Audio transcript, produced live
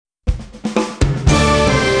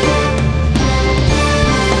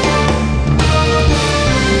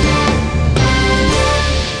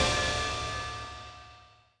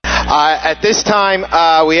At this time,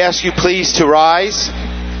 we ask you please to rise.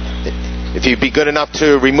 If you'd be good enough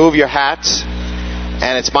to remove your hats.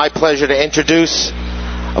 And it's my pleasure to introduce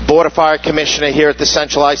a Board of Fire Commissioner here at the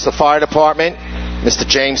Central Islip Fire Department, Mr.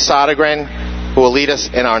 James Sodergren, who will lead us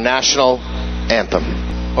in our national anthem.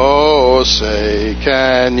 Oh, say,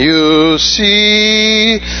 can you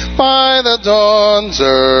see by the dawn's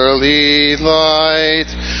early light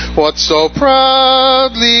what so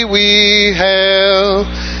proudly we hail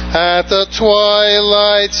at the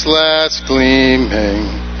twilight's last gleaming,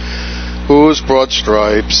 whose broad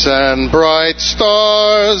stripes and bright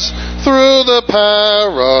stars through the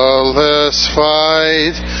perilous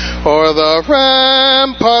fight o'er the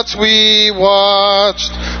ramparts we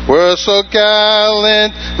watched were so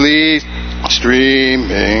gallantly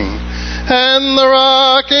streaming, and the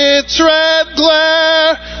rocket's red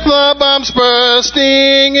glare, the bombs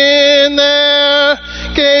bursting in air,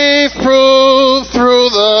 gave proof through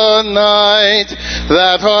the night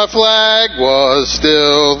that our flag was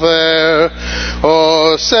still there.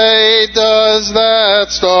 Oh, say, does that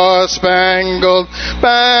star-spangled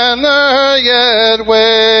banner yet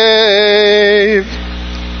wave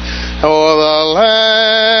o'er the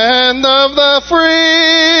land of the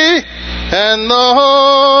free and the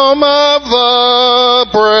home of the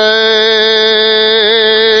brave?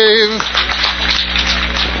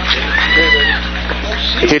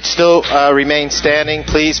 If you'd still remain standing,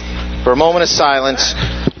 please, for a moment of silence,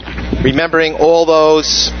 remembering all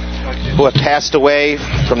those who have passed away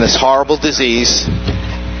from this horrible disease,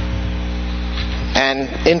 and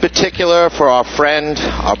in particular for our friend,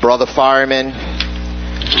 our brother fireman,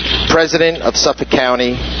 President of Suffolk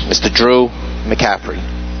County, Mr. Drew McCaffrey.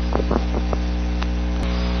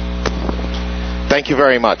 Thank you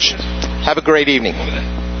very much. Have a great evening.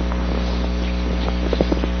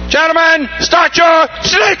 Gentlemen, start your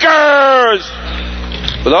sneakers!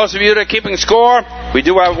 For those of you that are keeping score, we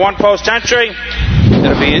do have one post entry.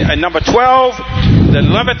 It'll be at number 12, the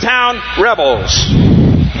Levittown Rebels.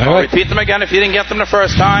 I'll repeat them again if you didn't get them the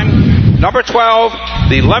first time. Number 12,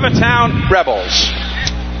 the Levittown Rebels.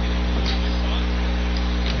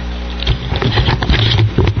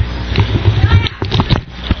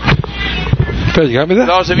 You got me there?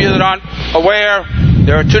 For those of you that aren't aware,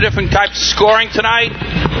 there are two different types of scoring tonight.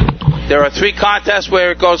 There are three contests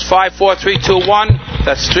where it goes 5, 4, 3, 2, 1.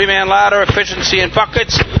 That's three-man ladder, efficiency, and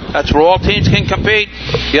buckets. That's where all teams can compete.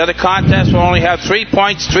 The other contest will only have 3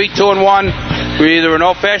 points, 3, 2, and 1, where either an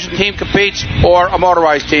old-fashioned team competes or a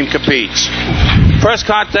motorized team competes. First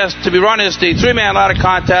contest to be run is the three-man ladder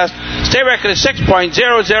contest. State record is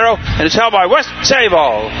 6.00, and it's held by West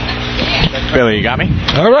Savo. Billy, you got me?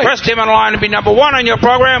 All right. First team on the line to be number 1 on your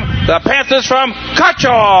program, the Panthers from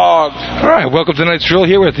Cutchogue. All right, welcome to tonight's drill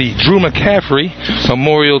here at the Drew McCaffrey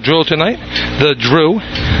Memorial Drill tonight. The Drew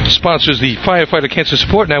sponsors the Firefighter Cancer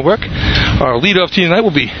Support Network. Our leadoff team tonight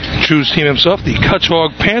will be Drew's team himself, the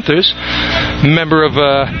Cutchogue Panthers, member of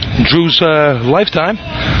Drew's lifetime.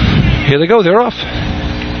 Here they go, they're off.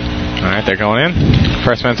 All right, they're going in.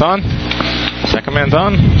 First man's on. Second man's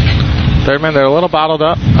on. Third man, they're a little bottled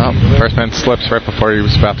up. First man slips right before he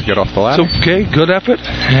was about to get off the ladder. It's okay, good effort.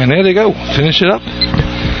 And there they go. Finish it up.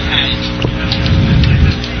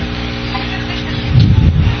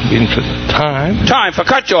 In for the time. Time for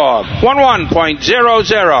Cutchogue.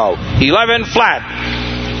 11.00. 11 flat.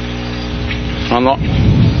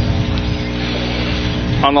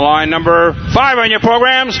 On the line, number 5 on your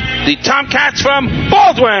programs, the Tomcats from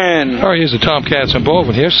Baldwin. All right, here's the Tomcats from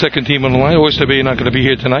Baldwin here. Second team on the line. Oyster Bay not going to be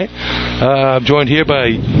here tonight. I'm joined here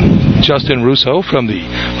by Justin Russo from the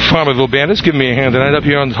Farmerville Bandits. Give me a hand tonight up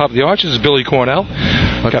here on the top of the arch. This is Billy Cornell.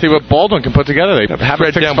 Let's see what Baldwin can put together. They have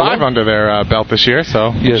a 6-5 under their belt this year,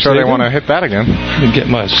 so I'm sure they want to hit that again. Let me get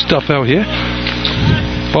my stuff out here.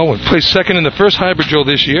 Baldwin placed second in the first hybrid drill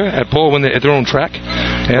this year at Baldwin at their own track,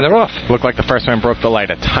 and they're off. Looked like the first man broke the light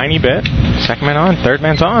a tiny bit. Second man on, third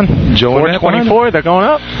man's on. Joe 4:24, they're going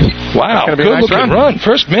up. Wow, good looking run.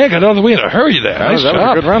 First man got out of the way in a hurry there. Nice job.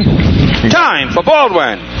 That was a good run. Time for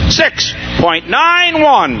Baldwin,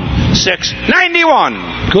 6.91.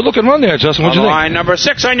 691. Good looking run there, Justin. What'd you think? Line number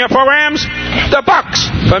 6 on your programs, the Bucks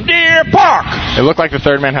from Deer Park. It looked like the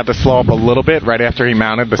third man had to slow up a little bit right after he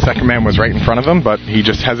mounted. The second man was right in front of him, but he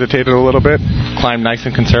just hesitated a little bit, climbed nice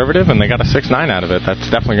and conservative, and they got a 6.9 out of it. That's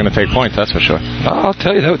definitely going to take points, that's for sure. I'll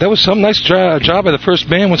tell you, that was some nice job by the first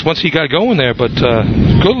man once he got going there, but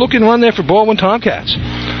good looking run there for Baldwin Tomcats.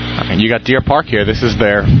 And you got Deer Park here. This is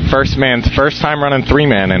their first man's first time running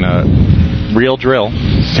 3-man in a real drill.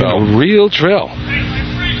 So a real drill.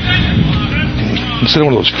 Instead of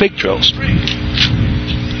one of those fake drills. All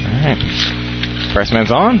right. First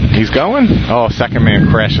man's on. He's going. Oh, second man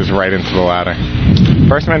crashes right into the ladder.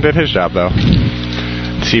 First man did his job, though.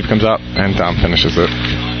 Steve comes up, and Tom finishes it.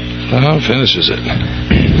 Finishes it.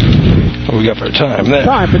 What we got for time there?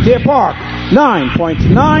 Time for Deer Park,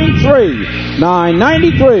 9.93.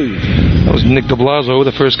 9.93. That was Nick de Blasio,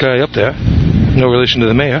 the first guy up there. No relation to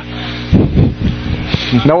the mayor.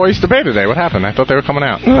 No Oyster Bay today. What happened? I thought they were coming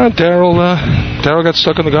out. Daryl got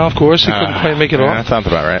stuck on the golf course. He couldn't quite make it off. That sounds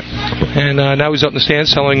about right. And now he's up in the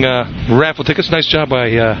stands selling raffle tickets. Nice job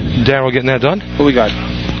by Daryl getting that done. Who we got?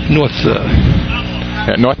 North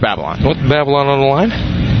Babylon. North Babylon on the line.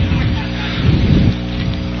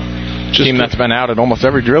 Team that's been out at almost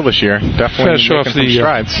every drill this year. Definitely making some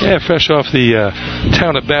strides. Fresh off the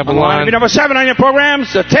town of Babylon. Number 7 on your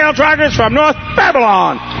programs, the Tail Draggers from North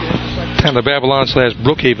Babylon. Town of Babylon /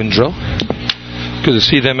 Brookhaven drill. Good to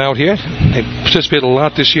see them out here. They participated a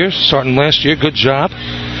lot this year, starting last year. Good job.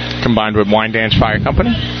 Combined with Wyandanch Fire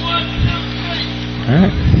Company. All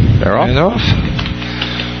right, they're off.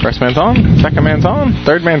 First man's on, second man's on,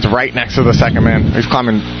 third man's right next to the second man. He's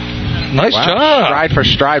climbing. Nice job. Stride for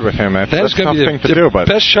stride with him. That's a tough thing to do, but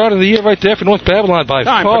best shot of the year right there for North Babylon by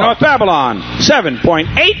far. Time for North Babylon,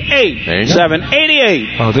 7.88.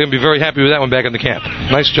 7.88. Oh, they're going to be very happy with that one back in the camp.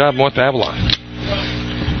 Nice job, North Babylon.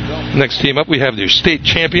 Next team up, we have your state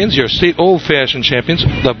champions, your state old-fashioned champions,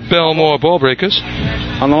 the Belmore Ball Breakers.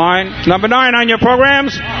 On the line, number 9 on your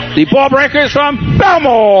programs, the Ball Breakers from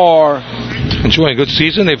Belmore. Enjoying a good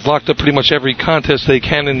season. They've locked up pretty much every contest they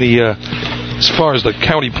can in the, as far as the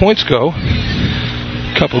county points go.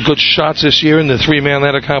 A couple good shots this year in the 3-man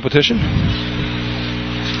ladder competition.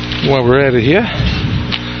 While we're at it here,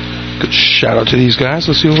 good shout out to these guys.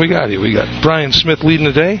 Let's see what we got here. We got Brian Smith leading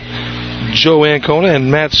the day, Joe Ancona,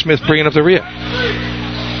 and Matt Smith bringing up the rear.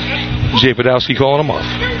 Jay Podolsky calling them off.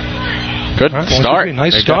 Good start.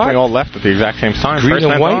 Nice they start. Definitely all left at the exact same time. Green first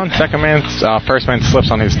and man's white. on. Second man's first man slips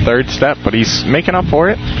on his third step, but he's making up for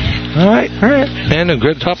it. All right. And a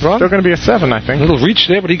good top run. Still going to be a 7, I think. A little reach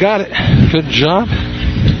there, but he got it. Good job.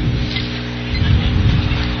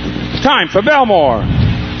 Time for Belmore,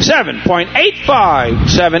 7.85.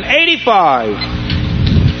 7.85.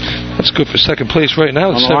 That's good for second place right now.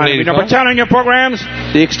 On the line, number 10 on your programs,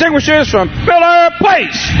 the Extinguishers from Miller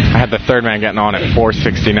Place. I had the third man getting on at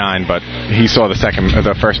 4.69, but he saw the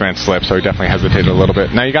first man slip, so he definitely hesitated a little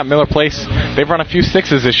bit. Now you got Miller Place. They've run a few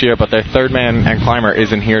 6s this year, but their third man and climber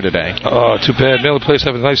isn't here today. Oh, too bad. Miller Place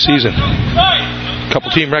having a nice season. Couple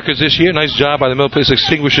team records this year. Nice job by the Miller Place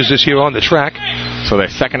Extinguishers this year on the track. So their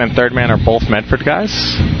second and third man are both Medford guys.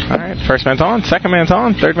 All right, first man's on, second man's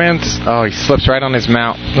on, third man's... Oh, he slips right on his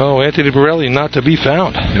mount. Oh, Anthony Borelli not to be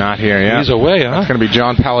found. Not here, yeah. He's away, huh? It's going to be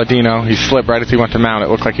John Palladino. He slipped right as he went to mount. It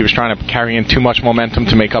looked like he was trying to carry in too much momentum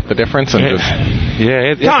to make up the difference. And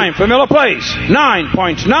Time for Miller Place,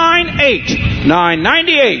 9.98.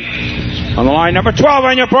 9.98. On the line, number 12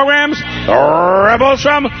 on your programs, Rebels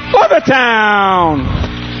from Levittown.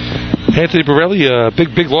 Anthony Borelli,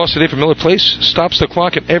 big loss today for Miller Place. Stops the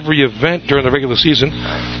clock at every event during the regular season.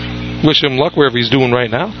 Wish him luck wherever he's doing right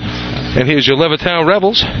now. And here's your Levittown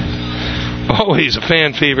Rebels. Always a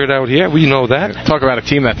fan favorite out here. We know that. Talk about a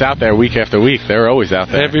team that's out there week after week. They're always out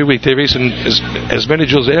there. Every week. They're racing as many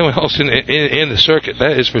drills as anyone else in the circuit.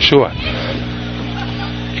 That is for sure.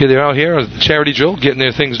 Here they're out here on the charity drill, getting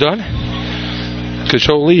their things done.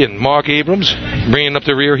 Cacholi and Mark Abrams bringing up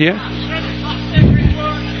the rear here.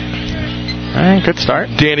 All right, good start.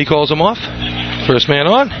 Danny calls him off. First man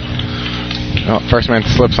on. Oh, first man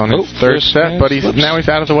slips on his third step, but now he's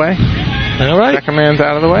out of the way. All right. Second man's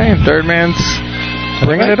out of the way, and third man's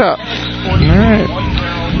bringing it up. All right.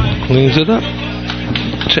 Cleans it up.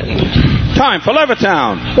 Time for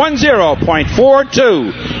Levittown,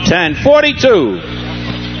 10.42. 10.42.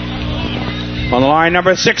 On the line,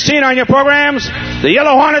 number 16 on your programs, the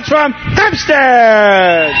Yellow Hornets from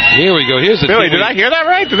Hempstead. Here we go. Here's the Billy, team. did I hear that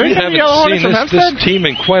right? Did we haven't seen this team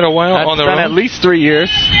in quite a while on their own. At least 3 years.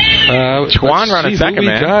 Chuan running second,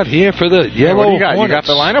 man. What we got here for the Yellow Hornets? You got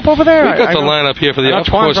the lineup over there? We got the lineup here for the Of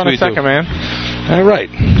course we do. Second, man. All right.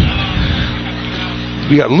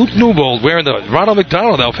 We got Luke Newbold wearing the Ronald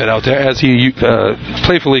McDonald outfit out there, as he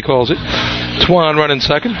playfully calls it. Twan running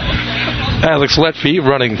second. Alex Letfie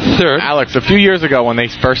running third. Alex, a few years ago when they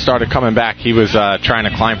first started coming back, he was trying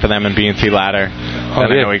to climb for them in B&T ladder. I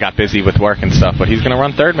know he got busy with work and stuff, but he's going to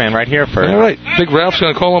run third man right here for... All right, Big Ralph's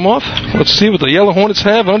going to call him off. Let's see what the Yellow Hornets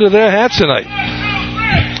have under their hats tnuttonight.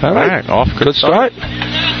 All right, off. Good start.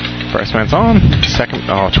 First man's on. Second,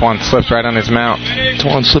 Twan slips right on his mount.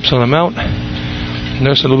 Twan slips on the mount.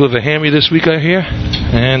 Nursing a little bit of a hammy this week, I hear.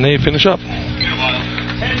 And they finish up.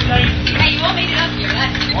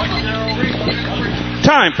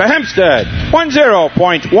 Time for Hempstead,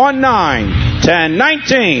 10.19,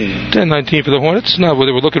 10-19. 10-19 for the Hornets. Not what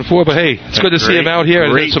they were looking for, but hey, it's good to see him out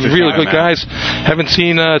here. There's some really good guys. Haven't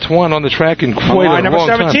seen Twan on the track in quite a long time. Number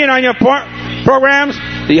 17 on your programs,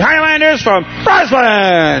 the Highlanders from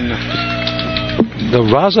Roslyn. The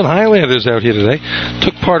Roslyn Highlanders out here today.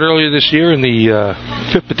 Took part earlier this year in the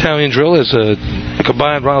 5th Battalion drill as a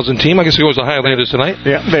combined Roslyn team. I guess it goes the Highlanders tonight.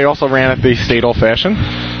 Yeah, they also ran at the state old-fashioned.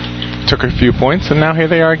 Took a few points, and now here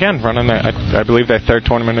they are again, running, I believe, their 3rd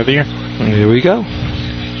tournament of the year. Here we go.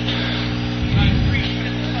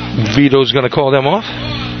 Vito's going to call them off.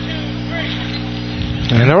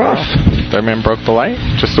 And they're off. Third man broke the light,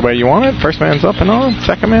 just the way you want it. First man's up and on,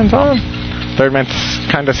 second man's on. Third man's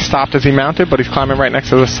kind of stopped as he mounted, but he's climbing right next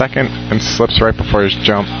to the second and slips right before his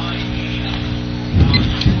jump.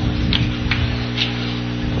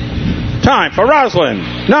 Time for Roslyn,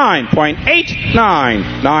 9.89,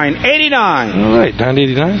 989. All right,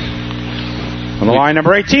 989. On the line,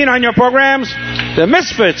 number 18 on your programs, the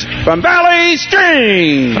Misfits from Valley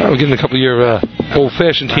Stream. We're getting a couple of your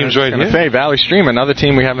old-fashioned teams right here. Say, Valley Stream, another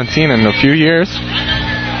team we haven't seen in a few years.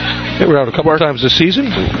 They were out a couple of times this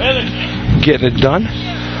season, getting it done.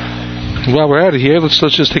 While we're out of here, let's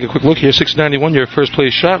just take a quick look here. 691, your first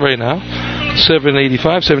place shot right now.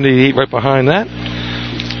 785, 788 right behind that.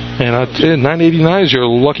 And 989 is your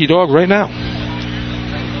lucky dog right now.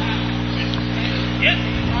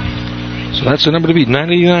 So that's the number to beat.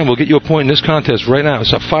 989 will get you a point in this contest right now.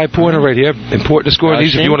 It's a 5-pointer right here. Important to score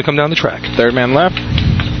these if you want to come down the track. Third man left.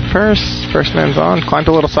 First man's on. Climbed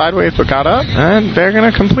a little sideways, but got up. And they're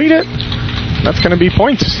going to complete it. That's going to be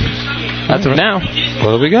points. As of now.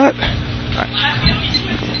 What do we got?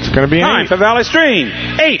 It's going to be Time for Valley Stream,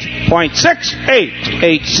 8.68,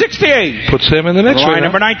 868. Puts them in the mix right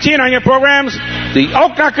now. Number 19 on your programs, the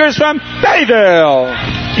Oak Neckers from Bayville.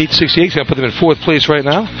 868, going to put them in 4th place right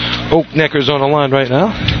now. Oak Neckers on the line right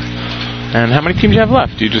now. And how many teams do you have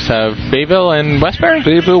left? Do you just have Bayville and Westbury?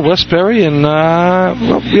 Bayville, Westbury, and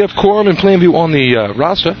we have Quorum and Plainview on the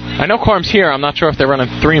roster. I know Quorum's here. I'm not sure if they're running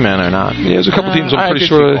 3-man or not. Yeah, there's a couple teams I'm pretty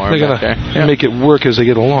sure they're going to make it work as they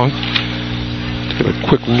get along. Get a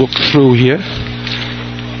quick look through here.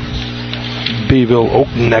 Bayville Oak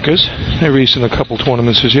Neckers. They're racing a couple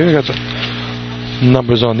tournaments this year. I got the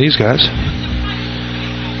numbers on these guys.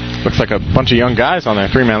 Looks like a bunch of young guys on their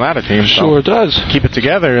 3-man ladder team. Sure it does. Keep it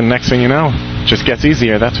together, and next thing you know, it just gets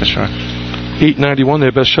easier, that's for sure. 891,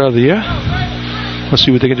 their best shot of the year. Let's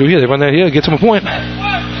see what they can do here. They run that here, gets them a point.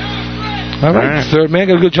 All right. Third man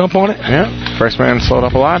got a good jump on it. Yeah. First man slowed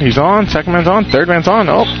up a lot. He's on. Second man's on. Third man's on.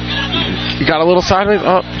 Oh. He got a little sideways.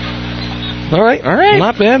 Oh. All right.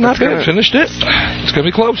 Not bad. Finished it. It's going to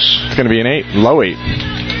be close. It's going to be an 8. Low 8.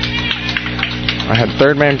 I had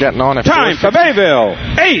third man getting on at Time for Bayville,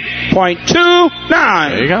 8.29.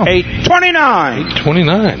 There you go. 829.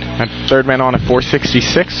 829. Had third man on at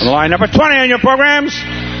 466. On the line number 20 on your programs,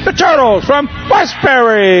 the Turtles from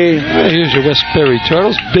Westbury. Here's your Westbury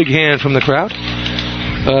Turtles. Big hand from the crowd.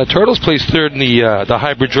 Turtles placed 3rd in the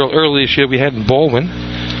hybrid drill early this year we had in Baldwin.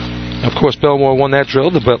 Of course, Belmore won that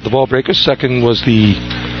drill, the Ball Breakers. Second was the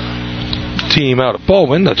team out of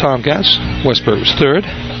Baldwin, the Tomcats. Westbury was 3rd.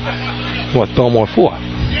 Belmore 4.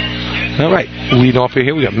 All right, lead off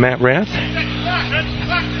here. We got Matt Rath,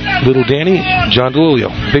 Little Danny, John DeLilio.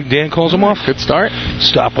 Big Dan calls him off. Good start.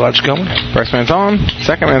 Stopwatch going. First man's on.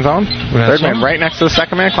 Second man's on. Third man right next to the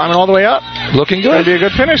second man, climbing all the way up. Looking good. Going to be a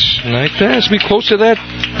good finish. Like that. It's be close to that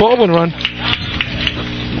Baldwin run.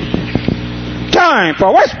 Time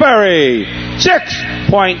for Westbury,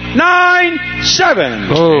 6.97.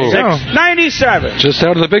 Oh. 697. Just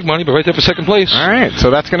out of the big money, but right there for second place. All right, so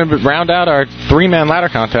that's going to round out our 3-man ladder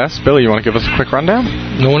contest. Billy, you want to give us a quick rundown?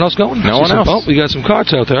 No one else going? No one else. Oh, we got some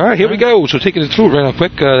cards out there. All right, here we go. So taking it through right now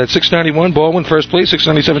quick. That's 691, Baldwin, first place.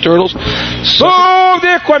 697, Turtles. Oh,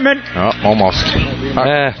 the equipment. Oh, almost.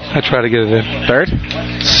 I try to get it in. Third?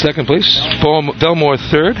 Second place. Belmore,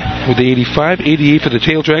 3rd with the 85. 88 for the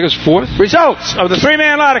Tail Draggers, 4th. Results of the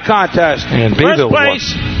 3-man ladder contest. And Bayville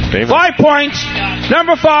first place, 5 points.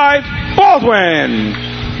 Number 5, Baldwin.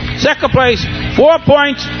 Second place, 4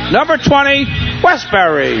 points. Number 20,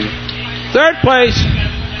 Westbury. Third place,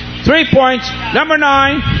 3 points. Number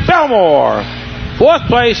 9, Belmore. Fourth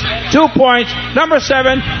place, 2 points. Number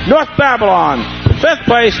 7, North Babylon. Fifth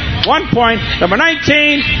place, 1 point. Number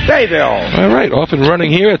 19, Bayville. All right, off and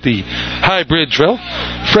running here at the hybrid drill.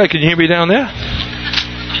 Fred, can you hear me down there?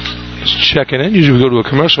 Just checking in. Usually we go to a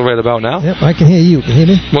commercial right about now. Yep, I can hear you. Can you hear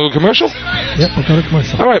me? Want to go commercial? Yep, we'll go to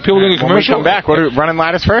commercial. All right, people, we're going to commercial. When we come back, what are running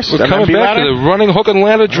ladders first? We're coming back to the running hook and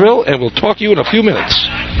ladder drill, and we'll talk to you in a few minutes.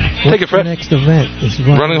 Take it, Fred. The next event is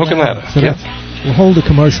Running hook and ladder. So we'll hold a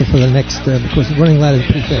commercial for the next, because the running ladder is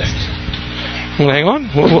pretty fast. We'll hang on.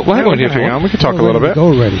 We'll hang on here if you want. We can talk a little bit.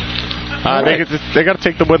 Go already. They got to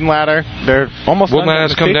take the wooden ladder. They're almost wooden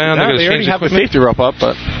ladders come down. They already have the safety rope up,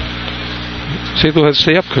 but safety will have to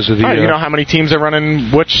stay up because of the. You know how many teams are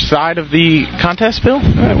running which side of the contest, Bill? All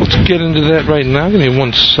right, let's get into that right now. Give me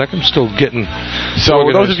 1 second. Still getting.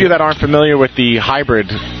 So, those of you that aren't familiar with the hybrid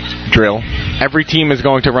drill, every team is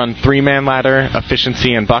going to run 3-man ladder,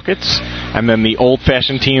 efficiency, and buckets, and then the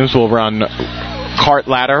old-fashioned teams will run cart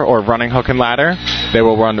ladder or running hook and ladder. They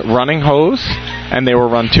will run running hose, and they will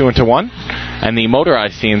run 2-into-1. And the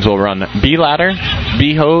motorized teams will run B ladder,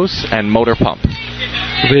 B hose, and motor pump.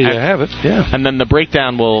 There you have it. Yeah. And then the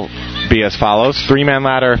breakdown will be as follows: 3-man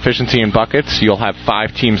ladder, efficiency, and buckets. You'll have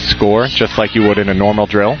 5 teams score, just like you would in a normal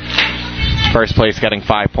drill. First place getting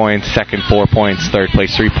 5 points, second 4 points, third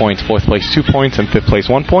place 3 points, fourth place 2 points, and fifth place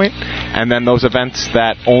 1 point. And then those events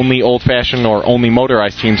that only old-fashioned or only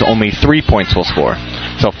motorized teams, only 3 points will score.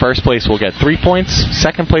 So first place will get 3 points,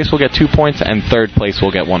 second place will get 2 points, and third place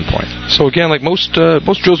will get 1 point. So again, like most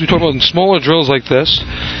drills we talk about, in smaller drills like this,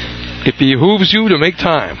 it behooves you to make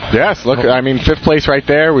time. Yes, look, I mean, fifth place right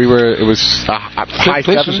there. It was high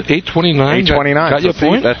place 7. Was 8:29. 8:29. Got your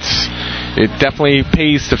point. It definitely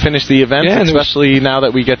pays to finish the event, especially now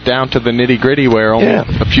that we get down to the nitty-gritty where only a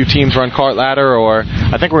few teams run cart ladder, or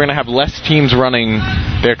I think we're going to have less teams running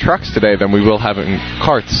their trucks today than we will have in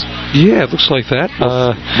carts. Yeah, it looks like that.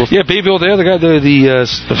 Bayville there, the guy, the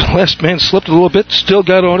last man slipped a little bit, still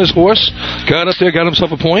got on his horse, got up there, got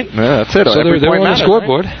himself a point. Yeah, that's it. So they're on the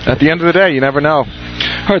scoreboard. Right? At the end of the day, you never know.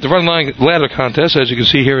 All right, the run line ladder contest, as you can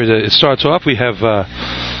see here, it starts off. We have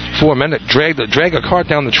 4 men that drag a cart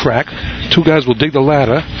down the track. 2 guys will dig the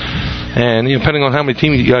ladder. And depending on how many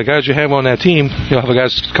guys you have on that team, you'll have a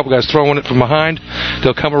couple guys throwing it from behind.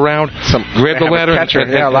 They'll come around, grab the ladder.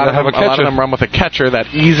 A lot of them run with a catcher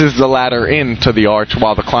that eases the ladder into the arch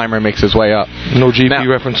while the climber makes his way up. No GP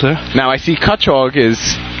reference there. Now I see Kutchog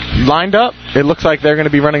is lined up. It looks like they're going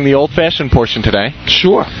to be running the old-fashioned portion today.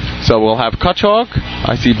 Sure. So we'll have Kutchog.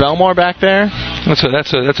 I see Belmore back there.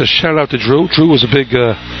 That's a shout out to Drew. Drew was a big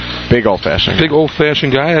old-fashioned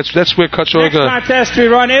guy. That's where Kutchog. Next contest to be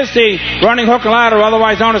run is the running hook and ladder,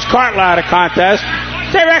 otherwise known as cart ladder contest.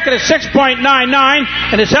 Their record is 6.99,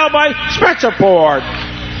 and it's held by Spencerport.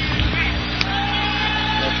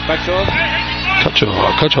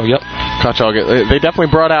 Kutchog, yep. Kutchog. They definitely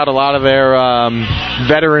brought out a lot of their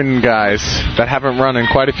veteran guys that haven't run in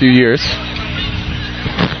quite a few years.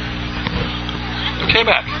 Okay,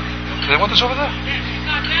 back. Do they want this over there?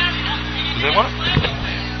 Do they want it?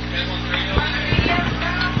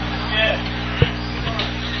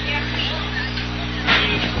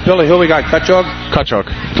 Billy, who we got? Kutchog? Kutchog.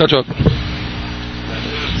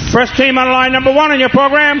 First team on line number 1 in your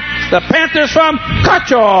program, the Panthers from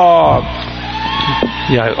Kutchog.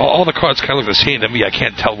 Yeah, all the cards kind of look the same to me. I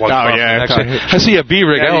can't tell one card from the next. I see a B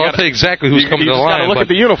rig. I'll tell you exactly who's coming to the line. Look at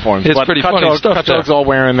the uniforms. It's pretty funny stuff. Kutchog's all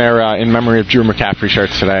wearing their in memory of Drew McCaffrey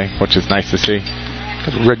shirts today, which is nice to see.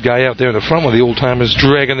 Got the red guy out there in the front with the old timers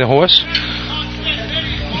dragging the horse.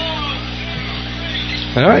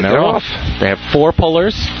 All right, they're off. They have 4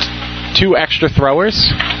 pullers, 2 extra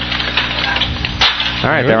throwers. All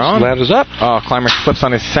right, they're on. Ladder's up. Climber slips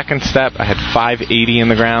on his second step. I had 580 in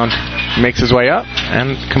the ground. Makes his way up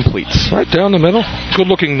and completes. Right down the middle.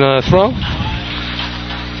 Good-looking throw.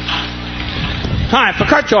 Time for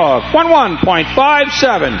Kutchog.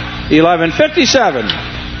 11.57. 11:57.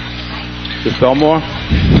 Is Belmore?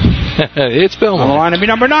 It's Belmore. On the line to be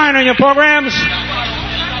number 9 on your programs.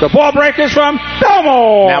 The ball breakers from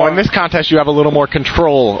Belmore. Now, in this contest, you have a little more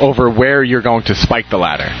control over where you're going to spike the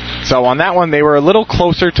ladder. So on that one, they were a little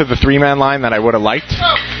closer to the 3-man line than I would have liked.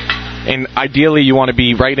 And ideally, you want to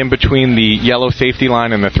be right in between the yellow safety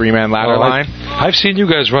line and the 3-man ladder line. I've seen you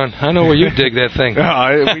guys run. I know where you dig that thing.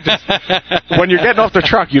 When you're getting off the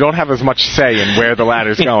truck, you don't have as much say in where the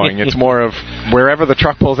ladder's going. It's more of wherever the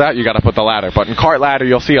truck pulls out, you got to put the ladder. But in cart ladder,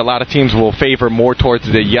 you'll see a lot of teams will favor more towards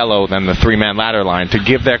the yellow than the 3-man ladder line to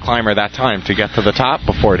give their climber that time to get to the top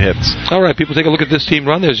before it hits. All right, people, take a look at this team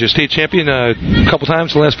run. There's your state champion a couple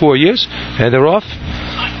times the last 4 years, and they're off.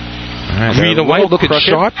 Green and white, looking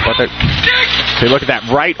sharp. But they look at that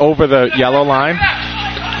right over the yellow line.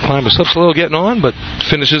 Climber slips a little getting on, but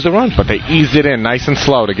finishes the run. But they eased it in nice and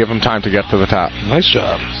slow to give them time to get to the top. Nice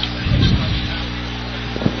job.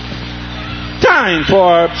 Time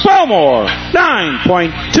for Belmore.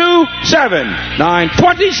 9.27.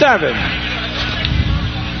 9:27.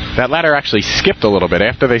 That ladder actually skipped a little bit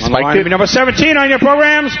after they spiked it. Number 17 on your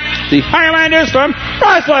programs, the Highlanders from It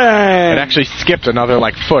Roslyn. actually skipped another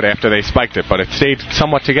foot after they spiked it, but it stayed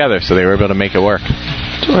somewhat together, so they were able to make it work.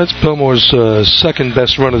 So that's Belmore's second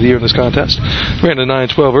best run of the year in this contest. Ran a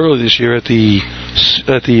 9:12 early this year at the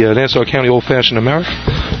Nassau County Old Fashioned America.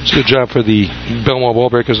 It's a good job for the Belmore Ball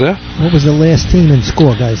Breakers there. What was the last team in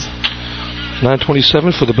score, guys?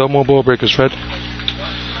 9:27 for the Belmore Ball Breakers, Fred.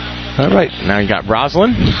 All right, now you got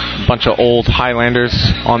Roslyn, a bunch of old Highlanders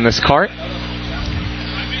on this cart.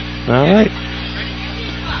 All right.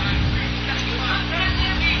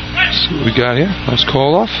 Let's see what we got here. Nice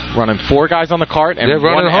call off. Running 4 guys on the cart and They're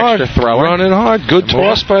running one hard. extra thrower. Running hard. Good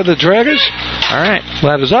toss by the Draggers. All right.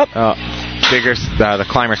 Ladder's up. The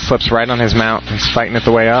climber slips right on his mount. He's fighting it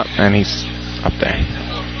the way up, and he's up there.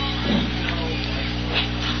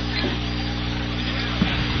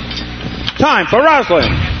 Time for Roslyn.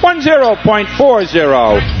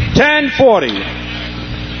 10.40. 10:40.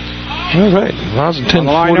 All right. Roslyn 10. On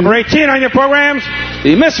the line number 18 on your programs,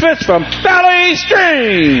 the Misfits from Valley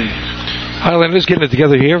Stream. Highlanders getting it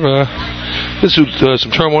together here. This was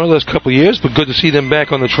some turmoil the last couple of years, but good to see them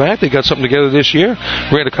back on the track. They got something together this year.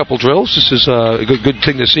 Ran a couple drills. This is a good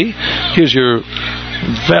thing to see. Here's your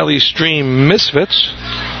Valley Stream Misfits.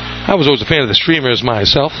 I was always a fan of the Streamers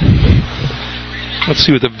myself. Let's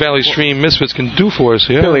see what the Valley Stream Misfits can do for us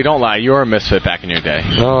here. Billy, don't lie. You were a misfit back in your day.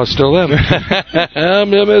 No, still am.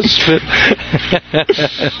 I'm a misfit.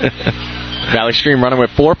 Valley Stream running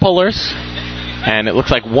with 4 pullers, and it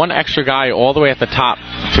looks like 1 extra guy all the way at the top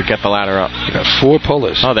to get the ladder up. You got 4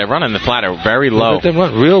 pullers. Oh, they're running this ladder very low. Let them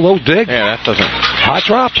run real low dig. Yeah, that doesn't... Hot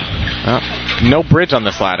drop. No bridge on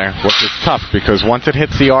this ladder, which is tough because once it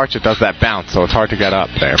hits the arch, it does that bounce, so it's hard to get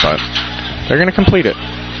up there, but they're going to complete it.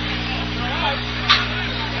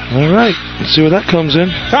 All right, let's see where that comes in.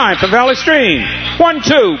 Time for Valley Stream.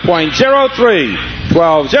 12.03.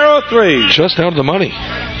 12:03. Just out of the money.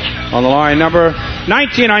 On the line number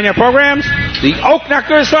 19 on your programs, the Oak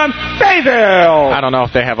Knuckers from Bayville. I don't know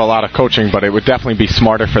if they have a lot of coaching, but it would definitely be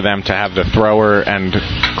smarter for them to have the thrower and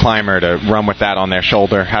climber to run with that on their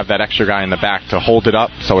shoulder, have that extra guy in the back to hold it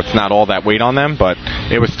up so it's not all that weight on them, but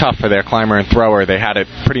it was tough for their climber and thrower. They had it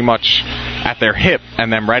pretty much at their hip, and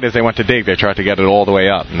then right as they went to dig, they tried to get it all the way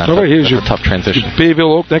up. And that's, here's a tough transition.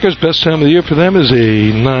 Bayville Oak Knuckers, best time of the year for them is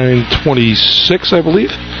a 9:26, I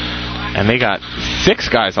believe. And they got 6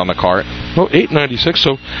 guys on the cart. Oh, 8:96.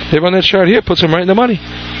 So they run that chart here, puts them right in the money.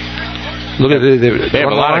 Look at it. They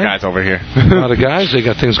have a lot of guys over here. A lot of guys. They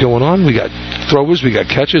got things going on. We got throwers. We got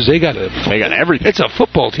catchers. They got everything. It's a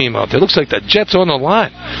football team out there. Looks like the Jets on the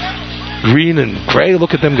line. Green and gray.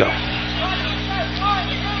 Look at them go.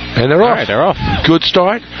 And they're off. All right, they're off. Good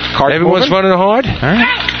start. Everyone's running hard. All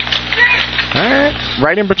right.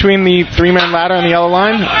 Right in between the 3-man ladder and the yellow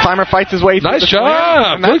line. Climber fights his way through. Nice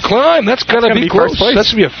job. Good climb. That's going to be close. First place.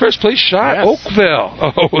 That's going to be a first place shot. Yes. Oakville.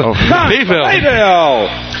 Bayville. Bayville.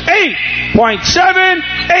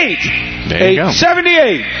 8.78. There you go.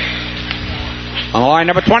 8.78. On the line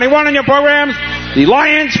number 21 on your programs, the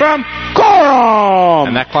Lions from Coram.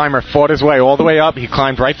 And that climber fought his way all the way up. He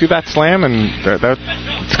climbed right through that slam, and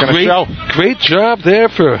it's going to show. Great job there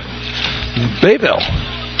for Bayville.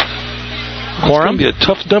 Coram. It's going to be a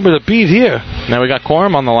tough number to beat here. Now we got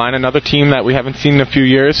Coram on the line, another team that we haven't seen in a few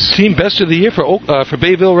years. Team best of the year for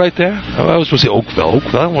Bayville right there. I was supposed to say Oakville.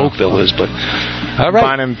 I don't know what Oakville is, but all right.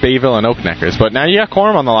 Combining Bayville and Oak Knuckers. But now you got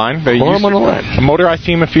Coram on the line. Coram on the line. A motorized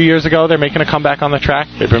team a few years ago. They're making a comeback on the track.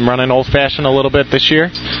 They've been running old-fashioned a little bit this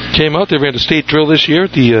year. Came out. They ran the state drill this year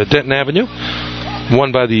at the Denton Avenue.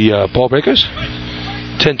 Won by the Ball Breakers.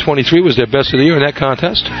 10:23 was their best of the year in that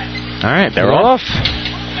contest. All right, they're off.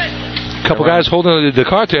 A couple guys holding the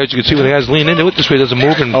cart there. As you can see, when the guys lean into it, this way it doesn't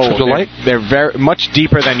move and the light. They're very much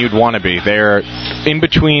deeper than you'd want to be. They're in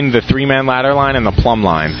between the 3-man ladder line and the plumb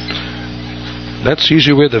line. That's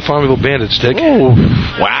usually where the Farmville Bandits dig. Oh,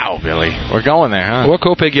 wow, Billy. We're going there, huh? Or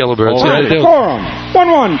Copeg Yellowbirds. Coram,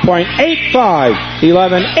 11.85,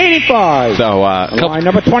 11.85. So, line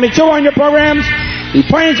number 22 on your programs, the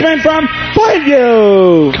Plainsmen from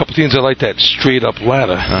Plainview. A couple teams that like that straight-up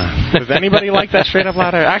ladder. Does anybody like that straight-up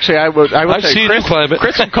ladder? Actually, I would say Chris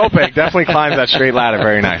from Copeg definitely climbs that straight ladder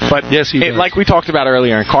very nice. But yes, he does. Like we talked about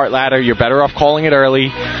earlier, in cart ladder, you're better off calling it early,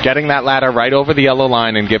 getting that ladder right over the yellow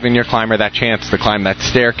line, and giving your climber that chance to climb that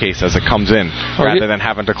staircase as it comes in, rather than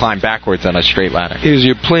having to climb backwards on a straight ladder. Here's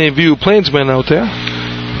your Plainview Plainsmen out there.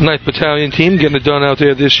 9th Battalion team getting it done out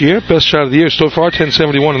there this year. Best shot of the year so far,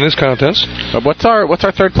 10:71 in this contest. But what's our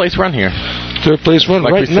third place run here? Third place run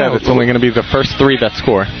like right we said, now. it's only going to be the first 3 that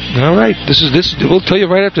score. All right, this. We'll tell you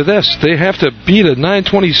right after this. They have to beat a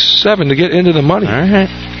 9:27 to get into the money. All right,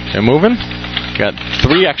 they're moving. Got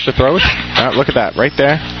 3 extra throws. All right, look at that right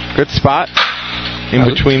there. Good spot in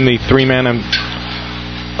between the 3-man and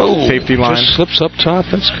safety line. Just slips up top.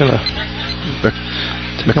 That's going to...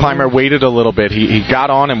 The climber waited a little bit. He got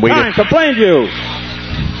on and waited. Time for Plainview.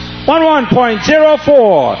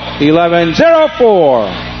 11.04.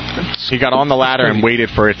 11.04. He got on the ladder and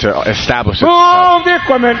waited for it to establish itself. Move the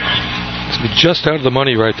equipment. Just out of the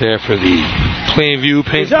money right there for the Plainview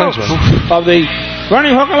Results of the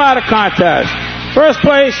running hook and ladder contest. First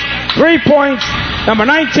place, 3 points, number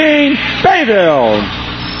 19, Bayville.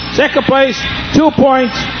 Second place, 2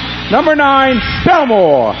 points, number 9,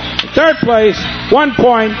 Belmore. Third place, 1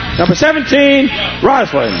 point, number 17,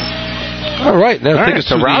 Roslyn. All right, now take us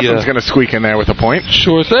to Roslyn's going to squeak in there with a point.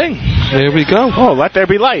 Sure thing. There we go. Oh, let there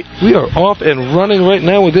be light. We are off and running right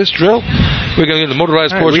now with this drill. We're going to get the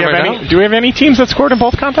motorized portion right now. Do we have any teams that scored in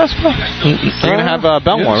both contests? You're going to have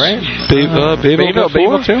Belmore, right? Bayville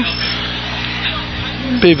too.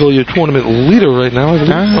 Bayville, your tournament leader right now.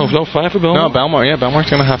 No, 5 for Belmore. No, Belmore. Yeah, Belmore's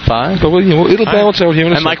going to have 5. But it'll balance out here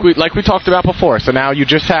in a second. And like we talked about before, so now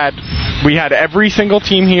we had every single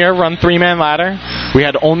team here run 3-man ladder. We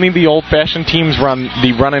had only the old-fashioned teams run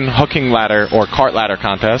the running hooking ladder or cart ladder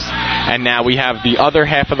contest, and now we have the other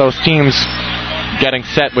half of those teams getting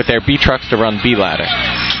set with their B trucks to run B ladder.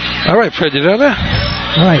 All right, Fred, you know that?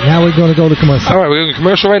 All right, now we're going to go to commercial. All right, we're going to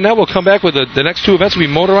commercial right now. We'll come back with the next 2 events will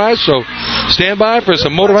be motorized, so stand by for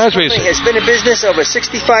some motorized racing. Has been in business over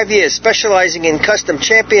 65 years, specializing in custom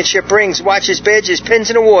championship rings, watches, badges, pins,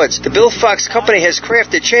 and awards. The Bill Fox Company has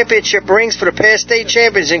crafted championship rings for the past state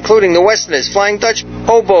champions, including the Westerners, Flying Dutch,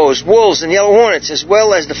 Hobos, Wolves, and Yellow Hornets, as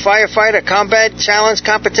well as the Firefighter Combat Challenge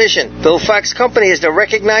competition. Bill Fox Company is the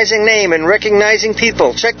recognizing name and recognizing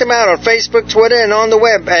people. Check them out on Facebook, Twitter, and on the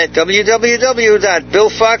web at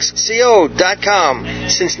www.billfoxco.com.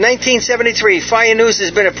 Since 1973, Fire News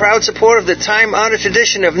has been a proud supporter of the time-honored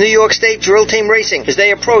tradition of New York State drill team racing. As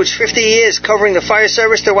they approach 50 years covering the fire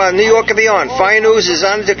service throughout New York and beyond, Fire News is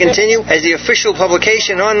honored to continue as the official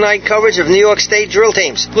publication online coverage of New York State drill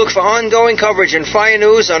teams. Look for ongoing coverage in Fire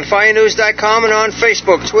News on firenews.com and on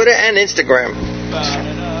Facebook, Twitter, and Instagram.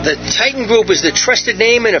 The Titan Group is the trusted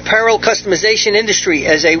name in apparel customization industry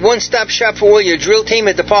as a one-stop shop for all your drill team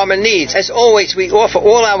and department needs. As always, we offer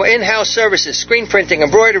all our in-house services, screen printing,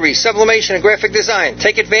 embroidery, sublimation, and graphic design.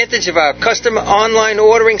 Take advantage of our custom online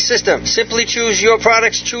ordering system. Simply choose your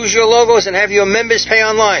products, choose your logos, and have your members pay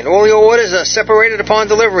online. All your orders are separated upon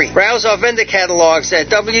delivery. Browse our vendor catalogs at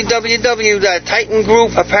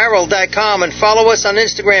www.titangrouapparel.com and follow us on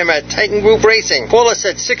Instagram at Titan Group Racing. Call us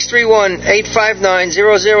at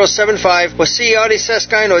 631-859-0075 or see Artie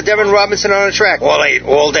Seskine or Devin Robinson on the track. All 8,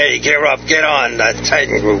 all day. Gear up, get on, the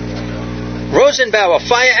Titan Group. Rosenbauer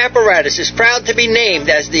Fire Apparatus is proud to be named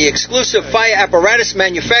as the exclusive fire apparatus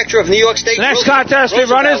manufacturer of New York State. Next contest we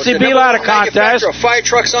run is the B-Ladder contest. Of fire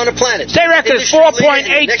trucks on the planet. State record is 4.82,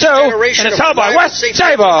 and it's held by West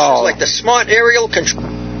Sable. Like the smart aerial control.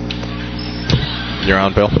 You're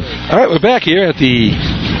on, Bill. All right, we're back here at the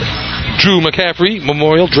Drew McCaffrey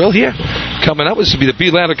Memorial Drill here. Coming up, this will be the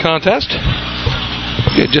B-Ladder contest.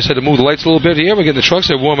 We just had to move the lights a little bit here. We're getting the trucks.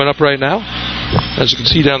 They're warming up right now. As you can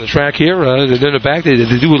see down the track here, they're in the back. They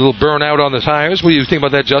do a little burnout on the tires. What do you think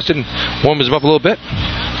about that, Justin? Warms them up a little bit?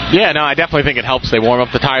 Yeah, no, I definitely think it helps. They warm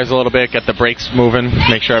up the tires a little bit, get the brakes moving,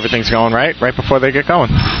 make sure everything's going right before they get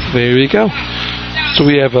going. There you go. So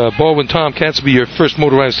we have Baldwin Tomcats will be your first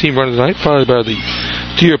motorized team runner tonight, followed by the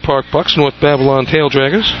Deer Park Bucks, North Babylon Tail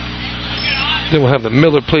Draggers. Then we'll have the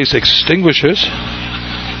Miller Place Extinguishers.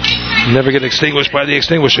 Never get extinguished by the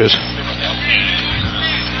extinguishers.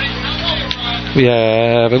 We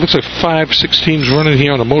have, it looks like 5-6 teams running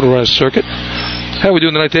here on the motorized circuit. How are we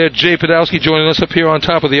doing tonight there? Jay Podolsky joining us up here on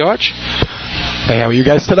top of the arch. Hey, how are you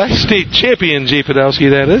guys today? State champion Jay Podolsky,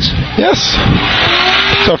 that is. Yes.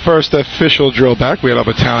 It's our first official drill back. We had a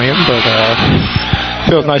battalion, but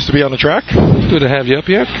feels nice to be on the track. Good to have you up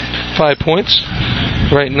here. 5 points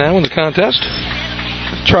right now in the contest.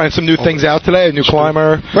 Trying some new things out today, a new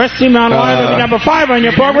climber. First team on line will be number 5 on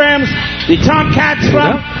your programs, the Tomcats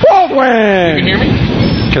from Baldwin. You can hear me?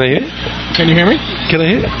 Can I hear you? Can you hear me? Can I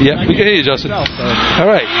hear you? Yeah, we can hear you, Justin. All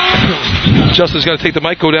right. Justin's going to take the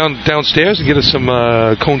mic, go downstairs, and get us some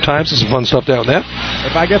cone times and some fun stuff down there.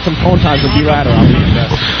 If I get some cone times and B-Ladder, I'll be the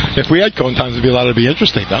best. If we had cone times and B-Ladder, it'd be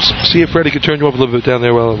interesting, though. See if Freddie can turn you up a little bit down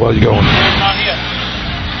there while you're going.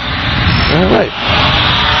 All right.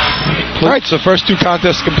 All right, so first 2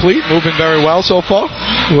 contests complete, moving very well so far.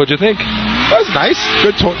 What'd you think? That was nice.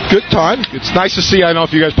 Good time. It's nice to see, I don't know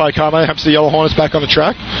if you guys probably commented, have to see Yellow Hornets back on the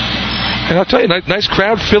track. And I'll tell you, nice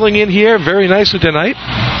crowd filling in here very nicely tonight.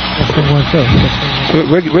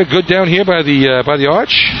 We're good down here by the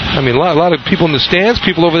arch. I mean, a lot of people in the stands,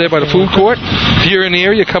 people over there by the food court. If you're in the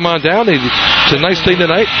area, come on down. It's a nice thing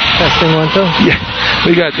tonight. Testing 1 2. Yeah,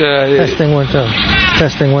 we got Testing 1 2.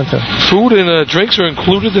 Testing 1 2. Food and drinks are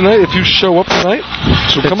included tonight if you show up tonight.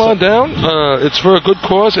 So come on down. It's for a good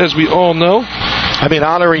cause, as we all know. I mean,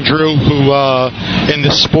 honoring Drew, who in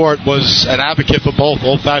this sport was an advocate for both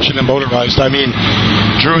old-fashioned and motorized. I mean,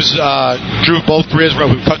 Drew both careers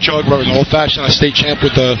rode with Cutchogue, rode an old-fashioned, a state champ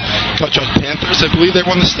with the Cutchogue Panthers. I believe they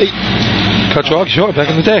won the state. Cutchogue, sure,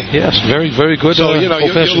 back in the day. Yes, very, very good. So, you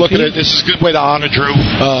look at it, this is a good way to honor Drew,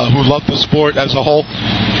 who loved the sport as a whole.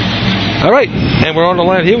 All right, and we're on the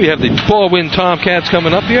line here. We have the Baldwin Tomcats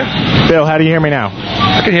coming up here. Bill, how do you hear me now?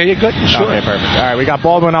 I can hear you good. Sure. Okay, perfect. All right, we got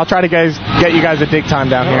Baldwin. I'll try to get you guys a dig time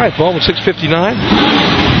down here. All right, Baldwin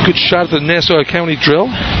 6:59. Good shot at the Nassau County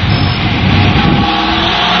drill.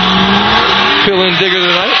 Fill-in digger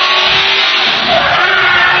tonight.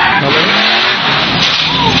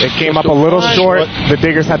 It came up a little short. The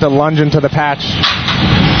diggers had to lunge into the patch.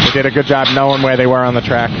 They did a good job knowing where they were on the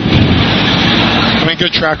track. I mean,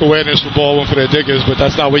 good track awareness for Baldwin for their diggers, but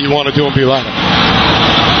that's not what you want to do in B-Ladder.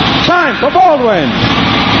 Time for Baldwin.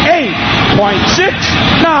 8.69.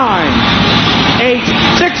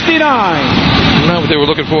 8.69. Not what they were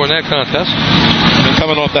looking for in that contest. And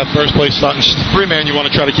coming off that first place starting 3-man, you want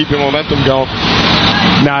to try to keep your momentum going.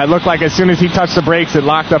 No, it looked like as soon as he touched the brakes, it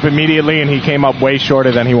locked up immediately, and he came up way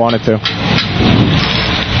shorter than he wanted to.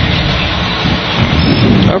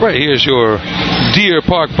 All right, here's your Deer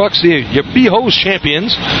Park Bucks, your B-Hose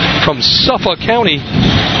champions from Suffolk County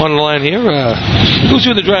on the line here. Who's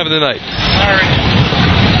doing the driving tonight?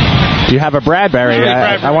 You have a Bradbury.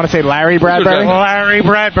 I want to say Larry Bradbury. Larry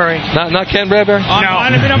Bradbury. Not Ken Bradbury? On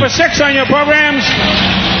line number 6 on your programs,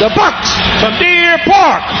 the Bucks from Deer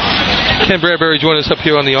Park. Ken Bradbury joined us up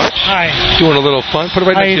here on the arch. Hi. Doing a little fun. Put it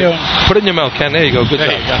right next to you. Put it in your mouth, Ken. There you go. Good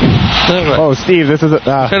job. Right. Oh, Steve, this is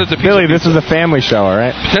Billy. This is a family show, all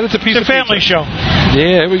right? It's a family show.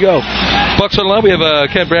 Yeah, here we go. Bucks on the line. We have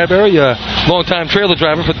Ken Bradbury, longtime trailer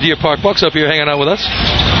driver for the Deer Park Bucks, up here hanging out with us.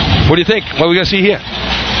 What do you think? What are we going to see here?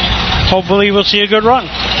 Hopefully we'll see a good run.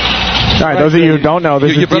 All right, those of you who don't know,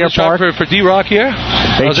 this is Deer Park. For D-Rock here?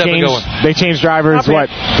 How's that been going? They changed drivers,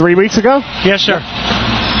 3 weeks ago? Yes, sir.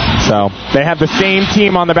 So they have the same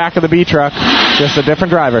team on the back of the B truck, just a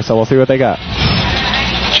different driver, so we'll see what they got.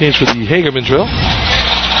 Change for the Hagerman drill.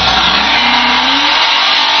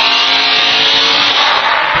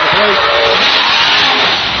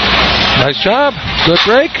 Nice job. Good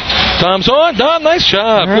break. Tom's on. Dom, nice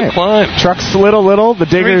job. Right. Good climb. Truck's little. The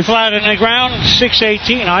diggers. 3 flat in the ground.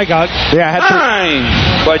 6:18. I got. Yeah, I had 9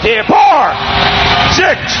 for Deer Park.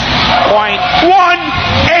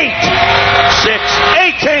 6.18.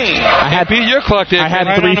 6:18. I had beat your clock there. I had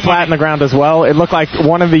 3 flat in the ground as well. It looked like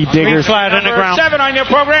one of the diggers. 3 flat in the ground. 7 on your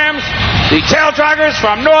programs. The tail draggers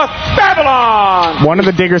from North Babylon. One of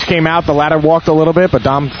the diggers came out. The ladder walked a little bit, but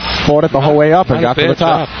Dom fought it the whole way up and got to the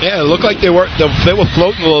top. Yeah, it looked like they were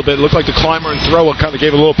floating a little bit. It looked like the climber and thrower kind of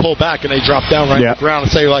gave a little pull back, and they dropped down right on the ground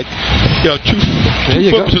and say, like, 2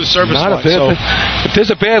 foot to the surface line. If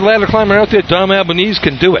there's a bad ladder climber out there, Dom Albanese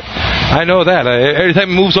can do it. I know that. Every time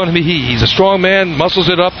he moves on me, he's a strong man, muscles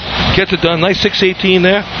it up, gets it done. Nice 6:18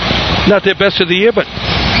 there. Not their best of the year, but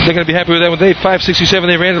they're going to be happy with that one. They 5:67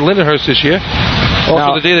 they ran at Lindenhurst this year.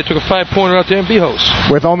 Also, the day they took a 5-pointer out there in B-Hose.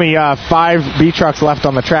 With only 5 B trucks left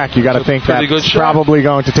on the track, you got to think that's probably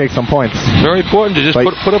going to take some points. Very important to just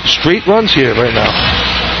put up straight runs here right now.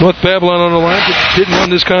 North Babylon on the line. Didn't win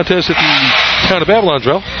this contest at the Town of Babylon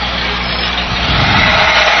drill.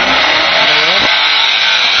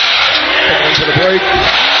 To the break.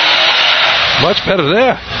 Much better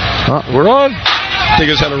there. We're on.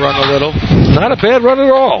 Diggers had to run a little. Not a bad run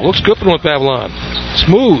at all. Looks good for North Babylon.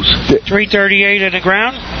 Smooth. 3:38 in the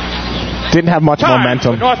ground. Didn't have much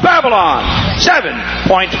momentum. North Babylon.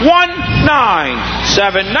 7.19.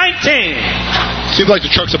 7:19. Seems like the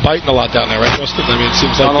trucks are biting a lot down there, right, Justin? I mean, it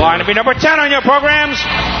seems like on the line to be number 10 on your programs,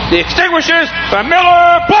 the extinguishers from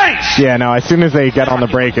Miller Blanks. Yeah, no, as soon as they get on the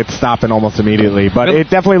brake, it's stopping almost immediately. But it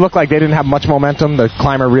definitely looked like they didn't have much momentum. The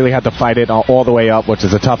climber really had to fight it all the way up, which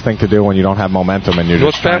is a tough thing to do when you don't have momentum and you're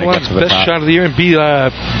just trying to get to the best top. shot of the year in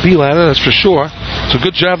B-Ladder, that's for sure. So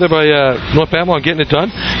good job there by North Babylon getting it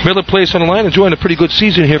done. Miller Place on the line, enjoying a pretty good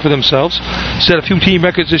season here for themselves. Set a few team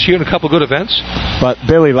records this year in a couple good events. But,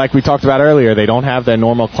 Billy, like we talked about earlier, they don't have their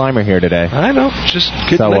normal climber here today. I know. Just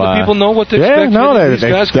letting people know what to expect. These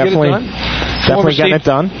guys can get it done. Definitely getting it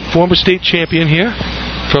done. Former state champion here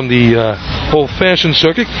from the old-fashioned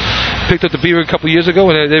circuit. Picked up the Beaver a couple years ago,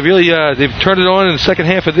 and they really they've turned it on in the second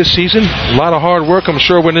half of this season. A lot of hard work, I'm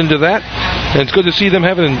sure, went into that, and it's good to see them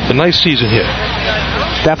having a nice season here.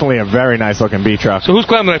 Definitely a very nice-looking B truck. So who's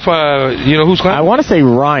climbing? You know who's climbing? I want to say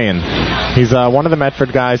Ryan. He's one of the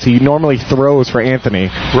Medford guys. He normally throws for Anthony.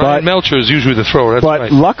 Ryan Melcher is usually the thrower. That's but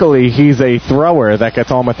right. Luckily, he's a thrower that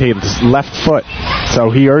gets on with his left foot.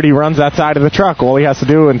 So he already runs that side of the truck. All he has to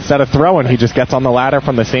do, instead of throwing, he just gets on the ladder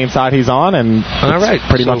from the same side he's on, and it's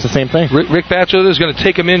pretty much the same thing. Rick Batchelor is going to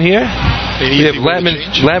take him in here. We have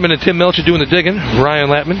Latman and Tim Melcher doing the digging. Ryan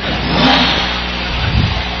Latman.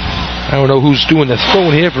 I don't know who's doing the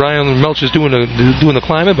throwing here. If Ryan Melcher's doing the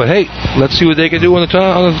climbing, but hey, let's see what they can do on the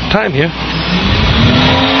time here.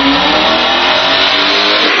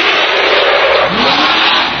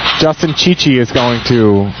 Justin Chichi is going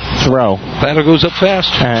to throw. Ladder goes up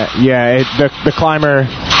fast. The climber,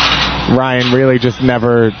 Ryan, really just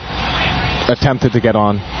never attempted to get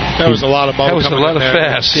on. That was a lot of bubble. That was a lot of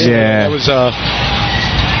fast. Yeah. That was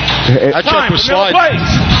that truck was sliding.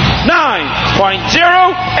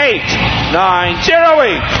 9.08.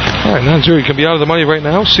 9.08. All right, 9-0. You can be out of the money right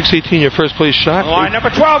now. 618, your first place shot. Line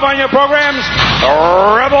number 12 on your programs.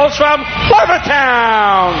 Rebels from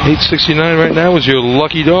Levittown. 869 right now is your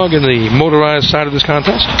lucky dog in the motorized side of this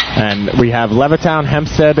contest. And we have Levittown,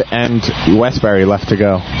 Hempstead, and Westbury left to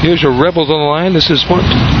go. Here's your Rebels on the line. This is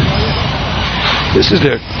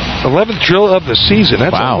their 11th drill of the season.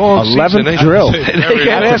 That's a long 11th season. drill. They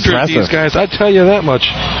got after it, these guys. I tell you that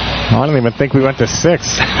much. I don't even think we went to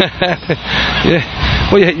 6.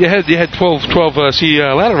 Yeah. Well, you had 12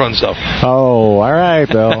 ladder runs, though. Oh, all right,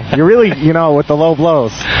 Bill. You're really, with the low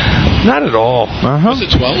blows. Not at all. Was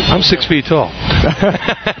it 12? I'm 6 feet tall.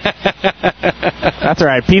 That's all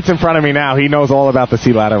right. Pete's in front of me now. He knows all about the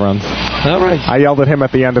sea ladder runs. All right. I yelled at him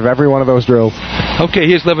at the end of every one of those drills. Okay,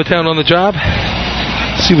 here's Levittown on the job.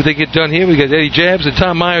 See what they get done here. We got Eddie Jabs and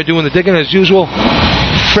Tom Meyer doing the digging as usual.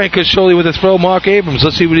 Frank Coscioli with a throw. Mark Abrams.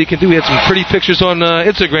 Let's see what he can do. He had some pretty pictures on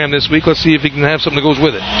Instagram this week. Let's see if he can have something that goes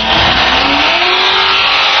with it.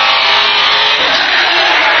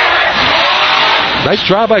 Nice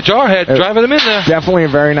drop by Jarhead, driving them in there. Definitely a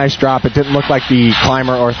very nice drop. It didn't look like the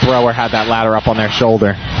climber or thrower had that ladder up on their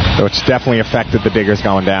shoulder, which definitely affected the diggers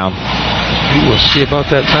going down. We'll see about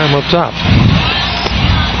that time up top.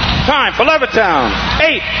 Time for Levittown.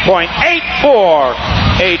 8.84.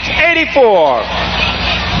 8.84.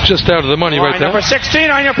 Just out of the money right there. Number 16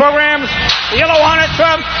 on your programs. The Yellow Hornets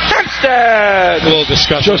from Hempstead. A little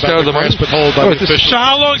discussion Just about out of the money. but hold by the officials. So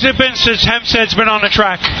how long has it been since Hempstead's been on the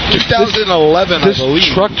track? 2011, This I believe.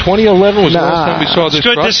 truck, 2011 was the last time we saw this It's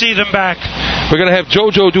good truck. to see them back. We're going to have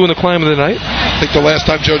JoJo doing the climb of the night. I think the last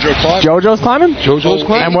time JoJo climbed. JoJo's climbing? JoJo's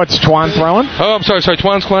climbing. And what's Twan throwing? Oh, I'm sorry,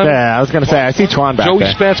 Twan's climbing. Yeah, I was going to say, I see Twan back Joey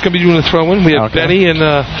there. Spat's going to be doing the throwing. We have Benny and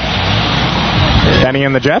Benny and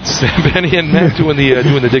the Jets? Benny and Matt doing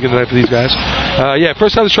the digging tonight for these guys.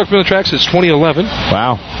 First time this truck's been on the track since 2011.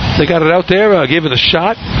 Wow. They got it out there, gave it a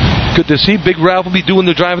shot. Good to see. Big Ralph will be doing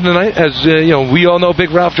the driving tonight. As we all know, Big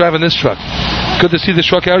Ralph driving this truck. Good to see this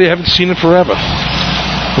truck out here. Haven't seen it forever.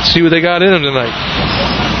 Let's see what they got in him tonight.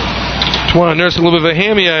 Twan nursed a little bit of a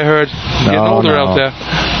hammy, I heard. Getting older out there.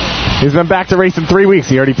 He's been back to racing 3 weeks.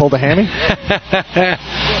 He already pulled a hammy?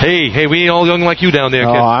 Hey, we ain't all young like you down there,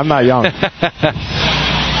 kid. Oh, I'm not young.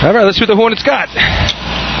 All right, let's see what the Hornets got.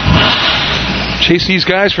 Chase these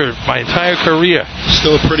guys for my entire career.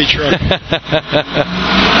 Still a pretty truck.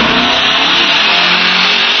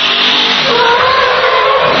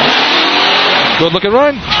 Good looking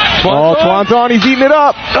run. Twan's on. He's eating it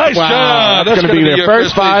up. Nice job. That's going to be their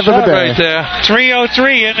first 5 of the day. Right there.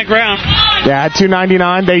 303 in the ground. Yeah, at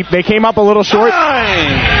 299. They came up a little short.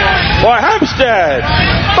 For Hempstead,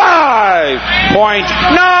 5.91.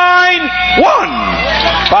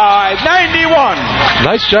 591.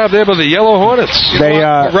 Nice job there by the Yellow Hornets. They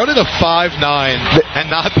running a 5.9 and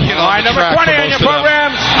not being on the number track 20 for on your most of them.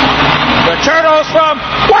 programs. The Turtles from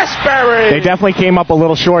Westbury. They definitely came up a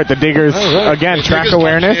little short. The diggers, again, track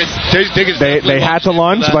awareness. They had to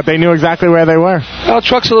lunge, but they knew exactly where they were. Well,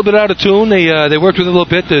 truck's a little bit out of tune. They worked with it a little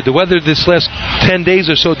bit. The weather this last 10 days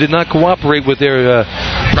or so did not cooperate with their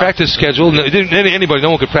practice schedule. No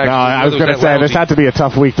one could practice. No, I was going to say, this had to be a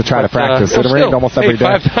tough week to try to practice. It rained almost every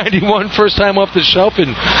day. 591, first time off the shelf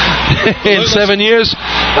in 7 years.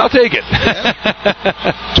 I'll take it.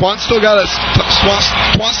 Twan's still got a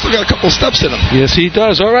couple steps in him. Yes, he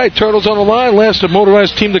does. All right, Turtles on the line. Last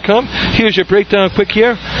motorized team to come. Here's your breakdown quick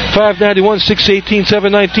here. 591, 618,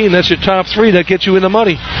 719. That's your top 3. That gets you in the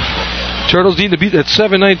money. Turtles need to beat that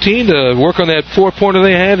 719 to work on that 4-pointer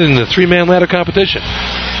they had in the 3-man ladder competition.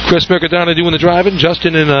 Chris Mercadona doing the driving.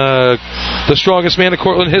 Justin and the strongest man in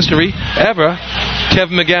Cortland history ever,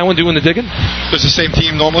 Kevin McGowan, doing the digging. It's the same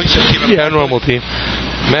team normally? Yeah, normal team.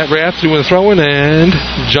 Matt Rath doing the throwing, and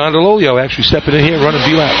John DeLolio actually stepping in here, running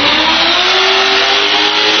B-lap.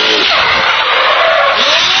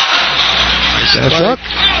 That's right.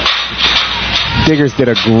 Diggers did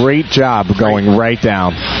a great job going right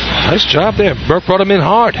down. Nice job there. Burke brought him in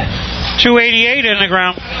hard. 288 in the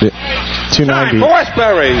ground. 290. For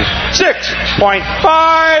Westbury,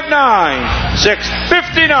 6.59.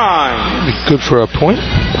 6:59. Be good for a point.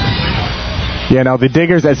 Yeah, no, the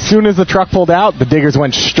Diggers, as soon as the truck pulled out, the Diggers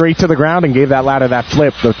went straight to the ground and gave that ladder that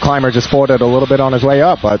flip. The climber just fought it a little bit on his way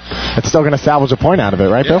up, but it's still going to salvage a point out of it,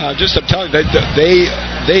 right, Bill? I'm telling you,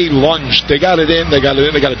 they lunged. They got it in, they got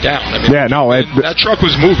it down. I mean, that truck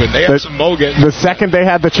was moving. They had some mogan. The second they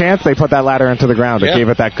had the chance, they put that ladder into the ground. It gave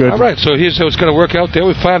it that good. All right, so here's how it's going to work out there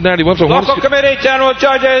with 591. So Local committee, general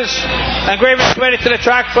judges, and grievance committee to the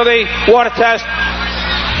track for the water test.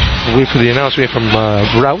 We'll wait for the announcement from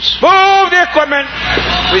Rouse. Move the equipment.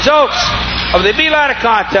 Results of the B-ladder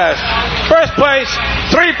contest. First place,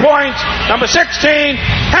 3 points, number 16,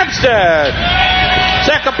 Hempstead.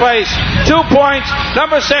 Second place, 2 points,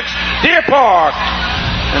 number 6, Deer Park.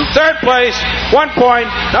 And third place, 1 point,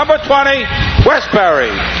 number 20,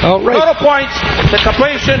 Westbury. All right. Total points, the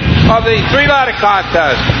completion of the 3-ladder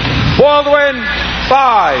contest. Baldwin,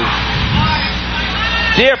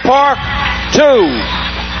 5. Deer Park, 2.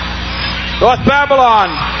 North Babylon,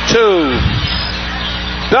 2.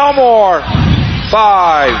 Belmore,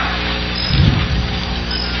 5.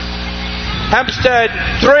 Hempstead,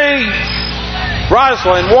 3.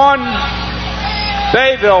 Roslyn, 1.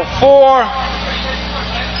 Bayville, 4.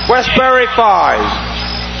 Westbury, 5.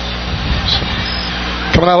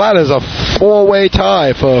 Coming out loud is a 4-way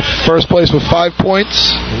tie for first place with 5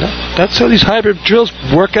 points. That's how these hybrid drills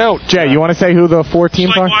work out. Jay, you want to say who the 4 teams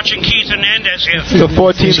It's like are? watching Keith Hernandez. The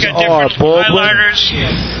 4 teams are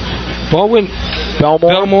Baldwin,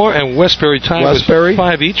 Belmore, and Westbury tied with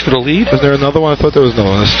 5 each for the lead. Was there another one? I thought there was no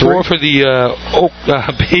one. 4 for the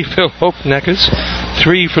Bayville Oak Neckers,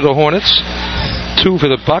 3 for the Hornets, 2 for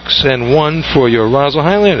the Bucks, and 1 for your Roswell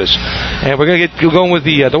Highlanders. And we're going to get going with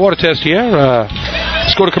the water test here.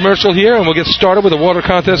 Let's go to commercial here, and we'll get started with the water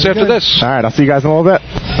contest after this. All right, I'll see you guys in a little bit.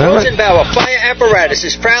 Rosenbauer Fire Apparatus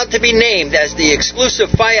is proud to be named as the exclusive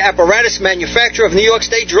fire apparatus manufacturer of New York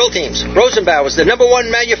State drill teams. Rosenbauer is the #1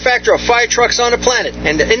 manufacturer of fire trucks on the planet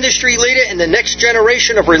and the industry leader in the next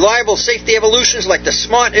generation of reliable safety evolutions like the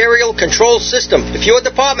Smart Aerial Control System. If your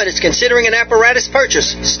department is considering an apparatus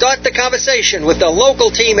purchase, start the conversation with the local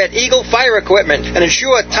team at Eagle Fire Equipment and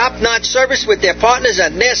ensure top-notch service with their partners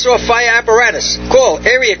at Nassau Fire Apparatus. Call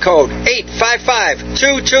area code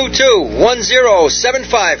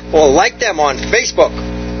 855-222-1075 or like them on Facebook.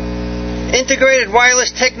 Integrated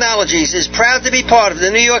Wireless Technologies is proud to be part of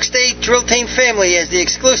the New York State Drill Team family as the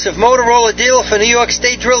exclusive Motorola dealer for New York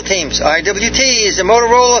State drill teams. IWT is a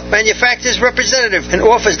Motorola manufacturer's representative and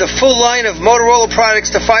offers the full line of Motorola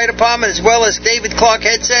products to fire department as well as David Clark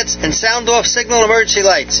headsets and sound-off signal emergency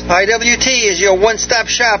lights. IWT is your one-stop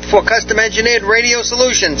shop for custom-engineered radio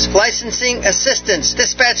solutions, licensing assistance,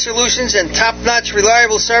 dispatch solutions, and top-notch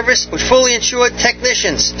reliable service with fully insured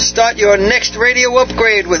technicians. Start your next radio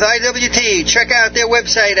upgrade with IWT. Check out their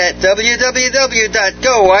website at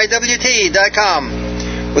www.goiwt.com.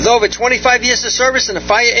 With over 25 years of service in the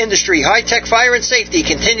fire industry, High Tech Fire and Safety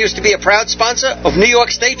continues to be a proud sponsor of New York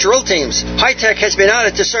State drill teams. High Tech has been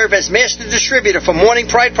honored to serve as master distributor for Morning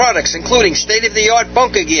Pride products, including state-of-the-art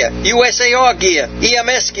bunker gear, USAR gear,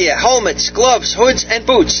 EMS gear, helmets, gloves, hoods, and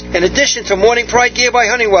boots. In addition to Morning Pride gear by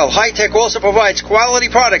Honeywell, High Tech also provides quality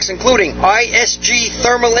products, including ISG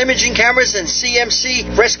thermal imaging cameras and CMC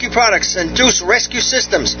rescue products and Deuce rescue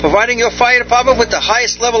systems, providing your fire department with the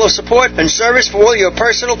highest level of support and service for all your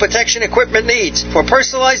personal protection equipment needs. For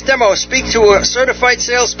personalized demos, speak to a certified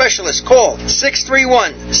sales specialist. Call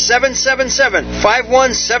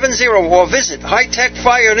 631-777-5170 or visit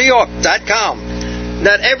hightechfirenewyork.com.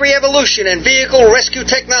 Not every evolution in vehicle rescue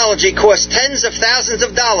technology costs tens of thousands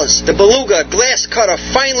of dollars. The Beluga Glass Cutter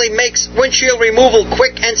finally makes windshield removal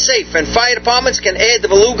quick and safe, and fire departments can add the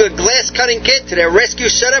Beluga Glass Cutting Kit to their rescue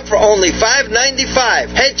setup for only $5.95.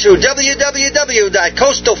 Head to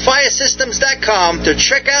www.coastalfiresystems.com to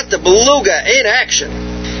check out the Beluga in action.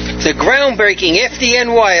 The groundbreaking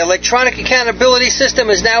FDNY electronic accountability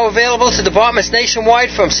system is now available to departments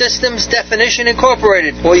nationwide from Systems Definition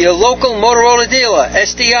Incorporated or your local Motorola dealer.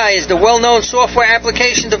 SDI is the well-known software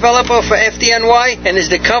application developer for FDNY and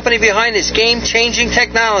is the company behind this game-changing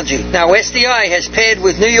technology. Now, SDI has paired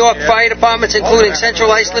with New York fire departments, including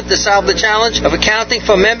Central Islip, to solve the challenge of accounting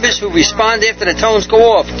for members who respond after the tones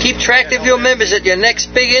go off. Keep track of your members at your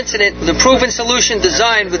next big incident with a proven solution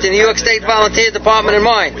designed with the New York State Volunteer Department in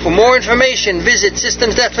mind. For more information, visit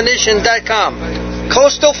systemsdefinition.com.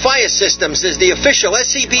 Coastal Fire Systems is the official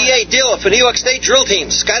SCBA dealer for New York State drill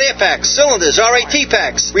teams. Scott Air Packs, cylinders, RAT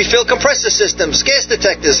packs, refill compressor systems, gas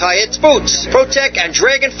detectors, Hi-Ets boots, Protec and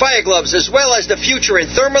Dragon fire gloves, as well as the future in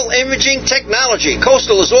thermal imaging technology.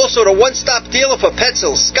 Coastal is also the one-stop dealer for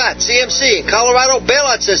Petzl, Scott, CMC, and Colorado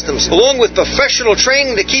bailout systems, along with professional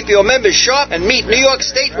training to keep your members sharp and meet New York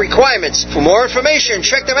State requirements. For more information,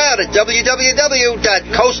 check them out at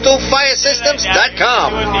www.coastalfiresystems.com.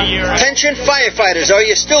 Attention firefighters, are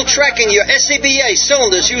you still tracking your SCBA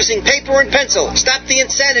cylinders using paper and pencil? Stop the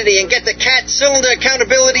insanity and get the CAT Cylinder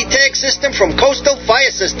Accountability Tag System from Coastal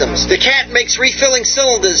Fire Systems. The CAT makes refilling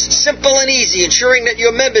cylinders simple and easy, ensuring that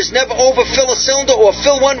your members never overfill a cylinder or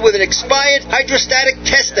fill one with an expired hydrostatic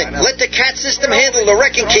testing. Let the CAT system handle the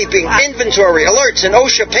record-keeping, inventory, alerts, and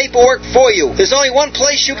OSHA paperwork for you. There's only one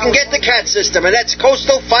place you can get the CAT system, and that's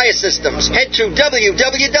Coastal Fire Systems. Head to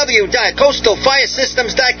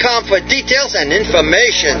www.coastalfiresystems.com for details and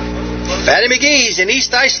information. Fatty McGee's in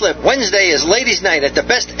East Islip. Wednesday is ladies' night at the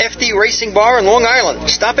best FD Racing Bar in Long Island.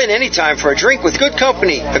 Stop in anytime for a drink with good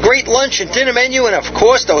company, a great lunch and dinner menu, and of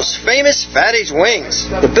course those famous Fatty's wings.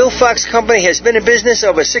 The Bill Fox Company has been in business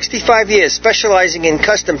over 65 years, specializing in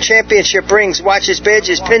custom championship rings, watches,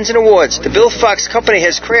 badges, pins, and awards. The Bill Fox Company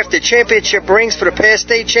has crafted championship rings for the past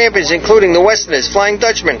state champions, including the Westerners, Flying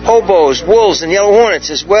Dutchmen, Hobos, Wolves, and Yellow Hornets,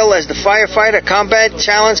 as well as the Firefighter Combat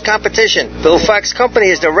Challenge competition. Bill Fox Company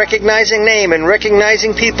is the recognizing name and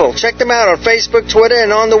recognizing people. Check them out on Facebook, Twitter,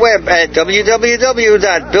 and on the web at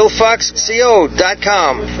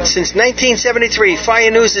www.billfoxco.com. Since 1973, Fire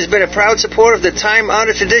News has been a proud supporter of the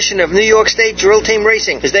time-honored tradition of New York State drill team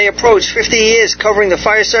racing. As they approach 50 years covering the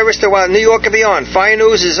fire service throughout New York and beyond, Fire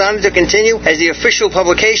News is honored to continue as the official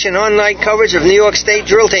publication online coverage of New York State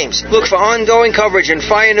drill teams. Look for ongoing coverage in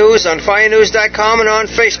Fire News on firenews.com and on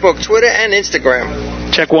Facebook, Twitter, and Instagram.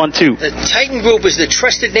 Check 1, 2. The Titan Group is the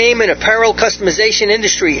trusted name in apparel customization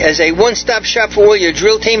industry as a one-stop shop for all your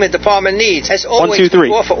drill team and department needs. As always, 1, 2, 3.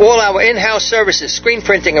 we offer all our in-house services, screen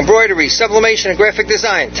printing, embroidery, sublimation, and graphic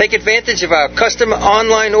design. Take advantage of our custom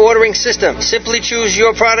online ordering system. Simply choose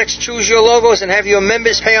your products, choose your logos, and have your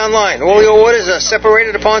members pay online. All your orders are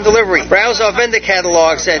separated upon delivery. Browse our vendor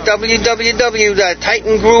catalogs at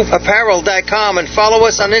www.titangrouapparel.com and follow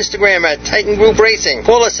us on Instagram at Titan Group Racing.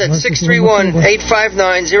 Call us at 631-859-0075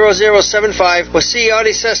 or see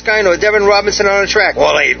Artie Suskind or Devin Robinson on the track.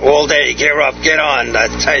 All day, gear up, get on, the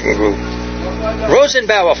Titan Group.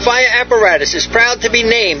 Rosenbauer Fire Apparatus is proud to be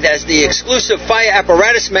named as the exclusive fire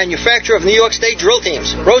apparatus manufacturer of New York State drill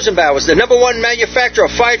teams. Rosenbauer is the #1 manufacturer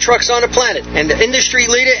of fire trucks on the planet and the industry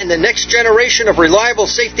leader in the next generation of reliable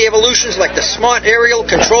safety evolutions like the Smart Aerial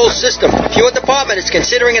Control System. If your department is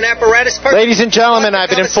considering an apparatus purchase... Ladies and gentlemen, I've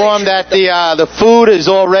been informed that the food is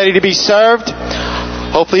all ready to be served.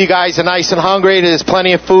 Hopefully you guys are nice and hungry. There's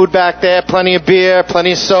plenty of food back there, plenty of beer,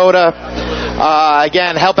 plenty of soda.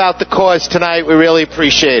 Again, help out the cause tonight. We really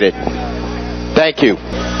appreciate it. Thank you.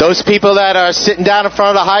 Those people that are sitting down in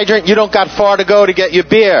front of the hydrant, you don't got far to go to get your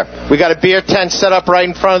beer. We got a beer tent set up right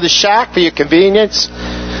in front of the shack for your convenience.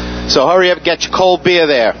 So hurry up and get your cold beer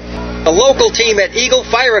there. A local team at Eagle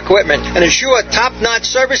Fire Equipment and assure top-notch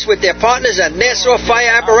service with their partners at Nassau Fire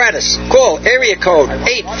Apparatus. Call area code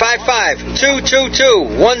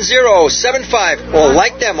 855-222-1075 or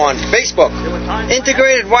like them on Facebook.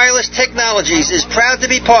 Integrated Wireless Technologies is proud to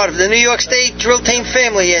be part of the New York State Drill Team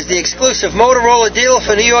family as the exclusive Motorola dealer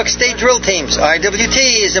for New York State drill teams.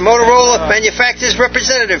 IWT is a Motorola manufacturer's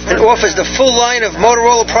representative and offers the full line of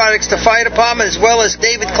Motorola products to fire department as well as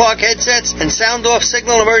David Clark headsets and sound-off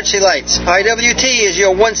signal emergency lights. IWT is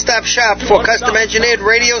your one-stop shop for custom-engineered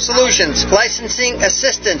radio solutions, licensing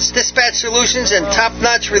assistance, dispatch solutions, and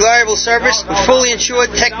top-notch reliable service with fully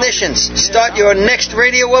insured technicians. Start your next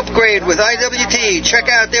radio upgrade with IWT. Check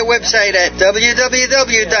out their website at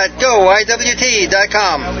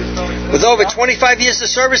www.goiwt.com. With over 25 years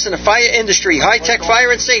of service in the fire industry, High Tech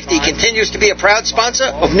Fire and Safety continues to be a proud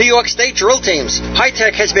sponsor of New York State drill teams. High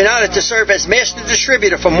Tech has been honored to serve as master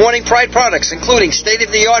distributor for Morning Pride products, including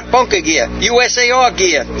state-of-the-art bunker gear, USAR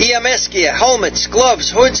gear, EMS gear, helmets,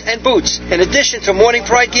 gloves, hoods, and boots. In addition to Morning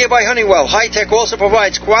Pride gear by Honeywell, High Tech also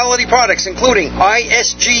provides quality products, including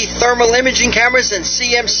ISG thermal imaging cameras and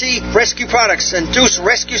CMC rescue products and Deuce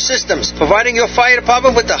rescue systems, providing your fire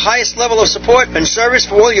department with the highest level of support and service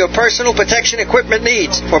for all your personal protection equipment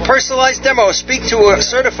needs. For personalized demos, speak to a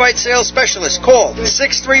certified sales specialist. Call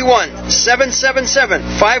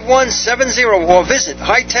 631-777-5170 or visit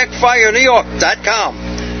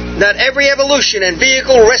hightechfirenewyork.com. Not every evolution in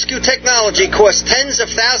vehicle rescue technology costs tens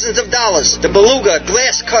of thousands of dollars. The Beluga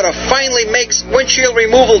Glass Cutter finally makes windshield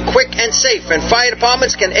removal quick and safe, and fire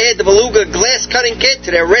departments can add the Beluga Glass Cutting Kit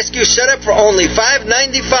to their rescue setup for only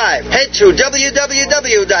 $5.95. Head to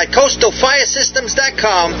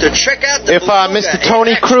www.coastalfiresystems.com to check out the Beluga. Mr.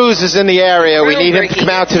 Tony Cruz is in the area, we need him to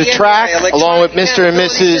come out to the track along with Mr. and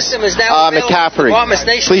Mrs. McCaffrey.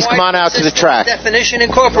 Please come on out to the track. Definition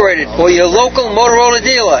Incorporated, or your local Motorola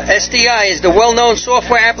dealer. SDI is the well-known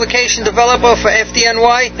software application developer for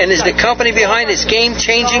FDNY and is the company behind its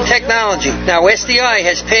game-changing technology. Now, SDI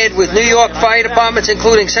has paired with New York fire departments,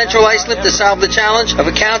 including Central Islip, to solve the challenge of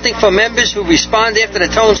accounting for members who respond after the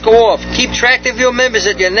tones go off. Keep track of your members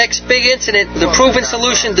at your next big incident with a proven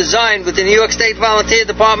solution designed with the New York State Volunteer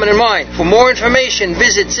Department in mind. For more information,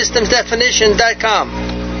 visit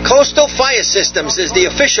systemsdefinition.com. Coastal Fire Systems is the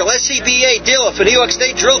official SCBA dealer for New York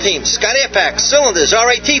State drill teams. Scott Air Packs, cylinders,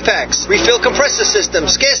 RAT packs, refill compressor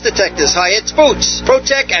systems, gas detectors, Hyatt's boots,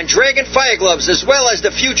 Protec and Dragon fire gloves, as well as the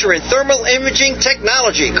future in thermal imaging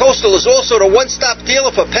technology. Coastal is also the one-stop dealer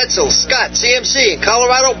for Petzl, Scott, CMC, and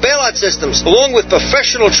Colorado bailout systems, along with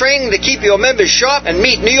professional training to keep your members sharp and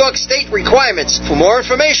meet New York State requirements. For more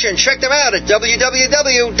information, check them out at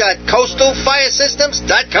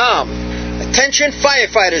www.coastalfiresystems.com. Attention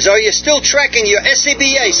firefighters, are you still tracking your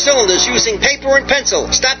SCBA cylinders using paper and pencil?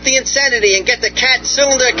 Stop the insanity and get the CAT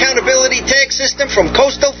Cylinder Accountability Tag System from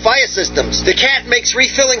Coastal Fire Systems. The CAT makes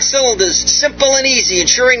refilling cylinders simple and easy,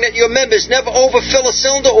 ensuring that your members never overfill a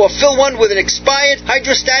cylinder or fill one with an expired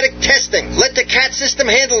hydrostatic testing. Let the CAT system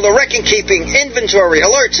handle the record-keeping, inventory,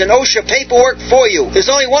 alerts, and OSHA paperwork for you. There's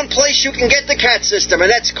only one place you can get the CAT system, and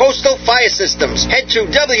that's Coastal Fire Systems. Head to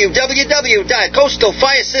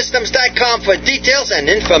www.coastalfiresystems.com for details and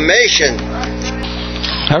information.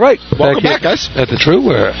 All right, welcome back, guys. At the True,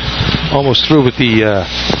 we're almost through with the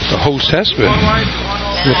hose test. We're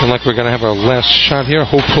looking like we're going to have our last shot here.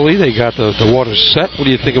 Hopefully, they got the water set. What do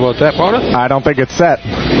you think about that, Marta? I don't think it's set.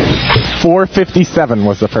 4:57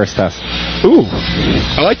 was the first test. Ooh,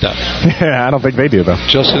 I like that. Yeah, I don't think they do though.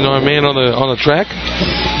 Justin, our man on the track.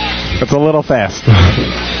 It's a little fast.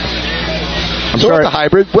 I'm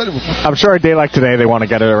sure a day like today they want to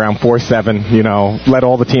get it around 4.7. You know, let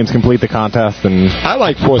all the teams complete the contest. And I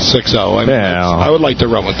like 4.60. I would like to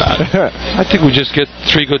run with that. I think we just get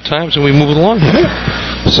 3 good times and we move it along.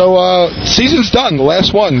 So season's done. The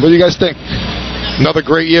last one. What do you guys think? Another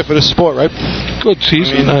great year for the sport, right? Good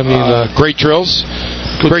season. I mean great drills.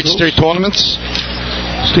 Great drills. State tournaments.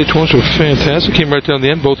 State tournaments were fantastic. Came right down the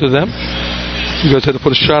end, both of them. You guys had to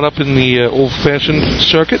put a shot up in the old-fashioned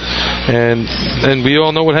circuit, and we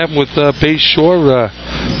all know what happened with Bay Shore,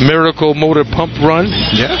 Miracle Motor Pump Run.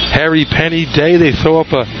 Yeah. Harry Penny Day, they throw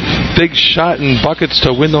up a big shot in buckets to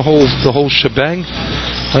win the whole shebang.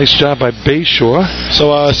 Nice job by Bay Shore. So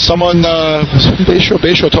someone Bay Shore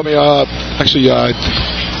told me I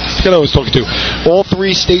forget who I was talking to. All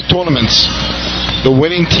 3 state tournaments, the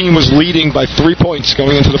winning team was leading by 3 points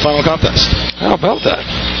going into the final contest. How about that?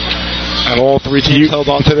 And all 3 teams held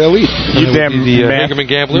on to their lead. You damn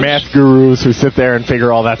math gurus who sit there and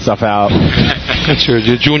figure all that stuff out. That's your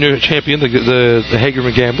junior champion, the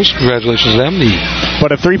Hagerman Gamblers. Congratulations to them.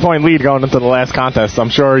 But a 3-point lead going into the last contest. I'm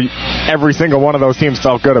sure every single one of those teams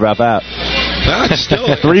felt good about that. That's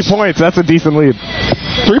still 3 points. That's a decent lead.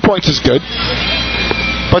 3 points is good.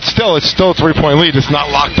 But still, it's still a 3-point lead. It's not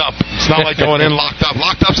locked up. It's not like going in locked up.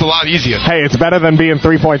 Locked up's a lot easier. Hey, it's better than being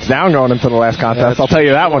 3 points down going into the last contest. I'll tell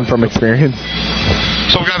you that one from experience.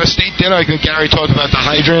 So we got a state dinner. I think Gary talked about the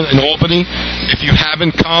Hydrant in Albany. If you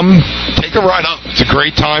haven't come, take a ride up. It's a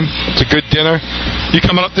great time. It's a good dinner. You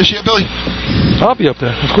coming up this year, Billy? I'll be up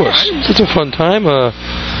there, of course. It's a fun time. I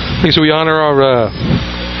think so. We honor our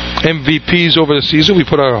MVPs over the season. We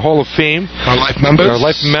put our Hall of Fame. Our life members? Our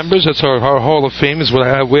life members. That's our Hall of Fame is the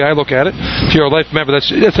way I look at it. If you're a life member,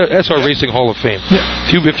 that's our racing Hall of Fame.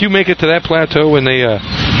 Yeah. If you make it to that plateau and you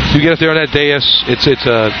get up there on that dais, it's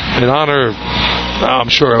an honor,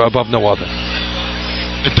 I'm sure, above no other.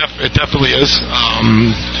 It definitely is.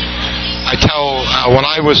 I tell, when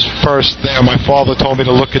I was first there, my father told me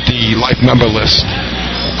to look at the life member list.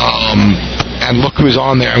 And look who's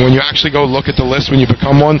on there. And when you actually go look at the list when you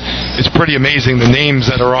become one, it's pretty amazing the names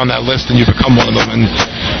that are on that list, and you become one of them. And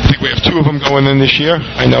I think we have 2 of them going in this year.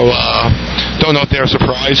 I know, don't know if they're a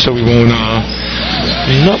surprise, so we won't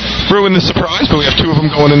ruin the surprise. But we have 2 of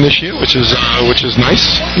them going in this year, which is nice.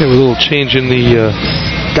 Yeah, with a little change in the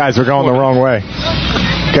guys. We're going the wrong way.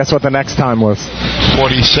 Guess what the next time was?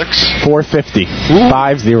 46. 450. 50. 50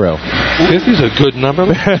 is a good number.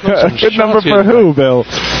 Good number for who, Bill?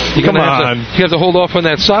 Come on. You have to hold off on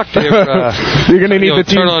that sock there. You're going to need the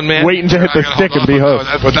team man. waiting to hit the stick and be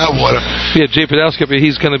hooked. With that water. Yeah, Jay Podolsky,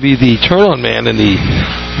 he's going to be the turn-on man in the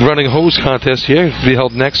running hose contest here. It'll be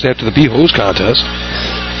held next after the B-hose contest.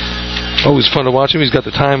 Always fun to watch him. He's got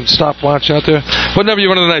the time stopwatch out there. What number you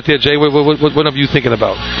running tonight there, Jay? What number are you thinking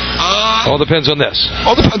about? All depends on this.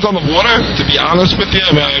 All depends on the water, to be honest with you.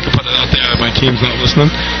 I mean, I can put it out there. My team's not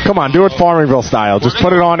listening. Come on, do it Farmingville style. Just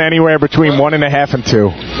put it on anywhere between 1.5 and 2.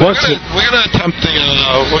 We're gonna attempt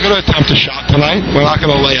a shot tonight. We're not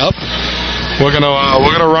gonna lay up. We're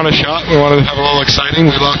gonna run a shot. We want to have a little exciting.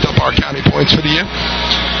 We locked up our county points for the year.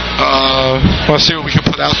 Want to see what we can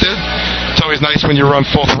put out there. It's always nice when you run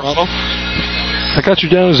full throttle. I got you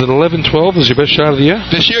down as an 11-12 as your best shot of the year?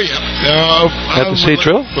 This year, yeah. At the state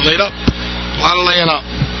drill? We're laid up. A lot of laying up.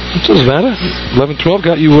 It doesn't matter. 11-12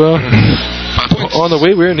 got you on the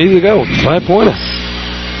way where it needed to go. 5-pointer.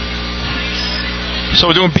 So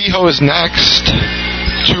we're doing B-hose next.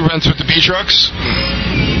 2 runs with the B-trucks.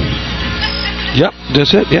 Yep,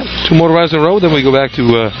 that's it. Yep, 2 motorized in a row. Then we go back to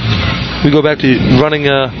running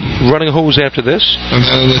hose after this, and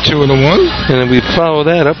then the 2 and the 1, and then we follow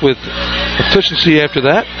that up with efficiency after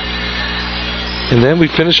that, and then we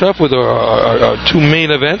finish up with our 2 main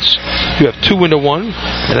events. You have 2 into 1,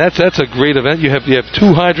 and that's a great event. You have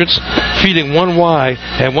 2 hydrants feeding 1 Y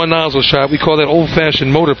and 1 nozzle shot. We call that old-fashioned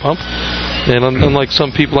motor pump. And unlike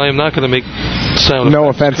some people, I am not going to make sound. No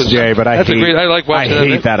offense, Jay, but I like watching I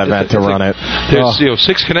hate that event to run it. There's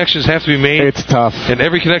 6 connections have to be made. It's tough, and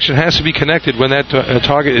every connection has to be connected when that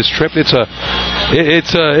target is tripped. It's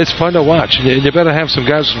fun to watch, and you better have some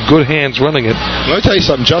guys with good hands running it. Let me tell you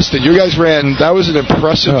something, Justin. You guys ran. That was an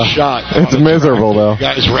impressive shot. It's miserable though. You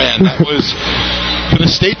guys ran. That was. For the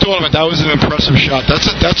state tournament, that was an impressive shot. That's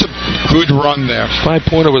a good run there.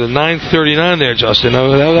 5-pointer with a 9:39 there, Justin. That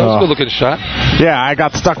was a good looking shot. Yeah, I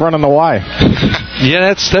got stuck running the Y.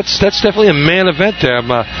 Yeah, that's definitely a man event there. I'm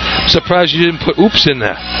surprised you didn't put oops in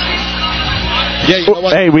there. Yeah, you know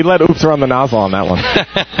what? Hey, we let Oops run the nozzle on that one.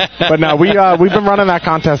 But no, we've been running that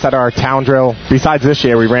contest at our town drill. Besides this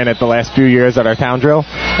year, we ran it the last few years at our town drill.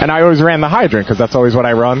 And I always ran the hydrant because that's always what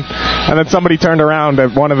I run. And then somebody turned around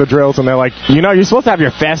at one of the drills and they're like, you're supposed to have your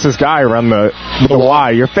fastest guy run the Y.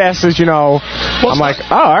 Your fastest, Well, I'm like,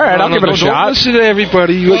 all right, I'll give it a shot. Don't listen to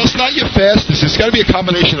everybody. Well, it's not your fastest. It's got to be a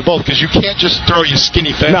combination of both because you can't just throw your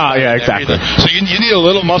skinny fast. No, yeah, exactly. So you need a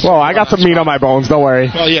little muscle. Well, I got some meat on my bones. Don't worry.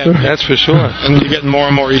 Well, yeah. That's for sure. And you're getting more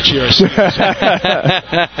and more each year. So. That's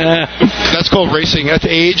called racing. That's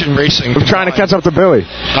age and racing. I'm trying to catch up to Billy.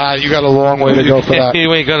 You got a long way to go for that.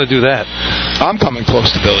 You ain't gonna do that. I'm coming close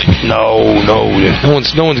to Billy. No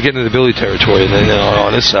one's getting into Billy territory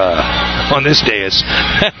on this dais.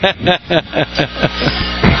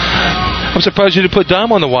 I'm surprised you didn't put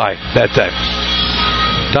Dom on the Y that day.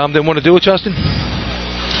 Dom didn't want to do it, Justin?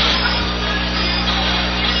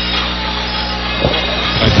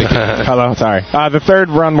 Hello, sorry. The third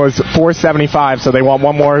run was 475, so they want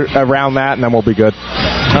 1 more around that, and then we'll be good.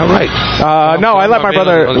 All right. No, I let my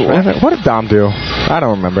brother. What did Dom do? I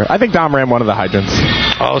don't remember. I think Dom ran one of the hydrants.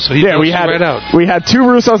 Oh, so he we had right out. We had 2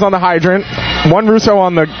 Russos on the hydrant, 1 Russo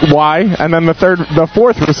on the Y, and then the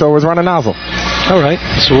fourth Russo was running nozzle. All right.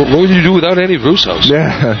 So what would you do without any Russos?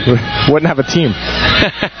 Yeah, wouldn't have a team.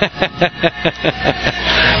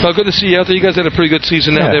 Well, good to see you out there. You guys had a pretty good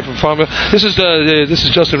season out there from Farmville. This is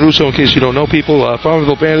Justin Russo, in case you don't know people.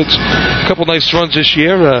 Farmville Bandits, a couple nice runs this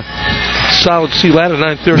year. Solid C ladder,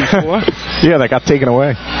 934. Yeah, that got taken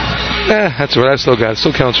away. That's all right. I still got it.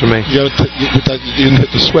 Still counts for me. You didn't hit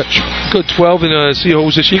the switch. Good 12 in C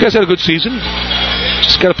hose this year. You guys had a good season.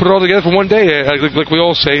 Just got to put it all together for one day. Like we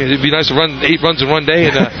all say, it'd be nice to run 8 runs in one day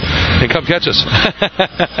and come catch us.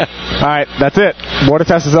 All right, that's it. Water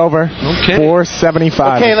test is over. Okay.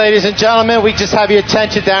 475. Okay, ladies and gentlemen, we just have your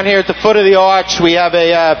attention down here at the foot of the arch. We have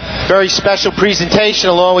a very special presentation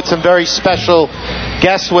along with some very special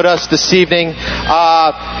guests with us this evening.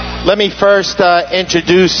 let me first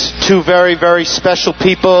introduce two very, very special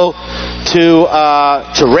people to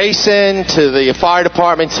Racing, to the fire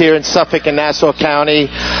departments here in Suffolk and Nassau County.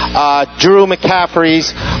 Drew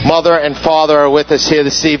McCaffrey's mother and father are with us here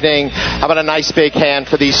this evening. How about a nice big hand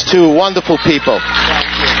for these two wonderful people?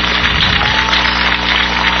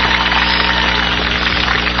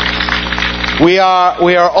 We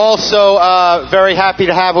are also very happy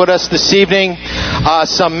to have with us this evening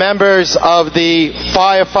some members of the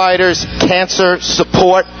Firefighters Cancer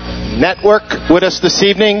Support Network with us this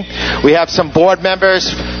evening. We have some board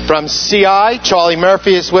members from CI. Charlie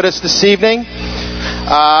Murphy is with us this evening.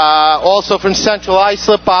 Also from Central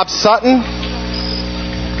Islip, Bob Sutton.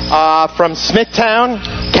 From Smithtown,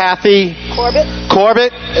 Kathy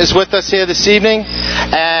Corbett is with us here this evening.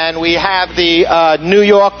 And we have the New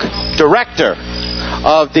York director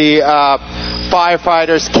of the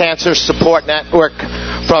Firefighters Cancer Support Network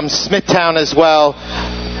from Smithtown as well.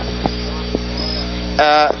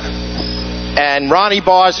 And Ronnie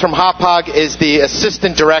Bars from Hauppauge is the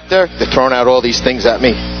assistant director. They're throwing out all these things at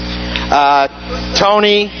me.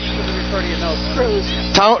 Tony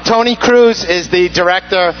Cruz is the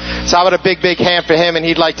director. So how about a big, big hand for him? And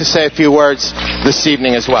he'd like to say a few words this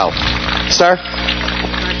evening as well. Sir?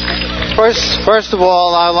 First of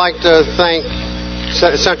all, I'd like to thank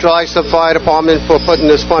Central Islip Fire Department for putting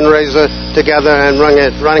this fundraiser together and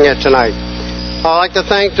running it tonight. I'd like to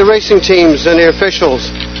thank the racing teams and the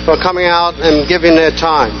officials for coming out and giving their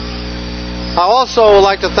time. I also would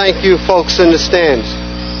like to thank you folks in the stands.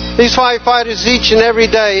 These firefighters each and every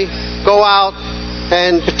day go out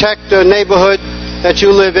and protect the neighborhood that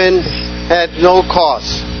you live in at no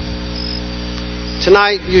cost.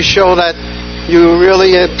 Tonight you show that you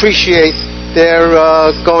really appreciate their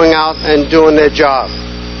going out and doing their job.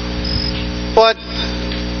 But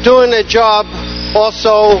doing their job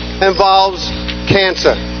also involves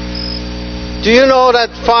cancer. Do you know that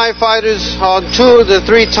firefighters are 2 to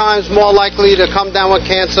 3 times more likely to come down with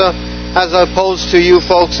cancer as opposed to you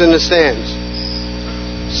folks in the stands?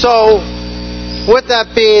 So, with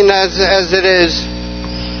that being as it is,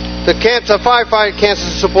 the Firefighter Cancer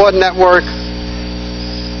Support Network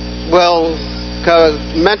will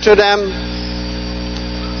mentor them,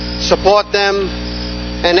 support them,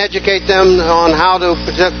 and educate them on how to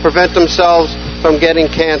prevent themselves from getting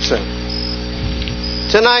cancer.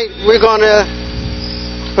 Tonight we're going to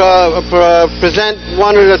present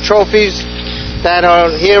one of the trophies that are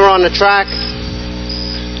here on the track.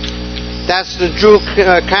 That's the Drew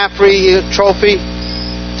Caffrey trophy.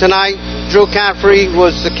 Tonight, Drew Caffrey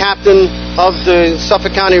was the captain of the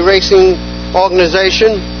Suffolk County Racing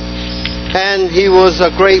Organization, and he was a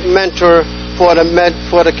great mentor for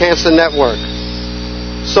the Cancer Network.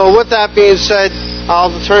 So with that being said,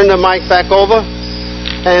 I'll turn the mic back over,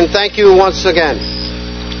 and thank you once again.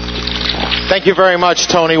 Thank you very much,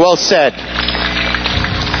 Tony. Well said.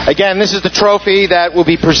 Again, this is the trophy that will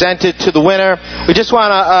be presented to the winner. We just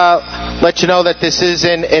want to let you know that this is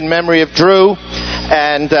in memory of Drew.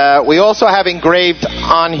 And we also have engraved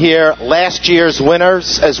on here last year's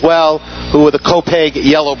winners as well, who were the Copeg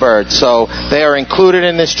Yellowbirds. So they are included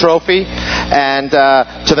in this trophy. And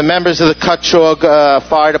to the members of the Cutchogue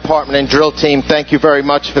Fire Department and Drill Team, thank you very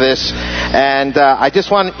much for this. And I just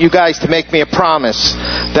want you guys to make me a promise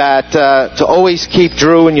that to always keep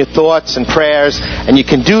Drew in your thoughts and prayers. And you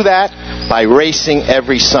can do that by racing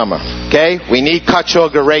every summer. Okay? We need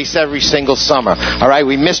Cutchogue to race every single summer. All right?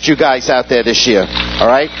 We missed you guys out there this year. All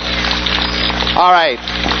right? All right.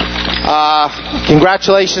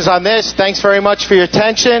 Congratulations on this. Thanks very much for your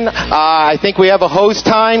attention. I think we have a hose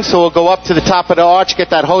time, so we'll go up to the top of the arch, get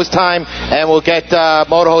that hose time, and we'll get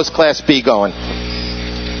Motor Hose Class B going.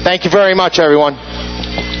 Thank you very much, everyone.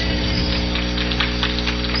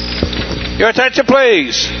 Your attention,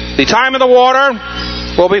 please. The time of the water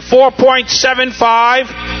will be 4.75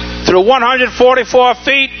 through 144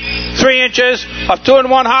 feet, 3 inches of 2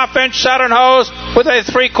 1/2 inch Saturn hose with a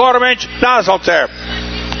 3/4 inch nozzle tip.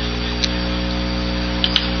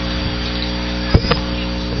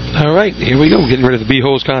 All right, here we go. We're getting ready for the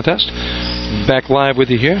B-Hose contest. Back live with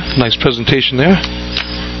you here. Nice presentation there.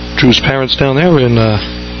 Drew's parents down there, and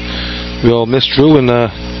we all missed Drew, and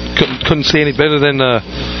couldn't say any better than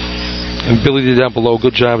Billy did down below.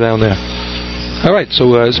 Good job down there. All right,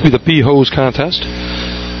 so this will be the B-Hose contest.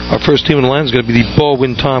 Our first team in the line is going to be the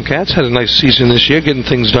Baldwin Tomcats. Had a nice season this year, getting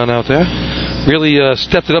things done out there. Really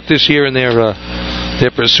stepped it up this year in their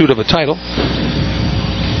pursuit of a title.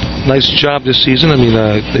 Nice job this season. I mean,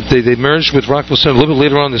 they merged with Rockville Center a little bit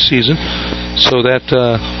later on this season, so that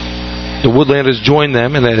the Woodlanders joined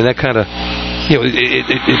them, and that kind of,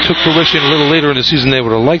 it took fruition a little later in the season than they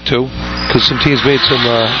would have liked to. because some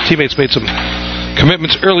teammates made some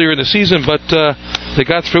commitments earlier in the season, but they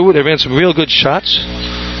got through it. They ran some real good shots.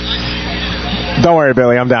 Don't worry,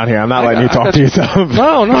 Billy. I'm down here. I'm not letting you talk to yourself.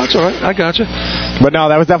 No, it's all right. I got you. But no,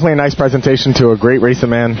 that was definitely a nice presentation to a great racing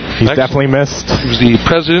man. He's definitely missed. He was the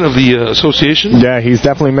president of the association. Yeah, he's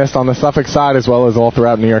definitely missed on the Suffolk side as well as all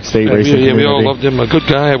throughout New York State racing community. We all loved him. A good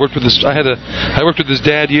guy. I worked with his dad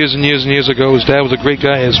years and years and years ago. His dad was a great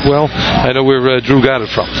guy as well. I know where Drew got it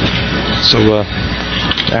from. So.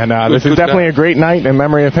 This is definitely a great night in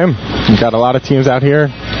memory of him. We've got a lot of teams out here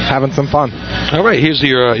having some fun. All right, here's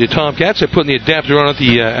your Tomcats. They're putting the adapter on at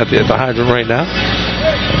the hydrant right now.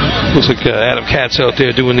 Looks like Adam Katz out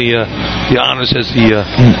there doing the honors as the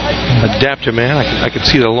adapter man. I can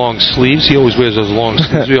see the long sleeves. He always wears those long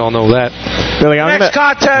sleeves. We all know that. Billy, Next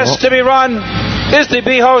contest to be run is the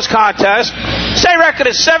B-Hose contest. State record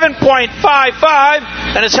is 7.55,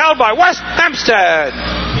 and it's held by West Hempstead.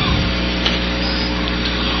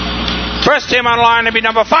 First team on line to be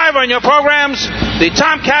number 5 on your programs, the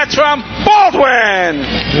Tomcats from Baldwin.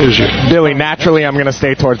 Billy, naturally I'm going to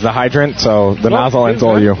stay towards the hydrant, so the nozzle ends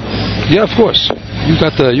all you. Yeah, of course. You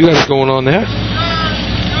got it going on there.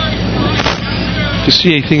 If you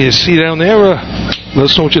see anything you see down there, let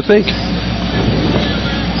us know what you think.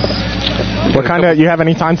 You have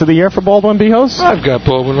any times of the year for Baldwin B-Hose? I've got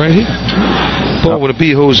Baldwin right here. Baldwin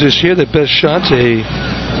B-Hose this year, the best shot's a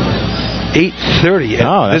 8:30.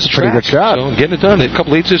 Oh, that's a pretty good shot. So getting it done. A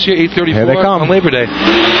couple 8s this year, 8:34 here they come. On Labor Day.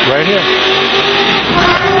 Right here.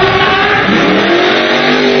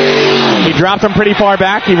 He dropped him pretty far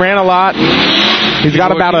back. He ran a lot. He's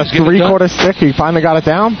got about a 3/4 stick. He finally got it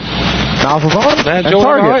down. Nozzles on. Target.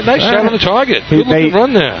 All right, nice shot on the target. Good looking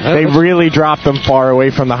run there. They really dropped him far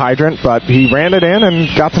away from the hydrant, but he ran it in and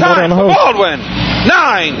got some water on the hose. Baldwin,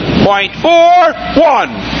 9.41.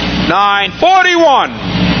 9:41.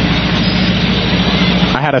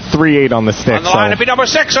 I had a 3/8 on the stick. On the line to be number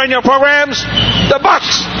 6 on your programs, the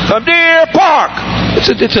Bucks from Deer Park.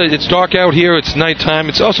 It's dark out here. It's nighttime.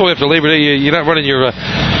 It's also after Labor Day. You're not running your.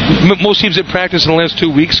 Most teams at practice in the last 2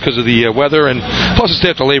 weeks because of the weather, and plus it's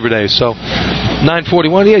after Labor Day. So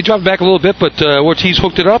 9:41. Yeah, he dropped back a little bit, but Ortiz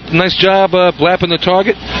hooked it up. Nice job blapping the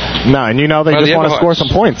target. No, and they just want to score some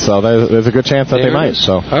points, so there's a good chance that they might.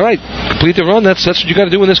 So all right, complete the run. That's what you got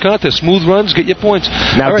to do in this contest. Smooth runs, get your points.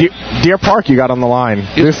 Now, right. Deer Park, you got on the line.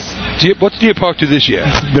 What's Deer Park do this year?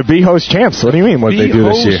 The B-Hose champs. What do you mean? What they do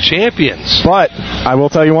this year? B-Hose champions. But I will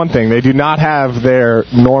tell you one thing: they do not have their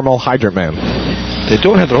normal hydrant man. They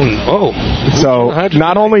don't have their own. So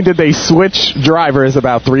not only did they switch drivers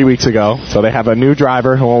about 3 weeks ago, so they have a new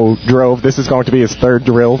driver who drove. This is going to be his 3rd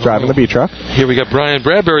drill driving the B truck. Here we got Brian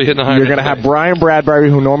Bradbury hitting the hydrant. You're going to have Brian Bradbury,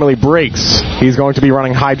 who normally brakes. He's going to be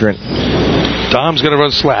running hydrant. Dom's going to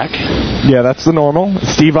run slack. Yeah, that's the normal.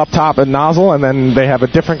 Steve up top at nozzle, and then they have a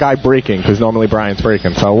different guy braking because normally Brian's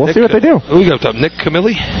braking. So we'll see what they do. Who we got up top? Nick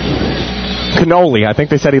Camilli? Cannoli. I think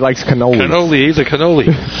they said he likes cannoli. Cannoli. He's a cannoli.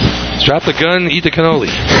 Drop the gun, eat the cannoli.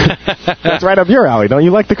 That's right up your alley. Don't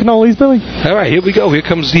you like the cannolis, Billy? All right, here we go. Here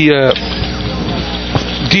comes the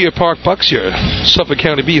Deer Park Bucks, your Suffolk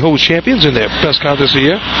County B-Hose champions in their best contest of the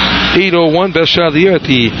year. 8:01, best shot of the year at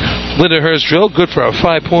the Lindenhurst drill. Good for a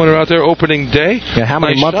 5-pointer out there opening day. Yeah,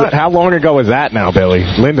 how long ago was that now, Billy?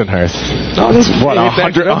 Lindenhurst. Oh, this is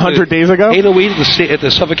 100 days ago? 8:08 at the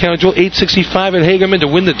Suffolk County drill. 8:65 at Hagerman to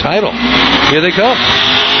win the title. Here they come.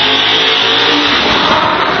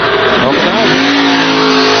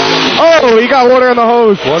 Oh, he got water in the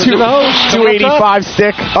hose. Water's in the hose. 285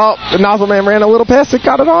 stick. Oh, the nozzle man ran a little past it,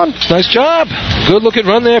 got it on. Nice job. Good looking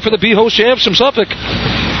run there for the B-Hose champs from Suffolk.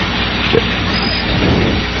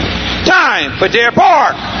 Time for Deer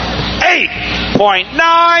Park.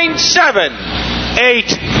 8.97.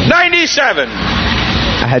 8.97.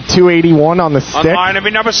 I had 281 on the stick. On line to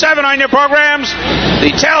be number 7 on your programs,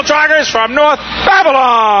 the Tail Drivers from North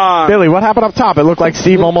Babylon. Billy, what happened up top? It looked like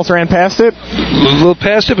Steve almost ran past it. A little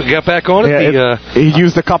past it, but got back on it. Yeah, he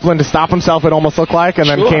used the coupling to stop himself, it almost looked like, and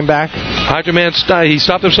then came back. Hydra Man, he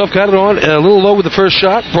stopped himself, got it on. A little low with the first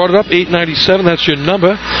shot, brought it up, 897. That's your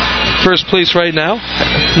number. First place right now.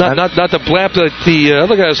 Not the blap that the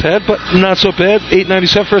other guys had, but not so bad.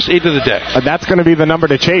 897, first 8 of the day. That's going to be the number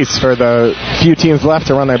to chase for the few teams left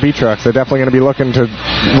to run their B trucks. They're definitely going to be looking to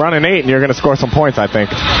run an 8, and you're going to score some points, I think.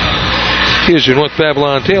 Here's your North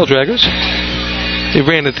Babylon Tail Draggers. They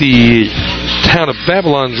ran at the Town of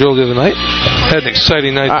Babylon drill the other night. Had an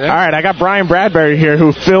exciting night there. All right, I got Brian Bradbury here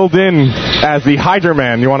who filled in as the Hydra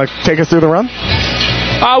Man. You want to take us through the run?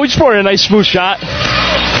 We just wanted a nice smooth shot.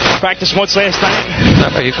 Practiced once last night.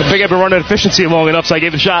 I think I've been running efficiency long enough, so I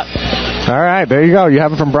gave it a shot. All right, there you go. You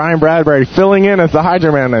have it from Brian Bradbury filling in as the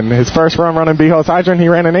Hydra Man. And his first run running B-Host Hydra, he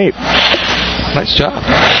ran an 8. Nice job.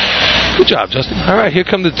 Good job, Justin. All right, here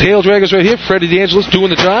come the tail draggers right here. Freddie DeAngelis doing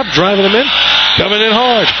the job, driving them in, coming in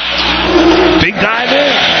hard. Big dive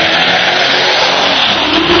in.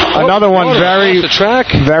 Another one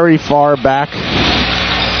very far back.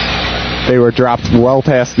 They were dropped well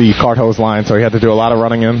past the cart hose line, so he had to do a lot of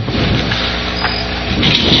running in.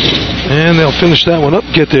 And they'll finish that one up,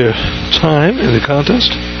 get their time in the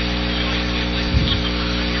contest.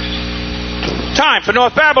 Time for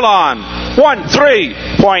North Babylon.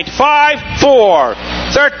 13.54.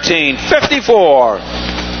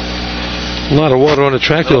 13.54. A lot of water on the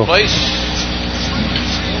track, though.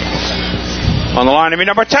 On the line to be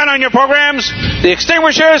number 10 on your programs, the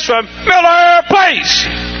Extinguishers from Miller Place.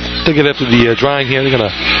 They get after the drying here. They're going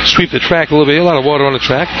to sweep the track a little bit. A lot of water on the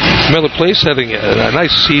track. Miller Place having a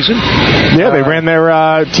nice season. Yeah, they ran their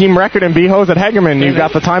team record in B-Hose at Hegerman. You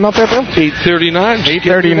got the time up there, Bill? 8:39.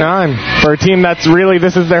 8:39. For a team that's really,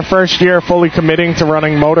 this is their first year fully committing to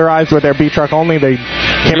running motorized with their B-Truck only. They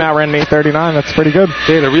came out ran an 8:39. That's pretty good.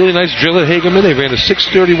 They had a really nice drill at Hagerman. They ran a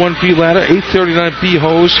 6:31 B ladder, 8:39 B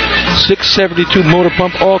hose, 6:72 motor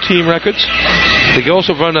pump, all team records. They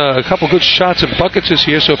also run a couple good shots and buckets this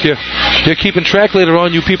year, so if you're keeping track later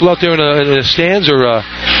on, you people out there in the stands or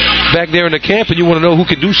back there in the camp, and you want to know who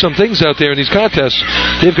can do some things out there in these contests,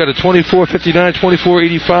 they've got a 24:59,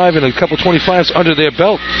 24:85, and a couple 25s under their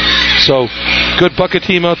belt. So, good bucket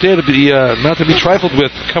team out there to be not to be trifled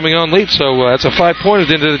with coming on late. So that's a 5-point at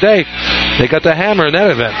the end of the day. They got the hammer in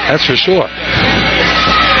that event, that's for sure.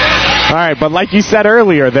 All right, but like you said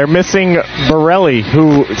earlier, they're missing Borelli,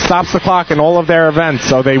 who stops the clock in all of their events,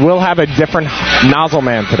 so they will have a different nozzle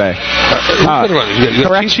man today. Who's going to run? You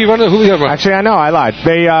got Chichi running? Who you got running? Actually, I know, I lied.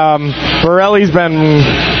 Borelli's been...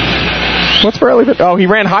 What's Borelli been? Oh, he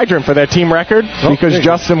ran hydrant for their team record because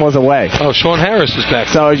Justin was away. Oh, Sean Harris is back.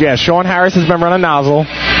 So, yeah, Sean Harris has been running nozzle.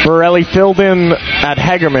 Borelli filled in at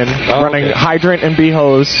Hegerman, running hydrant and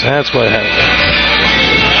B-hose. That's what happened.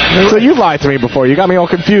 So you lied to me before. You got me all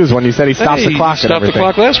confused when you said he stops the clock and everything.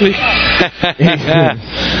 Stopped the clock last week.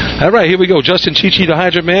 All right, here we go. Justin Chichi, the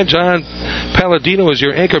hydrant man. John Palladino is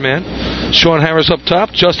your anchor man. Sean Harris up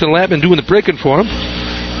top. Justin Lattman doing the braking for him.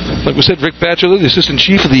 Like we said, Rick Batchelor, the assistant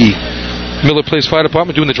chief of the Miller Place Fire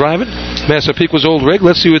Department, doing the driving. Master Peak was old rig.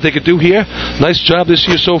 Let's see what they could do here. Nice job this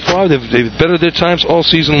year so far. They've bettered their times all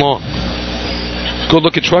season long. Good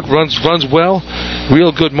looking truck, runs well.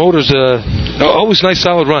 Real good motors. Always nice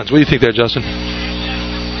solid runs. What do you think there, Justin?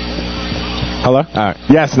 Hello?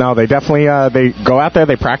 Yes, no, they definitely they go out there,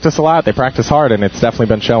 they practice a lot, they practice hard, and it's definitely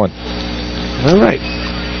been showing. All right.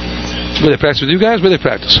 Where they practice with you guys? Where they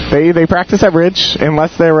practice? They practice at Ridge,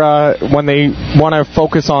 unless they're when they want to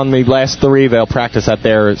focus on the last 3, they'll practice at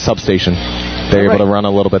their substation. They're able to run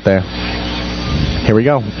a little bit there. Here we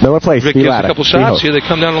go. Miller Place. Rick gives a couple shots. Here they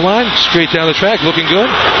come down the line, straight down the track, looking good.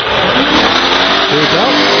 Here we go.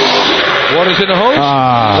 Water's in the hose.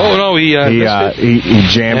 Oh no, he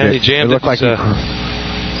jammed it. He jammed it. Looked like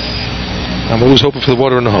I'm always hoping for the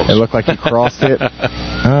water in the hose. It looked like he crossed it.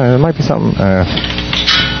 It might be something.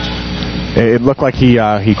 It looked like he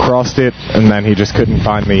crossed it, and then he just couldn't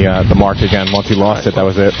find the mark again. Once he lost it, that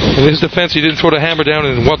was it. In his defense, he didn't throw the hammer down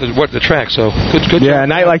and wet the track, so good Yeah, job. a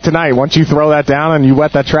night like tonight, once you throw that down and you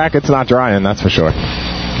wet that track, it's not drying, that's for sure.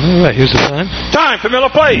 All right, here's the time. Time for Miller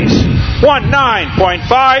Place. 19.57.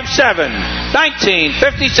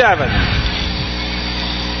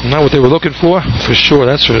 19.57. Not what they were looking for sure.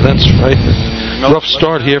 That's right. Rough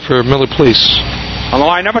start here for Miller Place. On the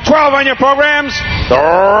line, number 12 on your programs, the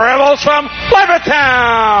Rebels from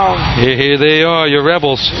Levittown. Here they are, your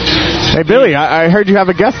Rebels. Hey, Billy, I heard you have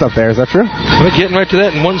a guest up there. Is that true? We're getting right to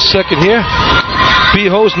that in 1 second here.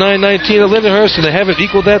 B-Hose 919 of Lindenhurst, and they haven't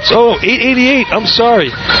equaled that. 888, I'm sorry,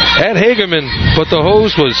 at Hagerman, but the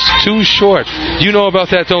hose was too short. You know about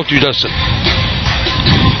that, don't you, Dustin?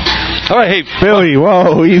 All right, hey. Billy,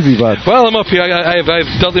 whoa, easy, bud. Well, I'm up here. I have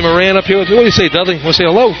Dudley Moran up here. What do you say, Dudley? Want to say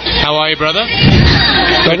hello? How are you, brother?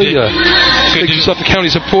 Dudley, big Suffolk County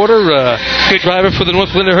supporter, good driver for the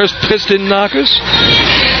North Lindenhurst Piston Knockers.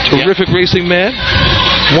 Terrific racing man.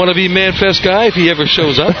 Wannabe Manfest guy if he ever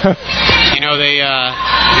shows up. You know, they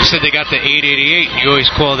said they got the 888, and you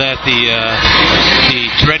always call that the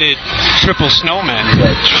dreaded triple snowman.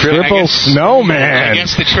 Triple snowman. I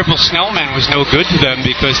guess the triple snowman was no good to them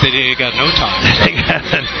because they got no time.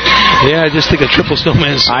 Yeah, I just think a triple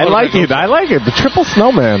snowman. I like it. The triple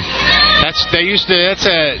snowman. That's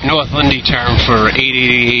a North Lundy term for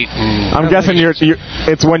 888. I'm guessing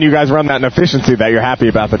it's when you guys run that in efficiency that you're happy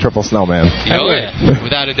about the triple snowman. Oh, yeah,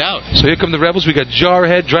 without a doubt. So here come the Rebels. We got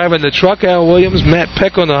Jarhead driving the truck, Al Williams, Matt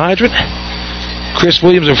Peck on the hydrant, Chris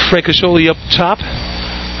Williams and Frank Cascioli up top.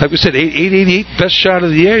 Like we said, 888, best shot of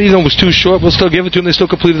the year. It was too short. We'll still give it to them. They still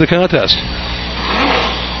completed the contest.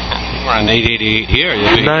 We're on 888 here.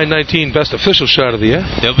 919, best official shot of the year.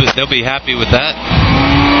 They'll be happy with that.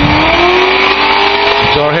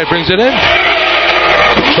 Jarhead brings it in.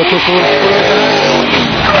 Takes a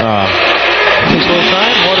little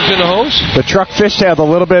time. Water's in the hose. The truck fishtailed a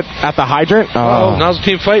little bit at the hydrant. Nozzle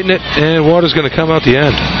team fighting it, and water's going to come out the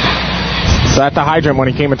end. So at the hydrant, when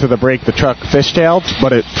he came into the break, the truck fishtailed,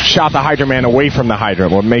 but it shot the hydrant man away from the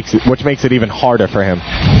hydrant, which makes it even harder for him.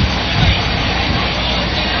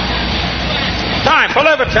 Time for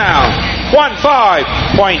Levittown.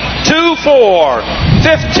 15.24.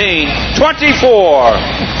 15:24.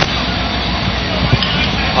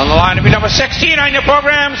 On the line to be number 16 on your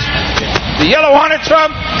programs, the Yellow Hornets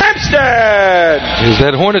from Hempstead. Here's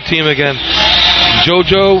that Hornet team again.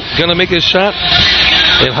 JoJo gonna make his shot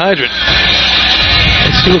in hydrant.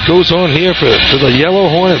 Let's see what goes on here for the Yellow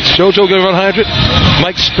Hornets. JoJo gonna run hydrant.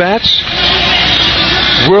 Mike Spatz,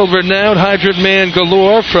 world-renowned hydrant man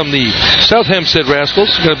galore from the South Hempstead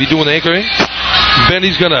Rascals, gonna be doing anchoring.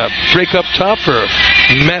 Benny's gonna break up top for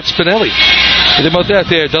Matt Spinelli. What about that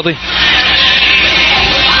there, Dudley?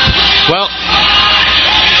 Well,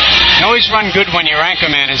 you always run good when your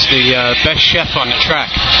anchorman is the best chef on the track.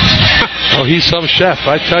 Oh, he's some chef,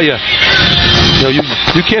 I tell you.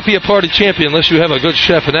 You can't be a party champion unless you have a good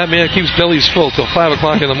chef, and that man keeps bellies full till 5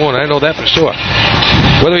 o'clock in the morning. I know that for sure.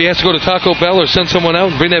 Whether he has to go to Taco Bell or send someone out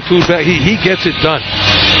and bring that food back, he gets it done.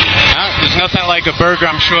 There's nothing like a burger,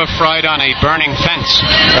 I'm sure, fried on a burning fence,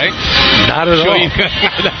 right? Not at all. You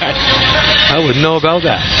know that. I wouldn't know about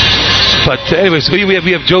that. But anyways, we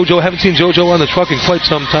have JoJo. Haven't seen JoJo on the truck in quite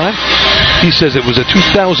some time. He says it was a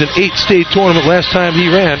 2008 state tournament last time he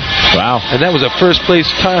ran. Wow. And that was a first place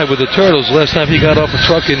tie with the Turtles last time he got off a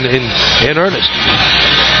truck in earnest.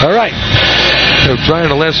 All right. They're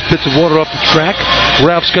drying the last bits of water off the track.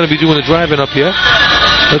 Ralph's going to be doing the driving up here.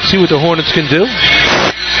 Let's see what the Hornets can do.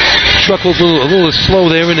 Truck was a little slow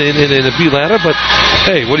there in the B ladder, but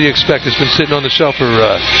hey, what do you expect? It's been sitting on the shelf for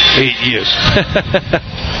 8 years.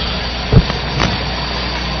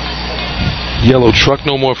 Yellow truck,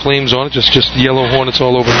 no more flames on it, just yellow Hornets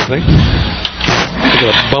all over the thing. Look at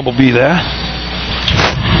a bumblebee there.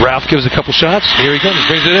 Ralph gives a couple shots. Here he comes,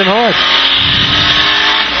 brings it in hard.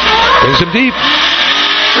 Brings him deep.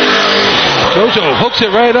 JoJo hooks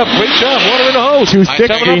it right up. Great job. Water in the hose. 260.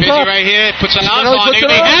 Busy right here. Puts a nozzle on. They'll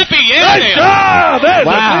be happy. Yeah. Nice job. That's a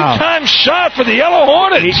big-time shot for the Yellow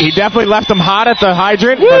Hornets. He definitely left him hot at the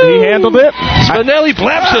hydrant, but he handled it. Spinelli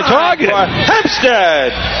blaps the target.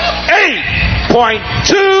 Hempstead,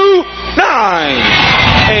 8.29.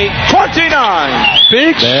 8.29.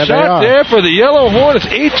 Big shot there for the Yellow Hornets.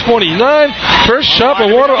 8.29. First shot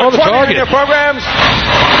of water on the target. Your programs,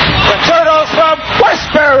 the Turtles from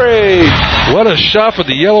Westbury. What a shot for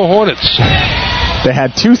the Yellow Hornets. They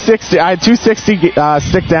had 260. I had 260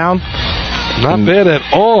 stick down. Not bad at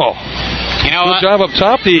all. You know Good job up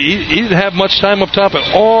top. He didn't have much time up top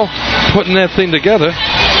at all putting that thing together.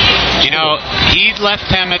 You know, he left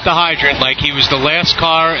him at the hydrant like he was the last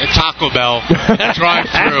car at Taco Bell drive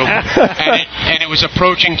through, and it was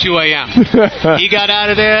approaching 2 a.m. He got out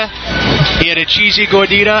of there. He had a cheesy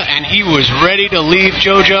gordita, and he was ready to leave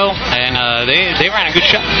JoJo, and they ran a good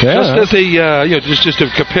shot. Yeah. Just as just to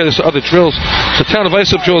compare this to other drills, the town of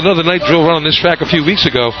Islip drilled another night drill run on this track a few weeks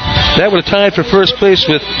ago. That would have tied for first place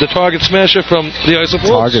with the Target Smasher from the Islip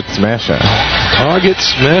Wolves. Target Smasher. Target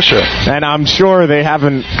Smasher. And I'm sure they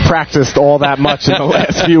haven't practiced all that much in the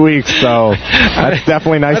last few weeks, so that's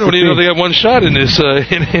definitely nice to see. I don't even know they got one shot in this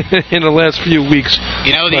in the last few weeks.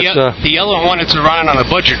 You know, the Yellow Hornets are running on a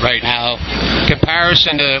budget right now.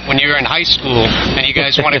 Comparison to when you were in high school and you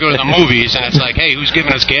guys want to go to the movies, and it's like, hey, who's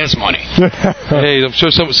giving us gas money? Hey, I'm sure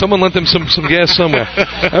someone lent them some gas somewhere.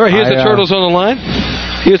 All right, here's the Turtles on the line.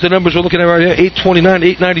 Here's the numbers we're looking at right here: 829,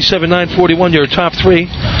 897, 941. Your top three.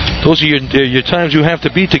 Those are your times you have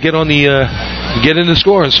to beat to get on the get in the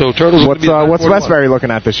score. And so Turtles. What's Westbury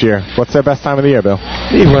looking at this year? What's their best time of the year, Bill?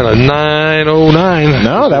 He ran a 9:09.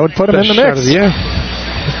 No, that would put him in the mix.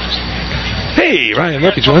 Hey, Ryan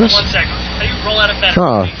Murphy, join us. 1 second. How do you roll out of bed?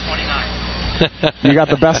 29. You got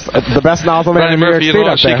the best nozzle man in New York State up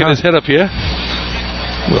there, shaking his head up here.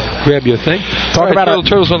 We'll grab your thing. Talk about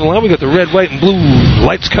Turtles on the line. We got the red, white, and blue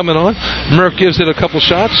Lights coming on. Murph gives it a couple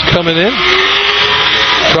shots. Coming in.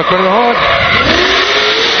 Truck running hard.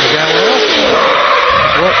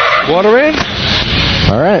 Water in.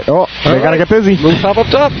 All right. Oh, they got to get busy. Little top up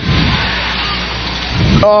top.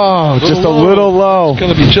 Oh, just a little low. It's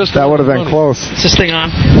going to be just that would have been close. Is this thing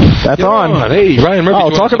on? That's on. Hey, Ryan Murphy. Oh,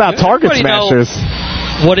 talk about target smashers.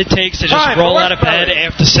 What it takes to just roll out of bed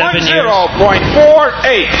after 7 years.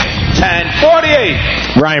 0.48.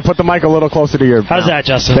 10:48. Ryan, put the mic a little closer to your How's that,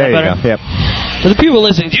 Justin? There you better? go. Yep. For the people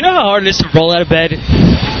listening, do you know how hard it is to roll out of bed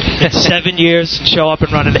in 7 years and show up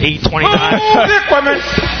and run an 8:29? Equipment.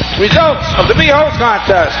 Results of the B-Hose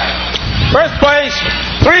contest. First place,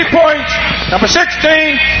 3 points, number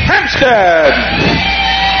 16, Hempstead.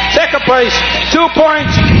 Second place, 2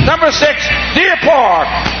 points, number 6, Deer Park.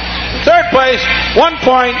 Third place, 1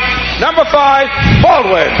 point, number 5,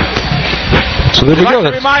 Baldwin. So there we go.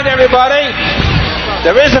 I'd like to remind everybody,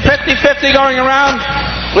 there is a 50-50 going around.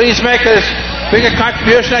 Please make as big a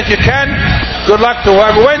contribution as you can. Good luck to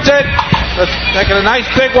whoever wins it. Let's make it a nice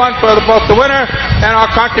big one for both the winner and our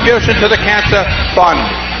contribution to the Cancer Fund.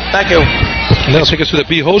 Thank you. And that'll take us to the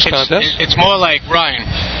B-Hose contest. It's more like, Ryan,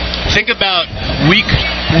 think about week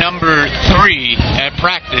number 3 at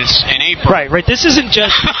practice in April. Right. This isn't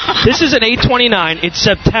just. This is an 8:29. It's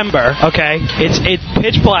September. Okay. It's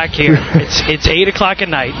pitch black here. It's 8 o'clock at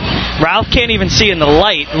night. Ralph can't even see in the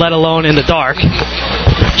light, let alone in the dark.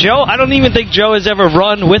 Joe, I don't even think Joe has ever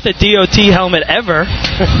run with a DOT helmet ever.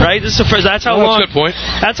 Right. This is the first. That's how long. That's a good point.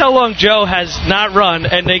 That's how long Joe has not run,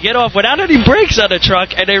 and they get off without any brakes on the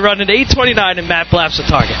truck, and they run an 8:29, and Matt Blaff's the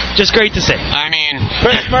target. Just great to see. I mean,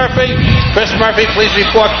 Chris Murphy, please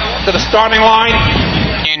report to the starting line.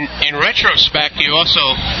 In retrospect, you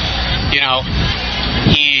also,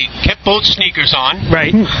 he kept both sneakers on.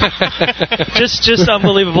 Right. just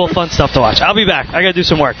unbelievable fun stuff to watch. I'll be back. I got to do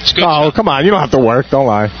some work. Oh, come on. You don't have to work. Don't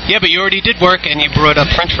lie. Yeah, but you already did work, and you brought up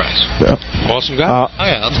French fries. Yeah. Awesome guy. Oh,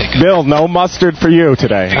 yeah, I'll take it. Bill, no mustard for you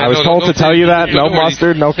today. I was told to tell you that. No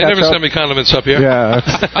mustard, no ketchup. They never send me condiments up here. Yeah.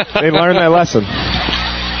 They learned their lesson.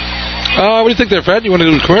 What do you think there, Fred? You want to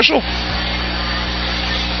do a commercial?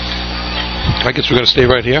 I guess we're going to stay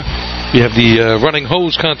right here. We have the running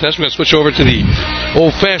hose contest. We're going to switch over to the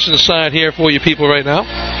old-fashioned side here for you people right now.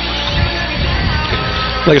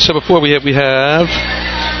 Like I said before, we have 7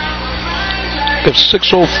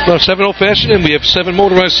 old-fashioned, and we have 7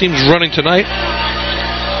 motorized teams running tonight.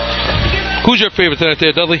 Who's your favorite tonight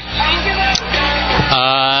there, Dudley?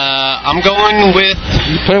 I'm going with...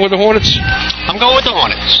 You playing with the Hornets? I'm going with the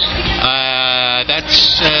Hornets.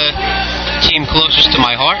 That's team closest to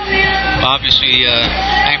my heart. Obviously,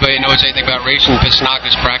 anybody knows anything about racing,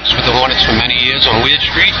 Pisanakas practiced with the Hornets for many years on Weird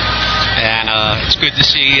Street, and it's good to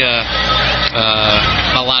see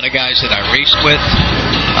a lot of guys that I raced with,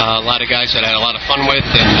 a lot of guys that I had a lot of fun with,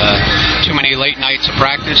 and too many late nights of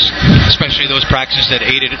practice, especially those practices that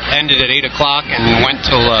ended at 8 o'clock and went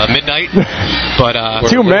till midnight. But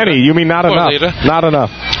too many. You mean not enough? Not enough.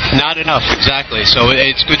 Not enough, exactly. So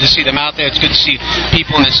it's good to see them out there. It's good to see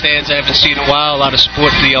people in the stands I haven't seen in a while. A lot of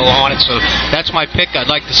support for the Yellow Hornets. So that's my pick. I'd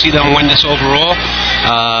like to see them win this overall.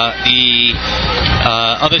 The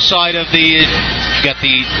other side of you got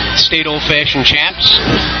the state old-fashioned champs.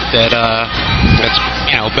 That's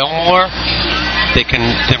Belmore. They can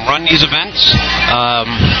run these events.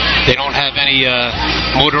 They don't have any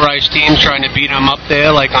motorized teams trying to beat them up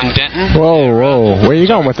there like on Denton. Whoa. Where are you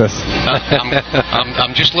going with this?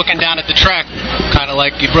 I'm just looking down at the track, kind of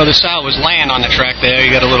like your brother Sal was laying on the track there.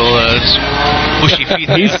 You got a little bushy feet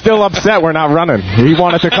there. He's still upset we're not running. He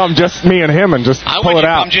wanted to come just me and him and just pull it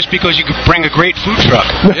out. Come just because you could bring a great food truck.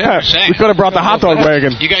 Yeah, we could have brought the hot dog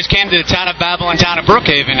wagon. You guys came to the town of Babel and town of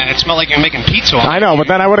Brookhaven, and it smelled like you were making pizza. I know, but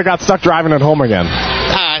then I would have got stuck driving it home again.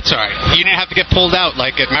 That's all right. You didn't have to get pulled out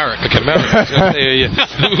like at Merrick. Who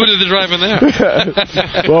did the driving there?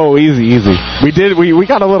 Whoa, easy. We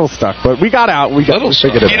got a little stuck, but we got out. We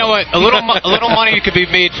figured it out. You know what? A little money could be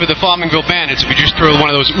made for the Farmingville Bandits if we just throw one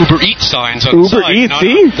of those Uber Eats signs on the side. Uber Eats,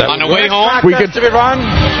 see? On the way home. We could.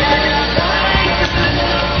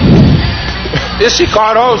 This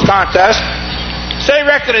card hose contest. State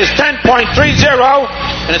record is 10.30,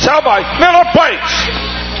 and it's held by Miller Plates.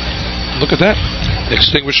 Look at that.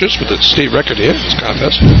 Extinguishers with the state record here. This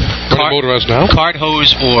contest. Motorized now. Card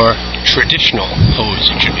hose or traditional hose,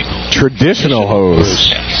 it should be called. Traditional hose.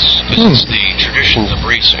 Yes. This is the traditions of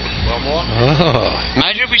racing.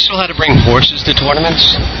 Imagine if we still had to bring horses to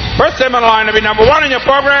tournaments. First time in line to be number 1 in your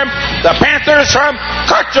program, the Panthers from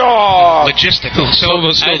Cutchaw. Logistical. Some of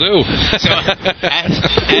us still do. So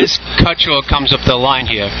as Cutchaw comes up the line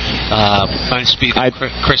here, I'm speaking to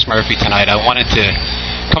Chris Murphy tonight. I wanted to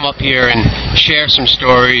come up here and share some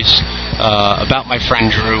stories about my friend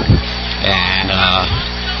Drew. And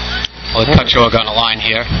I'll let Kutchog on the line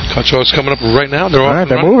here. Kutchog's coming up right now. They're All right,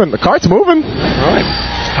 they're moving. The cart's moving. All right.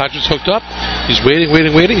 Hodges hooked up. He's waiting.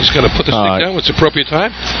 He's going to put the stick down. It's appropriate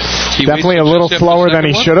time. He definitely a little slower than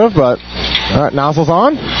he should have, but all right, nozzle's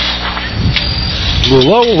on. A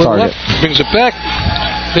little low, a little left. Brings it back.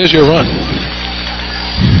 There's your run.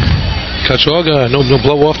 Kutchog, no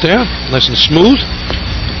blow off there. Nice and smooth.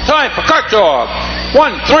 Time for Kutchog.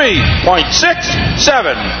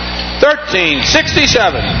 13.67.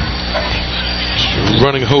 13.67.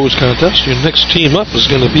 Running hose contest. Your next team up is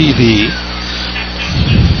going to be the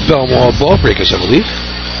Belmore Ball Breakers, I believe.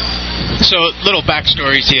 So, little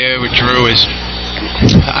backstories here with Drew is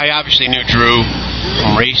I obviously knew Drew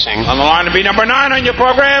from racing. On the line to be number 9 on your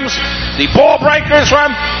programs, the Ball Breakers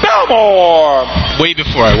from Belmore. Way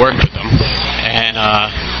before I worked with them. And,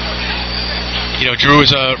 Drew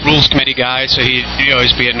was a rules committee guy, so he'd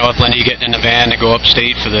always be at Northland. He'd get in the van to go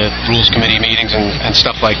upstate for the rules committee meetings and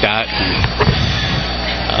stuff like that.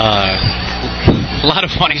 A lot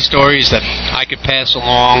of funny stories that I could pass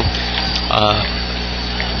along.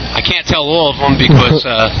 I can't tell all of them because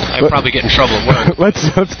I'd probably get in trouble at work. Let's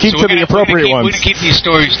keep to the appropriate ones. We're going to keep these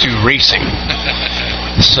stories to racing.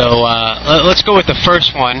 So let's go with the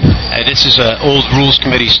first one. This is an old rules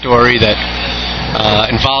committee story that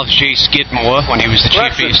involves Jay Skidmore when he was the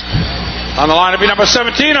chief east. On the line to be number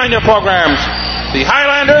 17 on your programs, the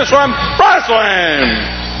Highlanders from Roslyn.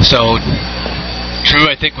 So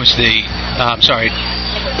Drew, I think, was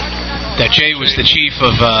that Jay was the chief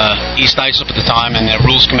of East Islip at the time, and the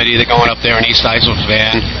rules committee, they're going up there in East Islip's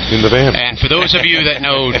van. In the van. And for those of you that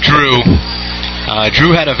know Drew,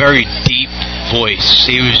 Drew had a very deep voice.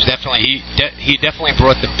 He definitely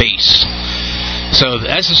brought the bass. So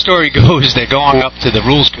as the story goes, they're going up to the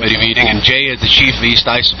rules committee meeting, and Jay, as the chief of East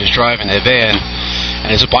Islip, is driving their van,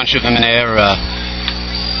 and there's a bunch of them in there,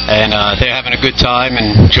 and they're having a good time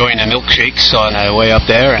and enjoying their milkshakes on their way up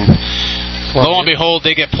there, and lo and behold,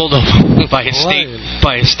 they get pulled over by a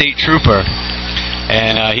state trooper,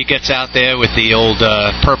 and he gets out there with the old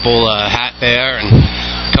purple hat there, and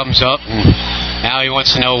comes up, and now he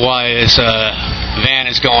wants to know why his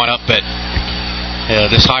van is going up at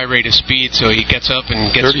this high rate of speed. So he gets up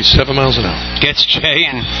and gets 37 miles an hour. Gets Jay,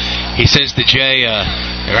 and he says to Jay, "Is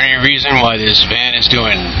there any reason why this van is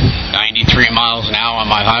doing 93 miles an hour on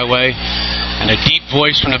my highway?" And a deep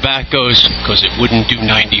voice from the back goes, "Because it wouldn't do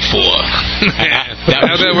 94.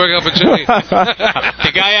 How'd that work out for Jay?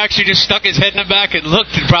 The guy actually just stuck his head in the back and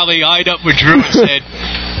looked and probably eyed up with Drew and said,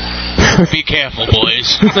 "Be careful,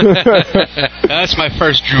 boys." That's my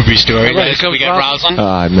first Drewby story. Right, we get Roslyn.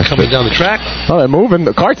 Coming down the track. Oh, they're moving.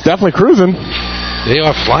 The cart's definitely cruising. They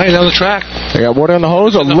are flying down the track. They got water in the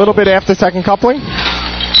hose a little bit after second coupling.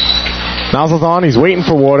 Nozzle's on. He's waiting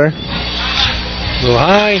for water. A little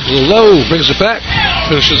high, a little low, brings it back,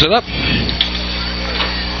 finishes it up.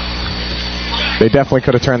 They definitely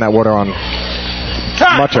could have turned that water on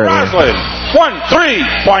much earlier.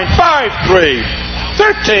 13.53.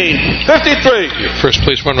 13.53. Your first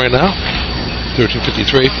place run right now,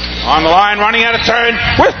 13.53. On the line, running out of turn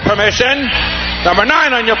with permission. Number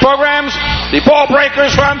 9 on your programs, the Ball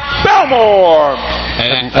Breakers from Belmore.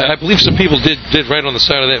 And I believe some people did right on the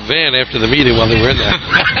side of that van after the meeting while they were in there.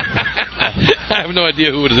 I have no idea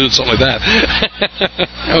who would have done something like that.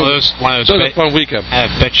 one of those a fun weekend.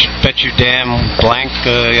 Bet you damn blank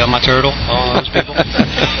you're my turtle. All those people.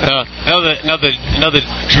 Another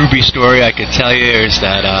Drewby story I could tell you is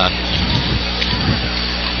that I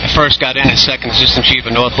first got in as second assistant chief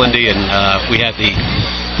of Northlandy, and we had the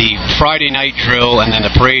Friday night drill, and then the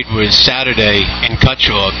parade was Saturday in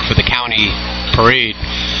Kutchog for the county parade.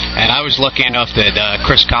 And I was lucky enough that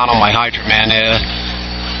Chris Connell, my hydrant man there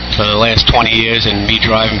for the last 20 years, and me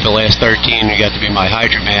driving for the last 13, he got to be my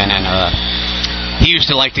hydrant man. And he used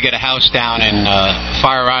to like to get a house down in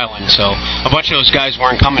Fire Island, so a bunch of those guys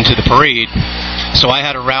weren't coming to the parade. So I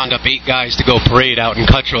had to round up 8 guys to go parade out in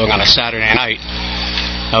Kutchog on a Saturday night.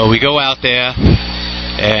 We go out there,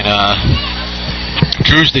 and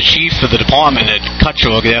Drew's the chief of the department at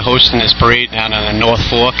Kutchog. They're hosting this parade down in the North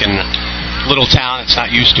Fork, and little town that's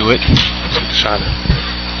not used to it.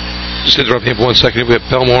 Just interrupt here for 1 second. We have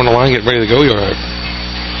Belmore on the line, getting ready to go. You're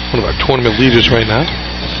one of our tournament leaders right now.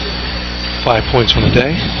 5 points on the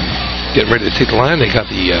day. Getting ready to take the line. They got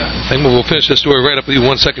the thing. We'll finish this story right up with you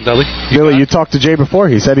 1 second, Dudley. Billy, you talked to Jay before.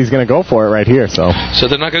 He said he's going to go for it right here. So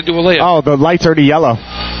they're not going to do a layup. Oh, the light's already yellow.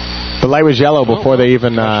 The light was yellow before they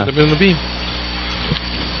even... should have been in the beam.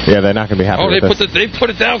 Yeah, they're not going to be happy with this. They put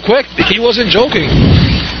it down quick. He wasn't joking.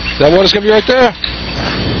 That water's going to be right there.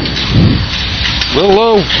 A little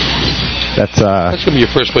low. That's gonna be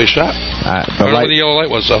your first place shot. I don't know where the yellow light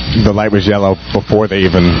was though. The light was yellow before they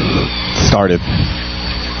even started.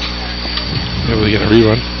 Maybe we get a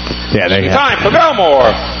rerun. Yeah, they have. Time for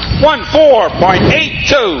Belmore.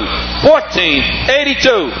 14.82.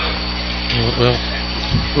 14.82. Well,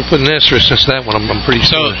 we'll put an asterisk since that one. I'm pretty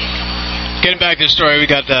sure. Getting back to the story, I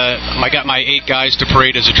got my 8 guys to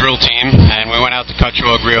parade as a drill team, and we went out to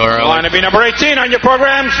Cutchogue real early. Line to be number 18 on your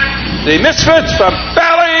programs, the Misfits from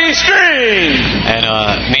Valley Stream. And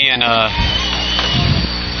me and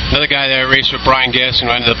another guy there raced with Brian Gasson, who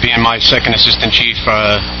ended up being my second assistant chief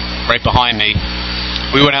right behind me.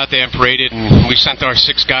 We went out there and paraded, and we sent our 6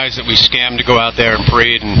 guys that we scammed to go out there and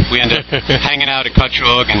parade, and we ended up hanging out at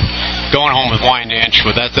Cutchogue and going home with Wyandanch.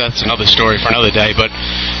 But that's another story for another day. But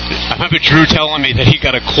I remember Drew telling me that he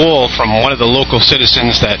got a call from one of the local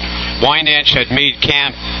citizens that Wyandanch had made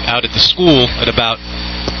camp out at the school at about...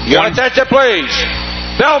 Your attention, please.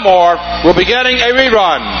 Belmore will be getting a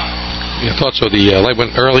rerun. Yeah, I thought so. The light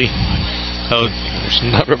went early. Oh, it's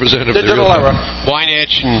not representative of the digital error.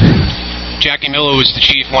 Wyandanch and Jackie Miller was the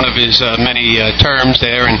chief one of his many terms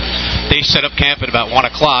there, and they set up camp at about 1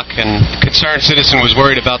 o'clock, and the concerned citizen was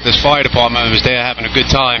worried about this fire department and was there having a good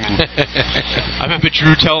time. And I remember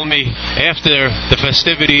Drew telling me after the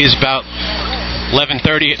festivities about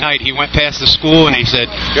 11:30 at night, he went past the school and he said,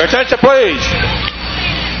 "Your attention, please.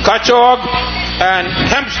 Cutchogue and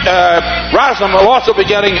Roslyn will also be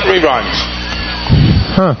getting reruns."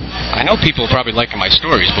 Huh. I know people are probably liking my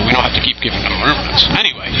stories, but we don't have to keep giving them reruns.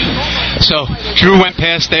 Anyway, so Drew went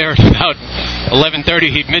past there at about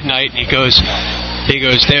 11:30 midnight, and he goes,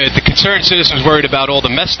 the concerned citizen was worried about all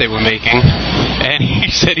the mess they were making, and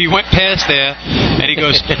he said he went past there, and he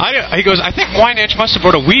goes, I think Wyandanch must have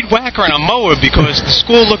brought a weed whacker and a mower because the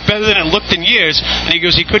school looked better than it looked in years, and he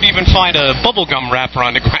goes, he couldn't even find a bubblegum wrapper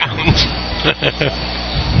on the ground.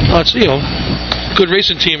 Well, it's, good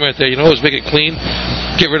racing team right there. Always make it clean.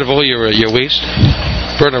 Get rid of all your waste.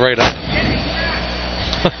 Burn it right up.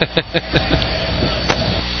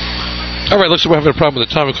 All right, looks like we're having a problem with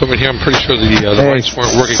the time equipment here. I'm pretty sure the lights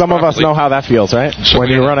weren't working Some of us know how that feels, right? So when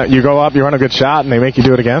you go up, you run a good shot, and they make you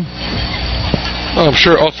do it again. Well, I'm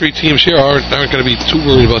sure all 3 teams here aren't going to be too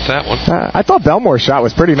worried about that one. I thought Belmore's shot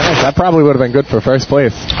was pretty nice. That probably would have been good for first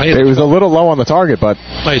place. It was a little low on the target, but...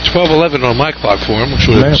 I had 12-11 on my clock for him,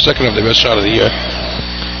 which was the second of their best shot of the year.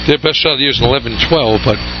 Their best shot of the year is an 11-12,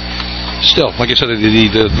 but still, like I said,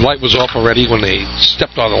 the light was off already when they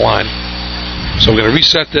stepped on the line. So we're going to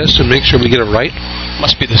reset this and make sure we get it right.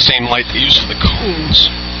 Must be the same light they use for the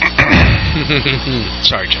cones.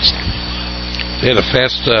 Sorry, Justin. They had a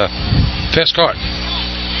fast cart.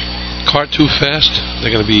 Cart too fast. They're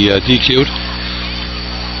going to be DQ'd.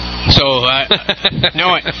 So,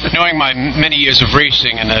 knowing my many years of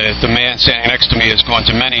racing, and the man standing next to me has gone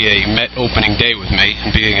to many a Met opening day with me,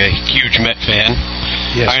 and being a huge Met fan.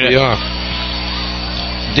 Yes, we are.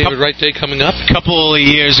 David Wright Day coming up. A couple of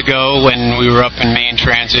years ago, when we were up in Main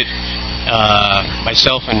Transit,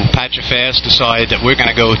 myself and Pat Jafast decided that we're going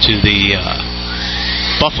to go to the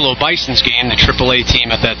Buffalo Bisons game, the AAA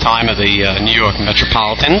team at that time of the New York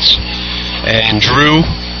Metropolitans, and Drew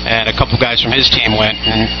and a couple guys from his team went.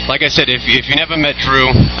 And like I said, if you never met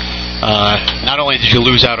Drew, not only did you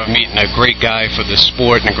lose out on meeting a great guy for the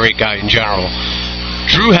sport and a great guy in general,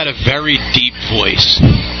 Drew had a very deep voice.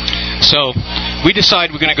 So we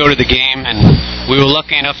decided we're going to go to the game, and we were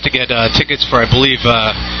lucky enough to get tickets for, I believe,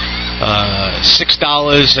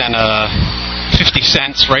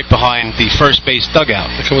 $6.50 right behind the first base dugout.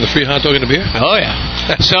 They come with a free hot dog and a beer? Oh,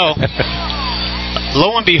 yeah. So,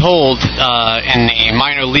 lo and behold, in the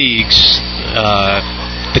minor leagues,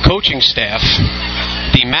 the coaching staff,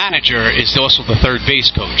 the manager is also the third base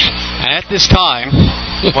coach. And at this time,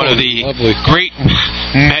 one of the great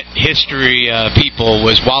Met history people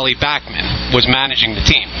was Wally Backman, was managing the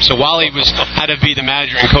team. So Wally had to be the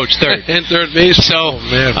manager and coach third. And third base. So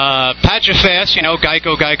Pat Jafast,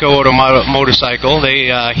 Geico Auto Motorcycle,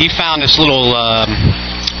 he found this little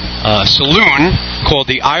saloon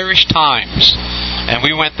called the Irish Times. And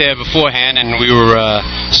we went there beforehand, and we were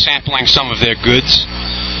sampling some of their goods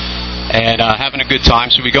and having a good time.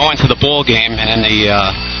 So we go into the ball game, and in the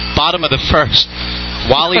bottom of the first,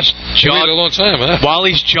 Wally's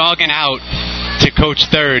jogging out to coach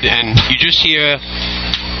third, and you just hear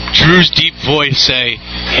Drew's deep voice say,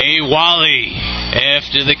 "Hey, Wally,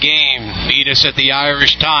 after the game, meet us at the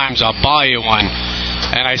Irish Times. I'll buy you one."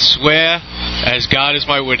 And I swear, as God is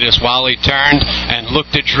my witness, Wally turned and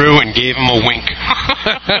looked at Drew and gave him a wink.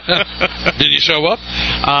 Did he show up?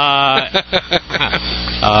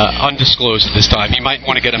 Undisclosed at this time. He might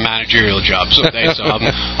want to get a managerial job someday, so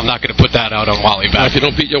I'm not going to put that out on Wally back. If you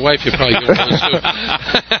don't beat your wife, you probably get one too.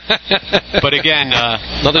 But again,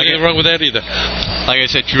 nothing wrong with that either. Like I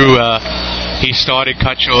said, Drew, he started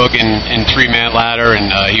Kutchug in three-man ladder,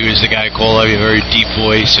 and he was the guy who called a very deep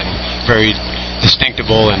voice and very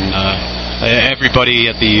distinctable, and everybody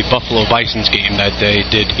at the Buffalo Bisons game that day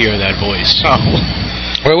did hear that voice.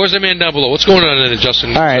 Well, where's the man down below? What's going on in there,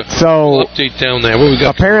 Justin? All right, so update down there. What we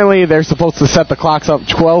got? Apparently, they're supposed to set the clocks up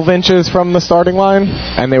 12 inches from the starting line,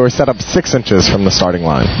 and they were set up 6 inches from the starting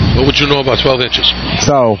line. What would you know about 12 inches?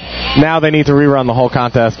 So now they need to rerun the whole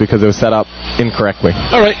contest because it was set up incorrectly.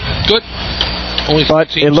 All right, good.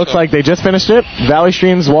 But it looks like they just finished it. Valley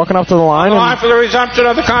Stream's walking up to the line. Time for the resumption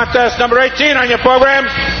of the contest. Number 18 on your programs,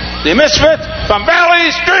 the Misfit from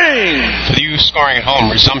Valley Stream. For you scoring at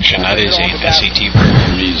home, resumption, that is a SAT word.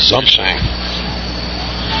 Resumption.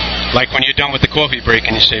 Like when you're done with the coffee break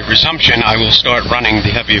and you say, resumption, I will start running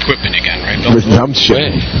the heavy equipment again, right, Bill?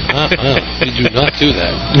 Resumption. We do not do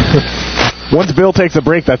that. Once Bill takes a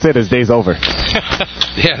break, that's it. His day's over.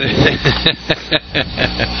 Yeah.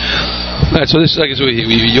 All right, so this is like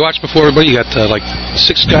you watched before everybody. You got like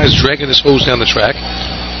 6 guys dragging this hose down the track.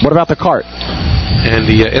 What about the cart? And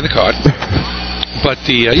the cart. But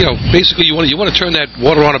basically you want to turn that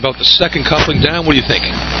water on about the second coupling down. What do you think?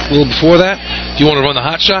 A little before that? Do you want to run the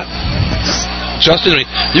hot shot? Justin, I mean,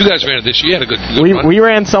 you guys ran it this year. You had a good run. We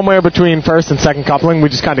ran somewhere between first and second coupling. We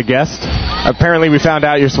just kind of guessed. Apparently, we found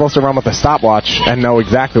out you're supposed to run with a stopwatch and know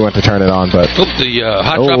exactly when to turn it on. But the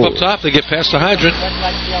hot drop up top, they get past the hydrant.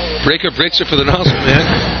 Breaker breaks it for the nozzle, man.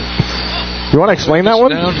 You want to explain that one?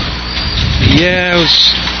 Down. Yeah, it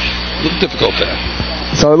was a little difficult there.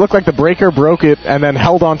 So it looked like the breaker broke it and then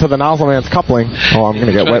held on to the nozzle man's coupling. Oh, I'm going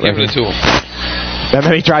to get wet right here. And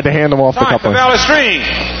then he tried to hand him off the coupling. Valley Stream,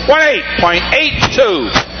 18.82,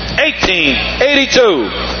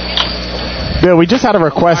 1882. Bill, we just had a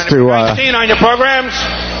request to... 19 on your programs,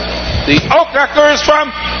 the Oakneckers from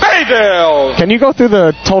Bayville. Can you go through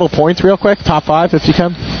the total points real quick? Top 5, if you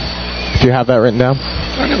can? If you have that written down.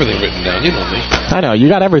 I got everything written down. You know me. I know. You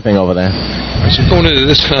got everything over there. So going into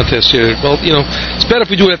this contest here, well, it's better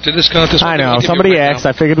if we do it after this contest. I know. Somebody asked.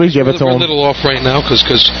 I figured we'd give it to them. We're a little off right now because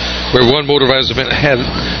we're one motorized event ahead,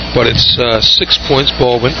 but it's 6 points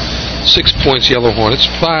Baldwin, 6 points Yellow Hornets,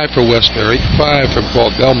 5 for Westbury, 5 for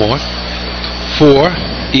Belmont, 4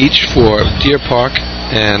 each for Deer Park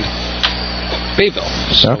and Bayville.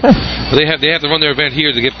 So they have to run their event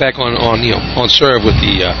here to get back on serve with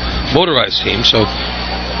the motorized team. So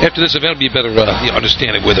after this event, will be a better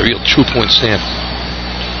understanding where the real true points stand.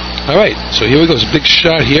 All right, so here we go. It's a big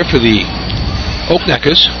shot here for the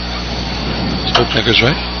Oakneckers. It's Oakneckers,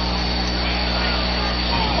 right?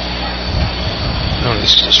 Oh,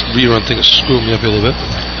 this rerun thing is screwing me up a little bit.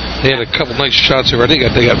 They had a couple nice shots already.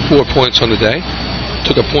 They got 4 points on the day.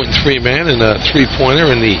 Took a point in three-man and a three-pointer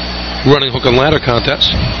in the running hook and ladder contest.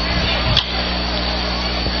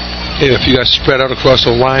 Okay, a few guys spread out across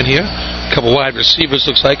the line here. A couple wide receivers,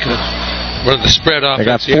 looks like, running the spread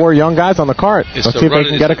offense. They got 4 young guys on the cart. Let's see if they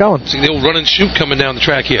can get it going. It's the old run and shoot coming down the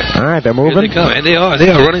track here. All right, they're moving. Here they come, and they are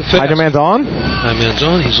running fast. Hydroman's on. Hydroman's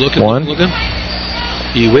on. He's looking.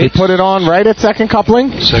 He waits. He put it on right at second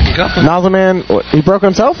coupling. Second coupling. Nozzle man, he broke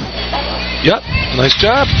himself? Yep. Nice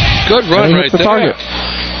job. Good run right there. Target.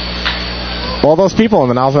 All those people, and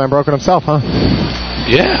the nozzle man broke it himself, huh?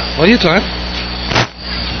 Yeah. Well, your time.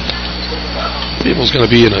 People's going to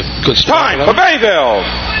be in a good spot. Time for Bayville.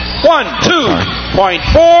 1:2.49.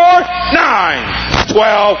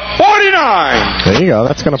 12:49. There you go.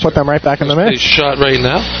 That's going to put them right back in the mix. Shot right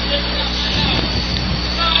now.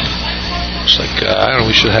 Looks like, I don't know,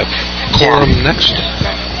 we should have Quorum next.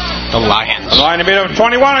 The Lions. The line to beat up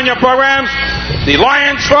 21 on your programs. The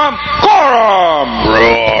Lions from Quorum.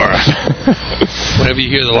 Roar. Whenever you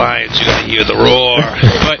hear the Lions, you got to hear the roar.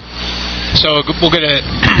 So we're going to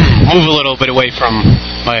move a little bit away from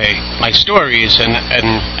my stories and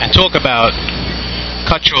talk about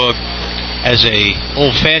Kutchug as a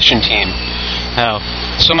old-fashioned team. Now,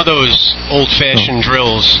 some of those old-fashioned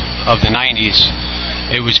drills of the 90s,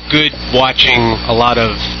 it was good watching a lot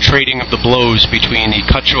of trading of the blows between the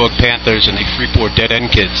Kutchug Panthers and the Freeport Dead End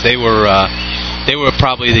Kids. They were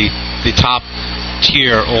probably the top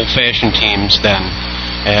tier old-fashioned teams then,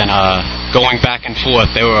 and going back and forth,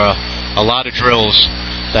 there were a lot of drills.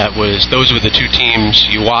 Those were the two teams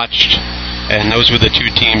you watched, and those were the two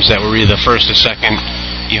teams that were either first or second.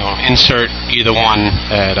 Insert either one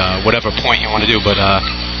at whatever point you want to do. But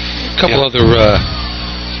A couple other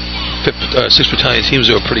 6th Battalion teams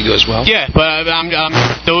that were pretty good as well. Yeah, but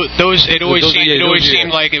those it always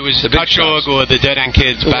seemed like it was Cutchogue or the Dead End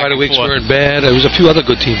Kids back and forth. weren't bad. There was a few other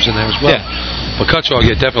good teams in there as well. Yeah. But Cutchogue,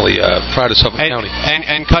 definitely proud of Suffolk County.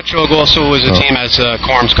 And Cutchogue also was a team as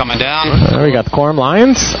Quorum's coming down. We got the Quorum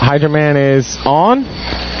Lions. Hydra Man is on.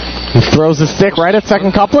 He throws the stick right at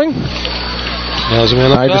second coupling. Now's the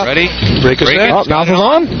man up top. Ready? Breaker's there. Oh, Nozzle's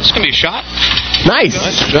on. It's going to be a shot. Nice.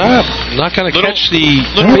 Nice job. Not going to catch the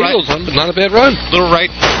wheels run, but not a bad run. Little right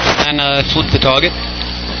and flip the target.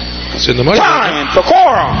 It's in the money. Time for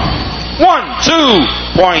Quorum.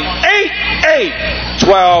 12.88. 12.88.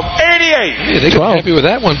 Yeah, they got happy with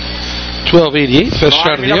that one. 12.88. Best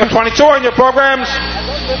shot of the year. Number 22 on your programs.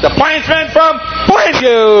 The Plainsman from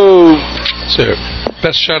Plainview. So,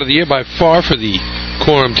 best shot of the year by far for the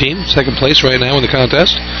Quorum team. Second place right now in the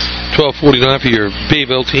contest. 12.49 for your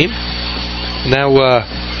Bayville team. Now,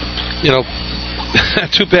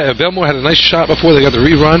 too bad. Belmore had a nice shot before they got the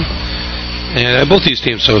rerun. And both these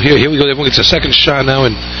teams. So here we go. Everyone gets a second shot now.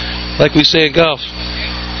 And like we say in golf,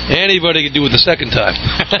 anybody can do it the second time.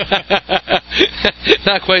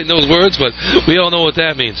 Not quite in those words, but we all know what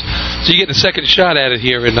that means. So you get a second shot at it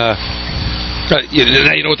here. And now you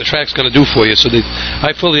know what the track's going to do for you. So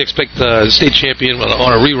I fully expect the state champion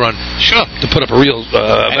on a rerun to put up a real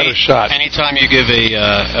better shot. Anytime you give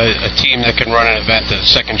a team that can run an event a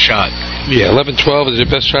second shot. Yeah, 11-12 is their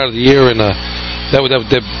best shot of the year, and they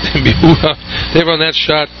run that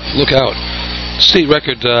shot. Look out! State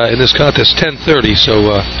record in this contest 10:30.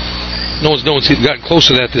 So no one's gotten close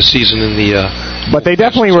to that this season in the. But they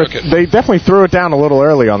definitely threw it down a little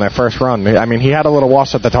early on that first run. I mean, he had a little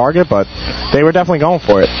wash at the target, but they were definitely going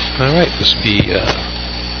for it. All right, this will be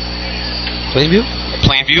Plainview?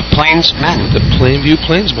 Plainsmen. The Plainview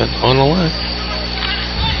Plainsmen on the line.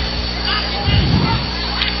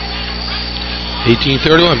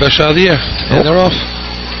 18:31, best shot of the year. And they're off.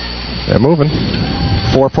 They're moving.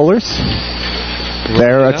 4 pullers.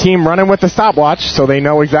 They're a team running with the stopwatch, so they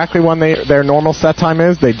know exactly when their normal set time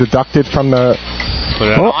is. They deducted from the... Put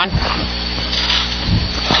it on.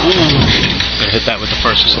 Ooh. Hit that with the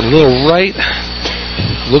first. A little right.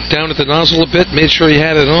 Looked down at the nozzle a bit. Made sure he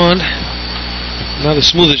had it on. Not as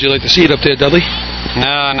smooth as you like to see it up there, Dudley.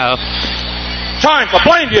 No. Time for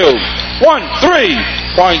Plainview.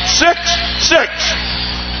 13.66.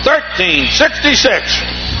 13.66.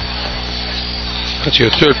 That's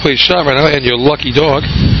your third place shot right now, and your lucky dog.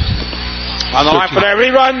 On the line for that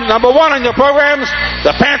rerun, number 1 on your programs,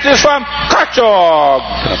 the Panthers from Cutchogue.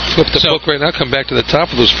 Flip the book right now, come back to the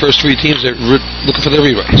top of those first 3 teams that are looking for their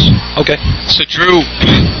reruns. Okay. So Drew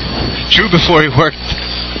before he worked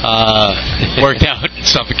out in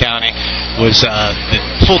Suffolk County, was the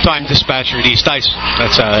full-time dispatcher at East Islip.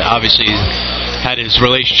 That's obviously had his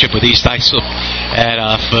relationship with East Islip.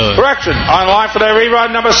 Correction, on the line for the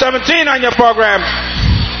rerun, number 17 on your program,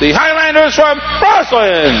 the Highlanders from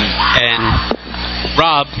Roslyn. And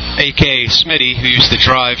Rob, a.k.a. Smitty, who used to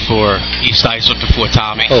drive for East Islip before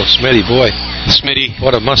Tommy. Oh, Smitty, boy. Smitty.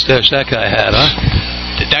 What a mustache that guy had, huh?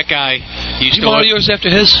 That guy used to... You model yours after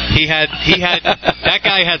his? He had that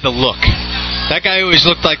guy had the look. That guy always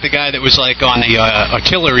looked like the guy that was like on the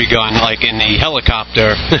artillery gun, like in the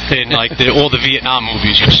helicopter in like all the Vietnam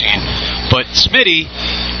movies you've seen. But Smitty...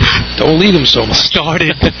 Don't lead him so much.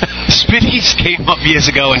 Smitty came up years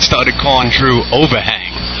ago and started calling Drew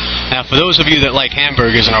Overhang. Now, for those of you that like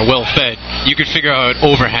hamburgers and are well-fed, you could figure out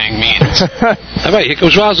what overhang means. All right, here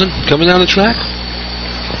comes Roslyn coming down the track.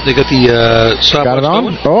 They got the stopwatch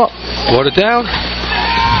going. Oh. Water down.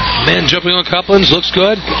 Man jumping on couplings. Looks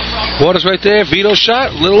good. Water's right there. Vito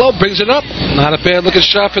shot. A little low. Brings it up. Not a bad looking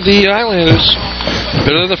shot for the Highlanders.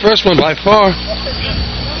 Better than the first one by far.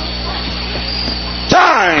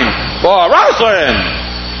 Time for Roslyn.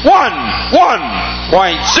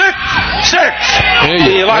 1.66.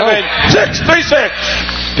 The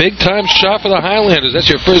 11.636. Big time shot for the Highlanders. That's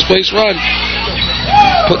your first place run.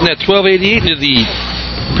 Putting that 12.88 into the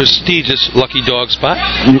prestigious Lucky Dog spot.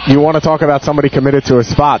 You want to talk about somebody committed to a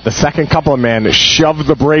spot. The second coupling man shoved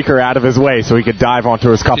the breaker out of his way so he could dive onto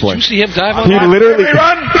his coupling. Did you see him dive on that? He literally...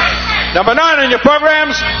 Number 9 on your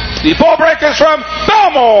programs, the ball breakers from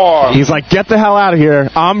Belmore. He's like, get the hell out of here.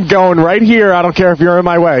 I'm going right here. I don't care if you're in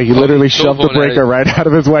my way. He literally shoved the breaker right out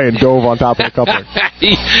of his way and dove on top of the coupling.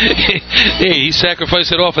 He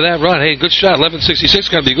sacrificed it all for that run. Hey, good shot.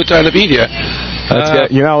 11.66 going to be a good time to beat here.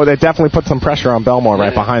 You know, they definitely put some pressure on Belmore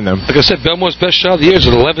right behind them. Like I said, Belmore's best shot of the year is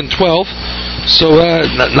at 11.12. So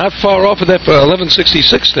not far off of that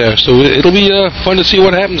 11.66 there. So it'll be fun to see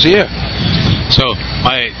what happens here. So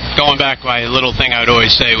going back, my little thing I would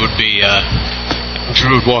always say would be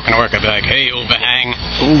Drew would walk into work, I'd be like, "Hey, overhang,"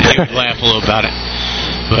 and he would laugh a little about it.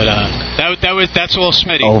 But that's all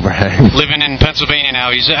Smitty. Overhang. Living in Pennsylvania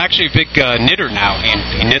now. He's actually a big knitter now.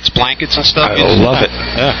 He knits blankets and stuff. I love it.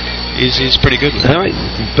 Yeah, he's pretty good with it. All right,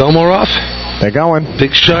 Belmore off. They're going.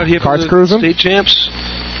 Big shot here. Carts for the cruising. State champs.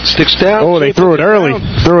 Sticks down. Oh, they threw it early.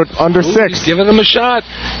 Threw it under 6. He's giving them a shot.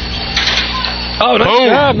 Oh, nice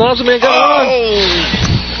job. Nozman got on.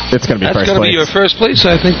 It's going to be That's first going to place. be your first place,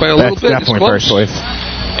 I think, by a little That's bit. definitely first place.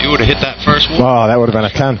 You would have hit that first one. Oh, that would have been a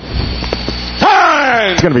 10.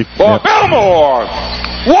 Time It's going to be... for Belmore.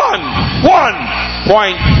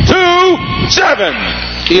 1.27.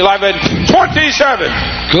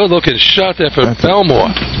 11:27. Good looking shot there for Belmore.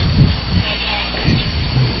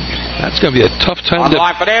 That's going to be a tough time On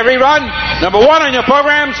line for every run. Number 1 on your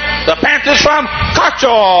programs, the Panthers from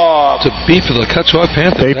Cutchogue. to beat for the Cutchogue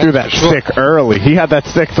Panthers. They threw that stick early. He had that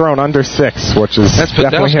stick thrown under 6, which is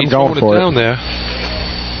definitely him going for it. Down there.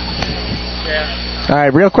 All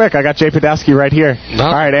right, real quick, I got Jay Podolsky right here.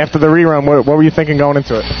 All right, after the rerun, what were you thinking going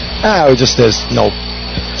into it? There's no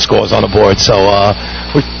scores on the board, so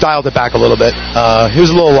we dialed it back a little bit. He was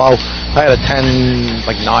a little low. I had a 10,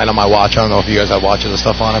 9 on my watch. I don't know if you guys have watches and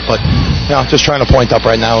stuff on it, but just trying to point up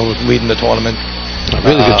right now, leading the tournament.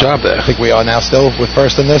 Really good job there. I think we are now still with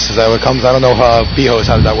first in this. Is that what it comes? I don't know B-Hose.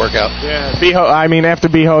 How did that work out? Yeah, after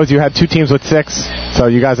B-Hose, you had 2 teams with 6, so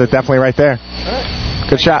you guys are definitely right there.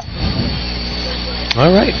 Good shot. All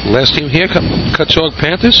right, last team here, Cutchogue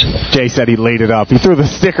Panthers. Jay said he laid it up. He threw the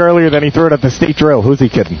stick earlier than he threw it at the state drill. Who's he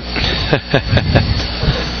kidding?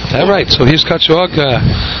 All right, so here's Cutchogue.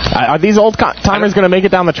 Are these old timers going to make it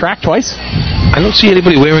down the track twice? I don't see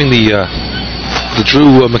anybody wearing the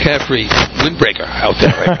Drew McCaffrey windbreaker out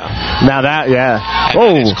there right now. Now that, yeah.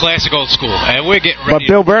 It's classic old school. And we're getting ready. But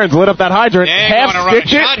Bill Burns lit up that hydrant. Yeah, you want to run a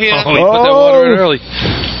shot here. Oh, he put that water in early.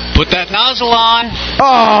 Put that nozzle on.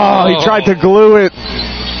 Oh, he tried to glue it.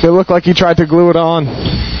 It looked like he tried to glue it on.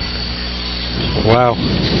 Wow.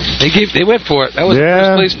 They went for it. That was the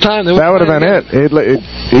first place time. That would have been it.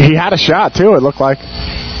 He had a shot, too, it looked like.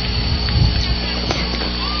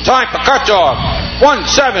 Time for Cutchogue.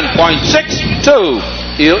 17.62.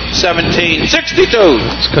 17.62.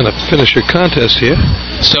 It's going to finish your contest here.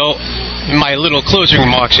 So, in my little closing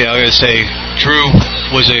remarks here, I'm going to say Drew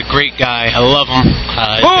was a great guy. I love him.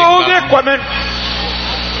 Hold the equipment.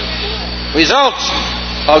 Results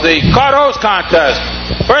of the Cardos contest.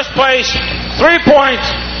 First place, 3 points,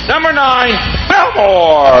 number 9,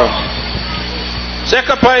 Belmore.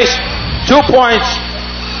 Second place, 2 points,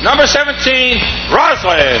 number 17,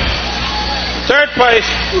 Roslyn. Third place,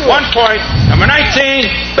 1 point, number 19,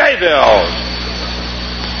 Bayville.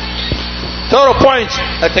 Total points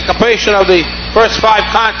at the completion of the first 5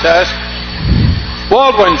 contests: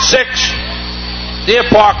 Baldwin 6, Deer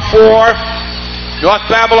Park 4, North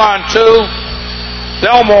Babylon 2,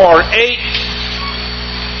 Belmore 8,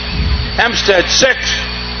 Hempstead 6,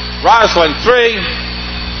 Roslyn 3,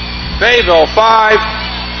 Bayville 5,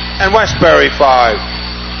 and Westbury 5.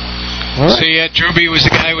 Right. So yeah, Drewby was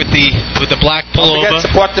the guy with the black pullover. Don't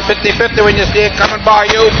forget, support the 50-50 when you see it coming by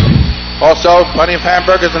you. Also, plenty of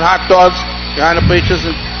hamburgers and hot dogs behind the bleachers,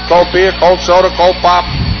 and cold beer, cold soda, cold pop.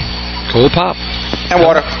 Cold pop. And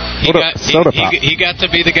water. He got to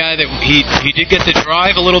be the guy that he did get to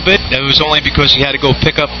drive a little bit. It was only because he had to go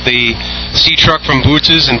pick up the C truck from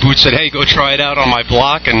Boots's, and Boots said, "Hey, go try it out on my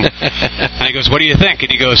block." And he goes, "What do you think?"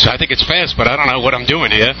 And he goes, "I think it's fast, but I don't know what I'm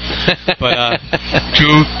doing here." But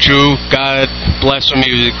Drew, God bless him,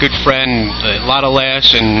 he was a good friend, a lot of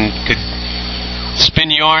laughs, and could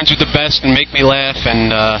spin yarns with the best and make me laugh.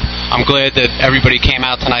 And I'm glad that everybody came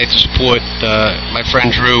out tonight to support my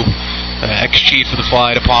friend Drew. Ex-chief of the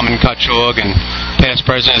fire department in Cutchogue and past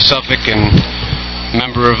president of Suffolk and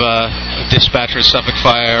member of dispatcher of Suffolk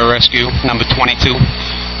Fire Rescue, number 22.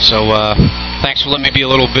 So thanks for letting me be a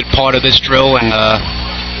little bit part of this drill, and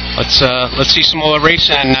let's see some more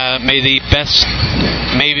racing, and may the best,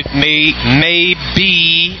 may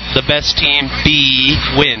be the best team B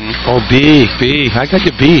win. Oh, B. I got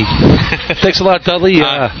your B. Thanks a lot, Dudley.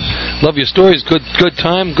 Love your stories. Good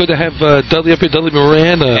time. Good to have Dudley up here, Dudley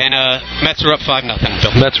Moran. And Mets are up 5-0.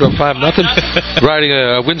 Mets are up 5-0. Riding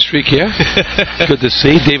a win streak here. Good to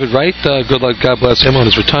see. David Wright, good luck. God bless him on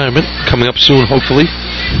his retirement. Coming up soon, hopefully.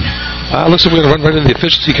 Looks like we're going to run right into the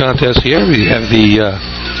efficiency contest here. We have the...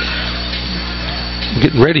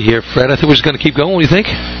 getting ready here, Fred. I think we're just going to keep going. What do you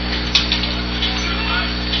think?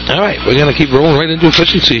 All right, we're going to keep rolling right into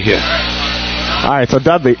efficiency here. All right, so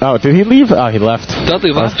Dudley. Oh, did he leave? Oh, he left.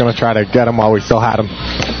 Dudley left. I was going to try to get him while we still had him.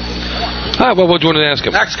 All right, well, what do you want to ask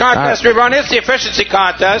him? Next contest we run is the efficiency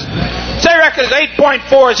contest. State record is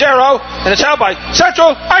 8.40, and it's held by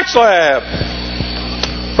Central Islip.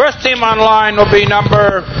 First team on line will be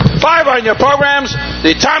number 5 on your programs,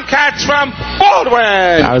 the Tomcats from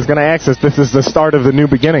Baldwin. I was going to ask if this is the start of the new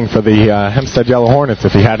beginning for the Hempstead Yellow Hornets,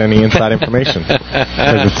 if you had any inside information.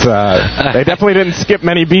 It's, they definitely didn't skip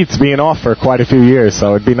many beats being off for quite a few years,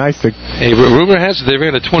 so it'd be nice to... Hey, rumor has it they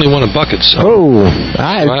ran a 21 in buckets. So. Oh,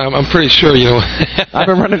 I'm pretty sure, you know. I've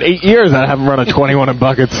been running 8 years, I haven't run a 21 in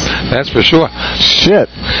buckets. That's for sure. Shit.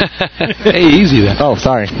 Hey, easy then. Oh,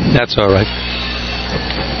 sorry. That's all right.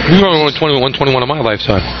 We've run only 21 in my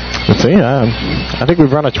lifetime. Let's see. I think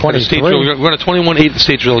we've run a 23. We run a 21-8 at the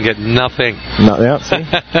state drill and get nothing. No, yeah, see?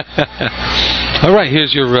 All right,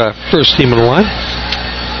 here's your first team on the line.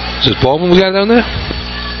 Is it Baldwin we got down there?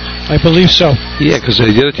 I believe so. Yeah, because the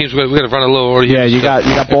other teams, we got to run a little order here. Yeah, you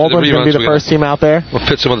got Baldwin going to be the first team out there. We'll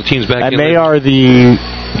fit some other teams back in. And they are the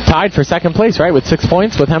tied for second place, right, with 6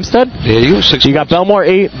 points with Hempstead? Yeah, you 6 You got Belmore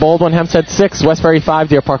 8, Baldwin, Hempstead 6, Westbury 5,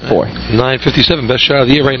 Deer Park 4. 9:57, best shot of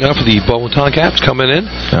the year right now for the Baldwin Tomcats coming in.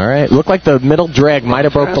 All right, looked like the middle drag might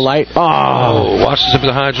have broke the light. Oh, watch the tip of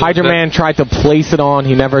the hydrant. Hydrant man tried to place it on,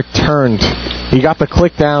 he never turned. He got the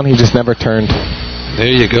click down, he just never turned. There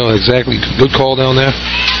you go, exactly. Good call down there.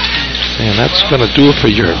 And that's going to do it for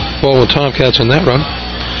your Baldwin Tomcats on that run.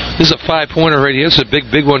 This is a 5-pointer right here. It's a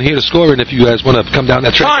big one here to score, and if you guys want to come down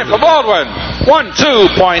that track. Time for Baldwin.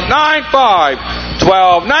 12.95.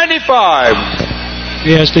 12.95.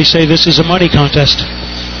 Yes, they say this is a money contest.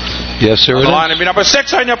 Yes, sir. On the line will be number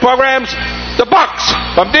 6 on your programs, the Bucks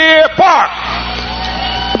from Deer Park.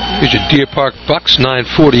 Here's your Deer Park Bucks,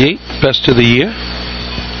 9:48, best of the year.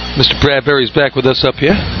 Mr. Bradbury's back with us up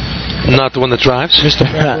here. Not the one that drives. Mr.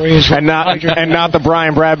 Bradbury is and not the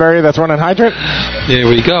Brian Bradbury that's running hydrant. There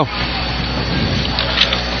we go.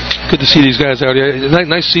 Good to see these guys out here.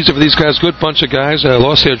 Nice season for these guys. Good bunch of guys.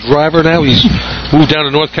 Lost their driver now. He's moved down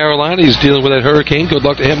to North Carolina. He's dealing with that hurricane. Good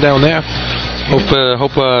luck to him down there.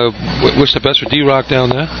 Wish the best for D-Rock down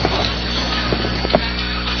there.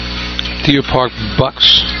 Deer Park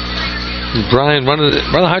Bucks. Brian running the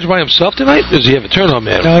hydrant by himself tonight? Or does he have a turn-on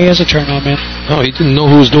man? No, he has a turn-on man. Oh, he didn't know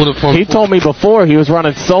who was doing it for him. He told me before he was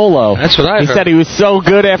running solo. That's what I heard. He said he was so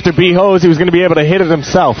good after B-Hose he was going to be able to hit it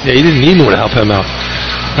himself. Yeah, he didn't need anyone to help him out.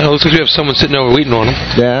 It looks like we have someone sitting over waiting on him.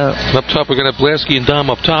 Yeah. And up top, we're going to have Blasky and Dom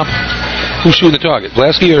up top. Who's shooting the target?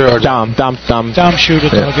 Blasky or Dom? Dom shoot the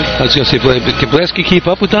target. I was going to say, can Blasky keep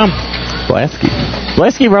up with Dom?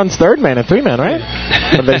 Blasky runs 3rd man and 3-man, right?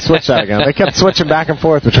 But they switched that again. They kept switching back and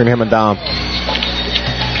forth between him and Dom.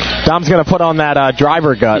 Dom's going to put on that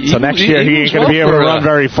driver gut, so next year he ain't going to be able to run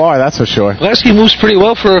very far, that's for sure. Blasky moves pretty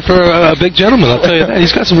well for a big gentleman, I'll tell you that.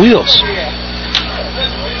 He's got some wheels.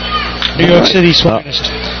 New York City's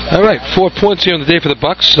finest. All right, 4 points here on the day for the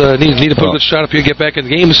Bucks. Need to put a good shot up here, get back in the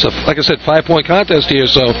game. It's like I said, 5-point contest here,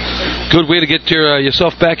 so good way to get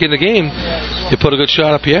yourself back in the game. You put a good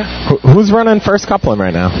shot up here. Who's running first coupling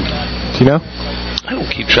right now? Do you know? I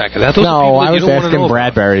don't keep track of that. No, I was asking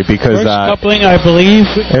Bradbury because first coupling, I believe.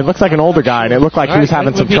 It looks like an older guy, and it looked like he was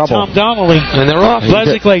having some trouble. Tom Donnelly. And they're off.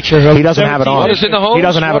 Legislature. He doesn't have it on. Water's in the hose. He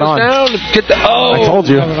doesn't have it on. Down. I told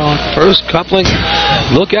you. First coupling.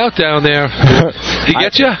 Look out down there. He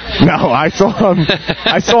get you? No, I saw him.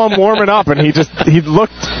 I saw him warming up, and he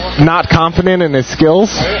looked not confident in his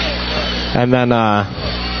skills, and then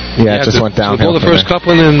it just went downhill. The first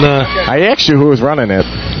coupling, and I asked you who was running it.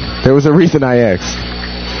 There was a reason I asked.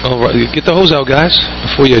 All right, get the hose out, guys,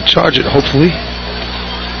 before you charge it, hopefully.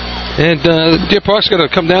 And Deer Park's got to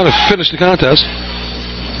come down and finish the contest.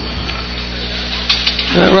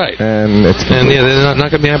 All right. And they're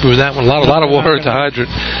not going to be happy with that one. A lot of water at the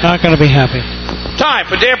hydrant. Not going to be happy. Time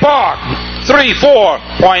for Deer Park.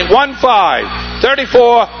 34.15.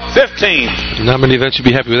 34.15. Not many events you'd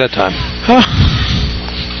be happy with that time.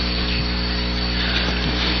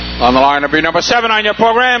 On the line will be number 7 on your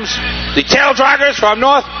programs, the Tail Draggers from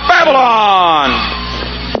North Babylon.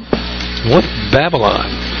 North Babylon.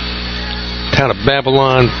 Town of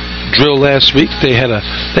Babylon drill last week. They had a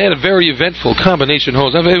very eventful combination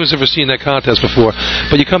hose. I've never seen that contest before.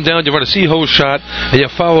 But you come down, you run a sea hose shot, and you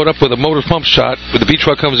follow it up with a motor pump shot. Where the B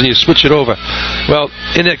truck comes and you switch it over. Well,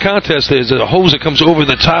 in that contest, there's a hose that comes over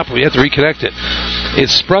the top, and you have to reconnect it.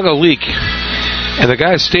 It sprung a leak. And the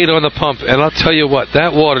guy stayed on the pump, and I'll tell you what,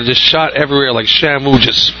 that water just shot everywhere like Shamu,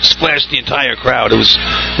 just splashed the entire crowd. It was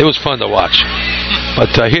fun to watch.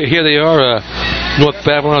 But here they are, North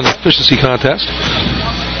Babylon Efficiency Contest.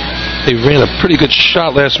 They ran a pretty good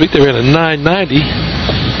shot last week. They ran a 990.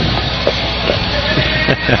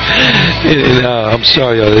 I'm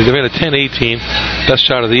sorry, they ran a 10:18, best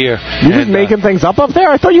shot of the year. You just making things up there?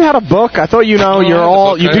 I thought you had a book. I thought you do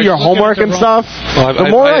your homework and stuff. The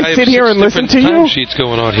more I sit here and listen to you, sheets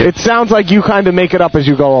going on here. It sounds like you kind of make it up as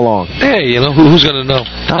you go along. Hey, who's going to know?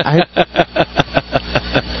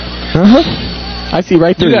 I see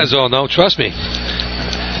right through you. Guys all know, trust me.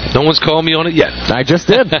 No one's called me on it yet. I just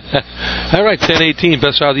did. All right, 10:18,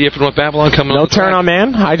 best shot of the year for North Babylon coming No turn on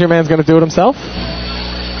man. Hydra Man's going to do it himself.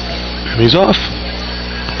 He's off.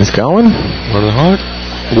 He's going. Running hard.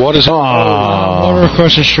 Water's water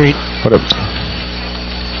across the street.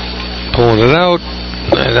 Pulling it out.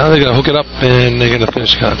 And now they're going to hook it up and they're going to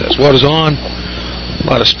finish the contest. Water's on. A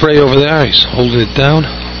lot of spray over there. He's holding it down.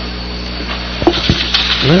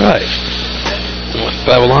 All right. North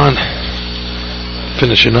Babylon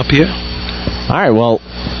finishing up here. All right, well.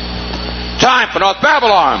 Time for North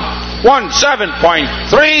Babylon.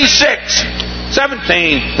 17.36.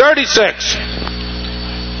 17:36.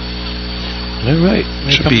 All right.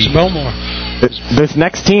 Should be Belmore. This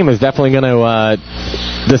next team is definitely going to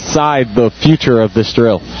decide the future of this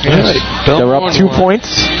drill. Yes. They're up 2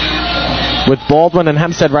 points with Baldwin and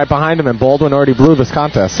Hempstead right behind him, and Baldwin already blew this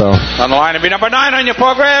contest. So on the line to be number 9 on your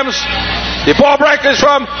programs, the ball breakers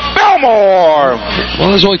from Belmore. Well,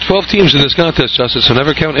 there's only 12 teams in this contest, Justice, so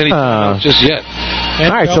never count any just yet. All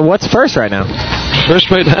right, so what's first right now? First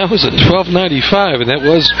right now is a 12.95, and that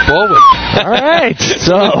was Baldwin. All right,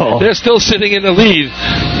 so they're still sitting in the lead,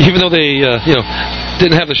 even though they,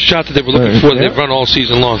 didn't have the shot that they were looking for. They've run all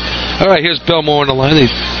season long. All right, here's Belmore on the line. They're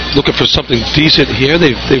looking for something decent here.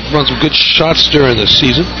 They've run some good shots during the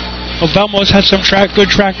season. Well, Belmore's had some good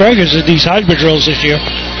track records at these hybrid drills this year.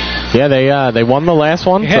 Yeah, they won the last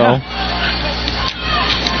one. Yeah. So.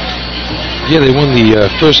 Yeah, they won the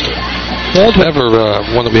first ever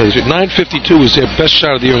one that we had this year. 952 was their best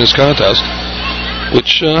shot of the year in this contest,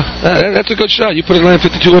 which that's a good shot. You put a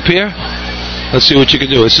 952 up here. Let's see what you can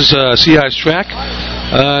do. This is CI's track.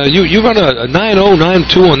 You run a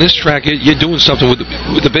 9.092 on this track. You're doing something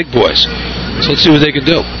with the big boys. So let's see what they can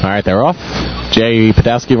do. All right, they're off. Jay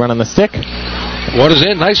Podolsky running the stick. Water's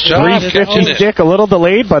in. Nice job. 350 stick, a little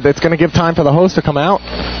delayed, but it's going to give time for the host to come out.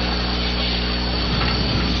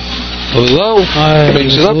 Low.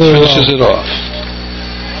 Brings it up, finishes it off.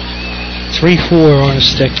 3-4 on a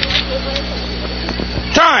stick.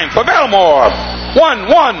 Time for Belmore.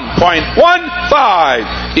 11.15.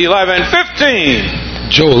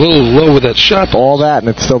 11:15. Joe, a little low with that shot. All that,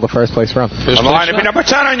 and it's still the first place run. On the line to be number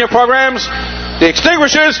 10 on your programs, the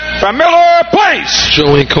Extinguishers from Miller Place.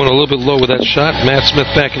 Joe Incone a little bit low with that shot. Matt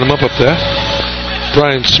Smith backing him up there.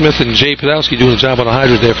 Brian Smith and Jay Podolsky doing a job on a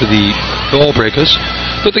hydrant there for the ball breakers.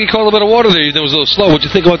 Looked like he caught a little bit of water there. It was a little slow. What'd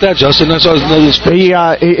you think about that, Justin? That's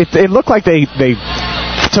it looked like they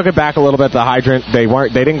took it back a little bit. The hydrant they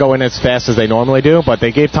didn't go in as fast as they normally do, but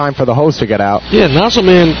they gave time for the hose to get out. Yeah, Nozzle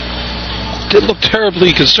Man didn't look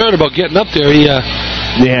terribly concerned about getting up there. He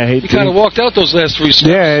kind of walked out those last 3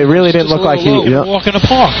 steps. Yeah, it really didn't look like he walk in the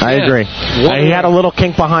park. I agree. He had a little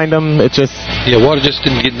kink behind him. It just water just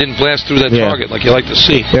didn't blast through that target like you like to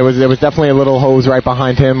see. There was definitely a little hose right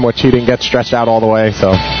behind him, which he didn't get stretched out all the way. So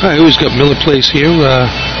all right, who's got Miller Place here?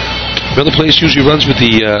 Miller Place usually runs with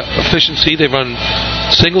the efficiency. They run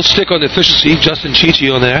single stick on the efficiency. Justin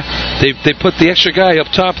Chichi on there. They put the extra guy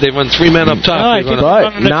up top. They run 3 men up top.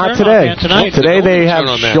 But not today. Today they have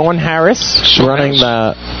Sean Harris running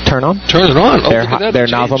the turn on. Turn it on. Their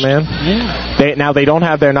nozzle man. Yeah. They don't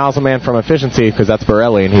have their nozzle man from efficiency because that's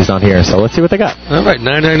Borelli and he's not here. So let's see what they got. All right,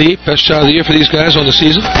 998 best shot of the year for these guys on the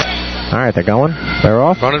season. All right, they're going. They're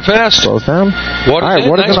off. Running fast. Slows down. Water's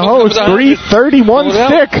in the hose. 331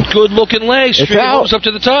 stick. Good looking leg. Straight hose up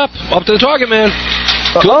to the top. Up to the target, man.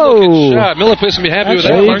 Good looking shot. Miller Place will be happy with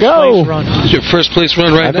that. There you go. It's your first place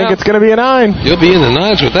run right now. I think it's going to be a 9. You'll be in the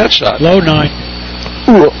 9s with that shot. Low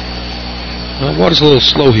 9. Water's a little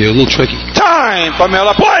slow here. A little tricky. Time for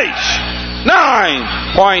Miller Place.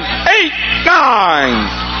 9.89.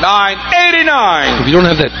 9.89. If you don't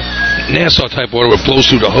have that Nassau type water, it blows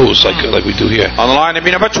through the hose like we do here. On the line to be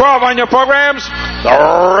number 12 on your programs, the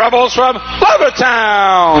Rebels from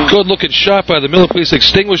Levittown. Good looking shot by the Miller Place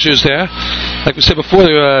Extinguishers there. Like we said before,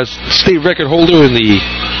 they're a state record holder in the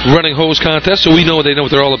running hose contest, so they know what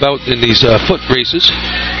they're all about in these foot races.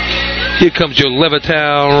 Here comes your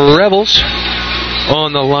Levittown Rebels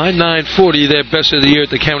on the line. 940, their best of the year at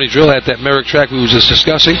the county drill at that Merrick track we was just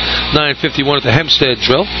discussing. 951 at the Hempstead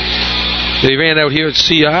drill. They ran out here at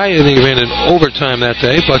CI, and they ran in overtime that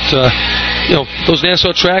day. But, those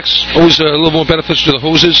Nassau tracks, always a little more beneficial to the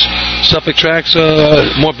hoses. Suffolk tracks,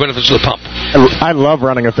 more beneficial to the pump. I love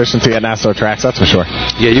running efficiency at Nassau tracks, that's for sure.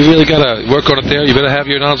 Yeah, you really got to work on it there. You better have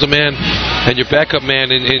your nozzle man and your backup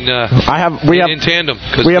man in tandem.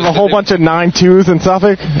 We have a whole bunch of 9.2s in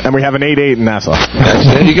Suffolk, and we have an 8.8 in Nassau.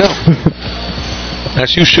 There you go.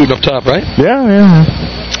 That's you shooting up top, right? Yeah.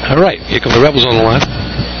 All right, here come the Rebels on the line.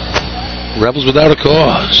 Rebels without a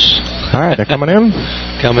cause. All right, they're coming in.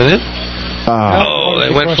 Coming in.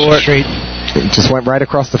 They went for it. It just went right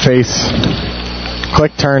across the face.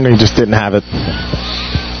 Click, turn, he just didn't have it.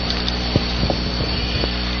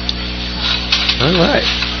 All right.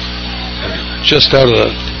 Just out of the...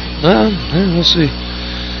 we'll see.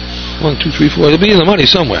 1, 2, 3, 4. They'll be in the money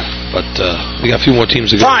somewhere. But we got a few more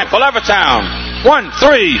teams to go. Time for Levittown.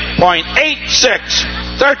 13.86.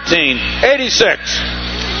 13.86.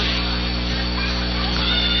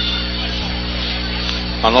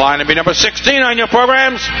 On the line to be number 16 on your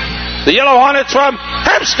programs, the Yellow Hornets from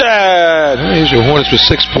Hempstead. Here's your Hornets with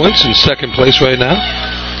 6 points in second place right now.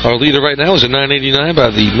 Our leader right now is a 989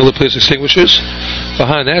 by the Miller Place Extinguishers.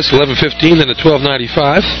 Behind that, it's 1115 and a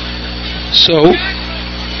 1295. So,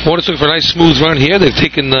 Hornets looking for a nice smooth run here. They've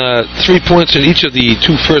taken 3 points in each of the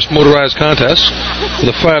 2 first motorized contests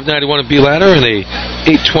with a 591 in B ladder and a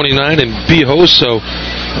 829 in B hose. So,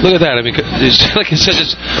 look at that. I mean, like I said,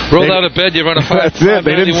 just roll out of bed, you run a 591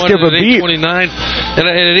 They didn't skip a beat. 829. And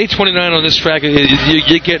an 829 on this track,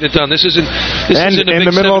 you're getting it done. This isn't a big in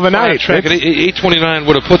the middle of the night. Track. 829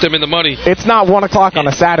 would have put them in the money. It's not 1 o'clock on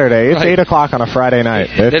a Saturday. It's 8 o'clock on a Friday night.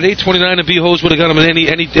 That 829 in B hose would have got them in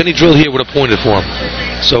any drill here would have pointed for them.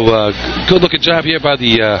 So good looking job here by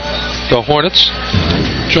the Hornets.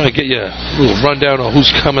 Trying to get you a little rundown on who's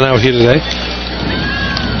coming out here today.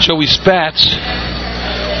 Joey Spatz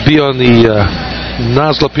be on the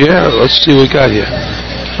nozzle up here. Let's see what we got here.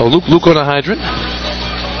 Luke on the hydrant.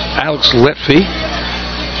 Alex Letfy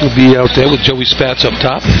will be out there with Joey Spatz up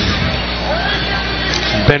top.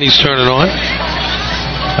 Benny's turning on.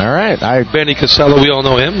 All right. Benny Casella, we all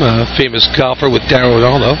know him, a famous golfer with Darryl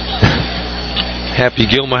Ronaldo. Happy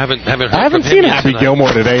Gilmore, I haven't seen Happy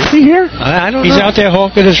Gilmore today. Is he here? I don't know. He's out there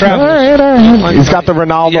hawking his raffles. All right. He's got the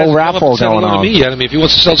Ronaldo raffle going on. I mean, if he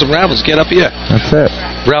wants to sell some raffles, get up here. That's it.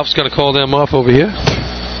 Ralph's going to call them off over here.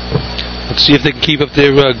 Let's see if they can keep up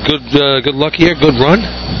their good luck here, good run.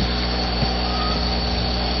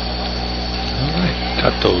 All right,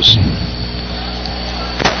 got those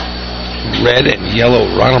red and yellow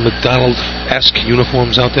Ronald McDonald-esque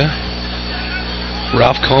uniforms out there.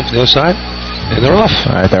 Ralph Cohn from the other side. And they're off.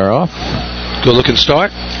 All right, they're off. Good looking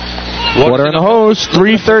start. Water in the hose.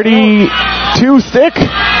 332 stick.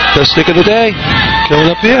 Best stick of the day. Coming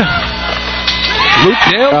up here. Luke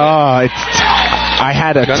nailed it. I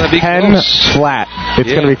had a 10 flat. It's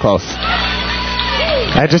going to be close.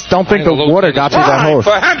 I just don't think the water got through that hose.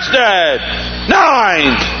 For Hempstead,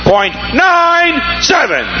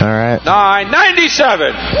 9.97. All right.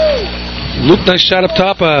 997. Luke, nice shot up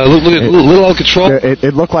top. Little out of control.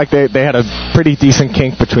 It looked like they had a pretty decent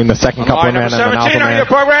kink between the second coupling man and the nozzle 17 on man. your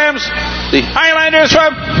programs, the Highlanders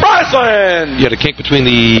from Roslyn. You had a kink between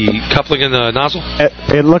the coupling and the nozzle?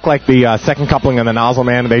 It looked like the second coupling and the nozzle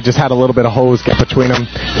man. They just had a little bit of hose get between them.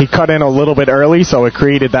 He cut in a little bit early, so it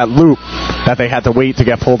created that loop that they had to wait to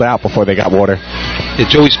get pulled out before they got water. Yeah,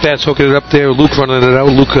 Joey Spatz hooking it up there. Luke running it out.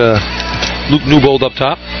 Luke Newbold up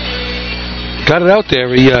top. Got it out there.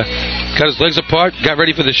 He got his legs apart, got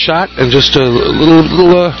ready for the shot, and just a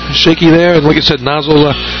little shaky there. And like I said,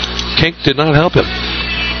 nozzle kink did not help him.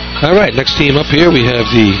 All right, next team up here, we have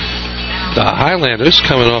the Highlanders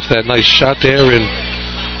coming off that nice shot there in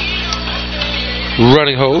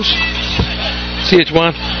running hose.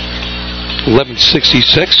 CH1,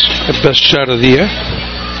 1166, the best shot of the year.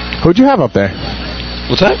 Who'd you have up there?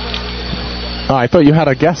 What's that? Oh, I thought you had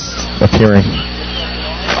a guest appearing.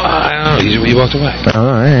 I don't know. He walked away.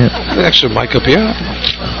 All right. Extra mic up here.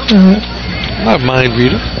 Not a mind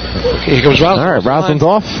reader. Okay, here comes Roslyn. All right, Roslyn's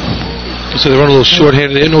off. So they run a little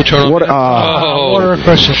short-handed there. No turn on. Water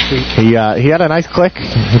across the street. He had a nice click.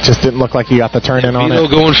 It just didn't look like he got the turn in on it.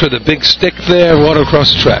 Going for the big stick there. Water across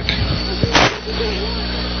the track.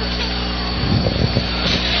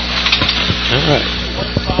 All right.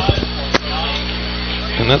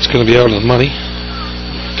 And that's going to be out of the money.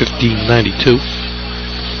 1592.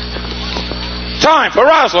 Time for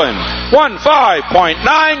Roslyn, 15.92.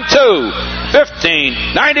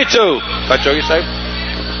 15.92. That's what you say?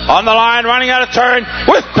 On the line, running out of turn,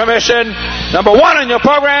 with permission, number 1 on your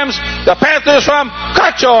programs, the Panthers from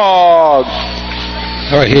Cutchogue.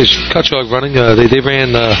 All right, here's Cutchogue running. They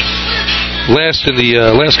ran last in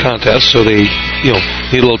the last contest, so they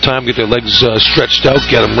need a little time to get their legs stretched out,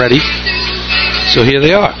 get them ready. So here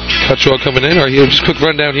they are. Cutchaw coming in. All right, just a quick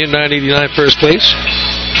rundown here. 989 first place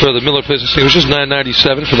for the Miller Place Extinguishers.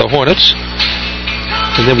 997 for the Hornets.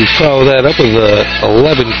 And then we follow that up with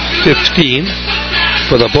 1115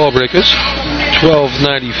 for the Ballbreakers.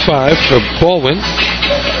 1295 for Baldwin.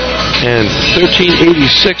 And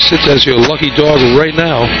 1386 sits as your lucky dog right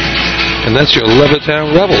now. And that's your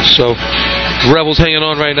Levittown Rebels. So Rebels hanging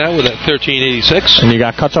on right now with that 1386. And you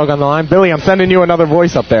got Cutchaw on the line. Billy, I'm sending you another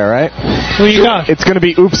voice up there, right? Who you got? It's going to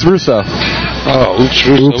be Oops Russo. Oh, Oops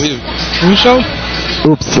Russo. Russo?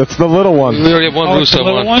 Oops, that's the little one. We already have one Russo the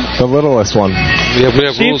little one? The littlest one. We have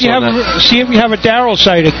rules on that. See if we have a Darryl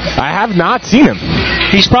sighting. I have not seen him.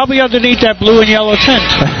 He's probably underneath that blue and yellow tent.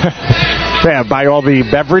 Yeah, by all the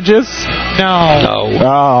beverages? No.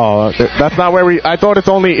 Oh, that's not where I thought it's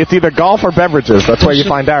either golf or beverages. That's where you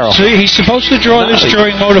find Darryl. So he's supposed to draw this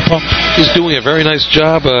during Motor Pump. He's doing a very nice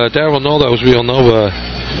job. Darryl Noldo, as we all know,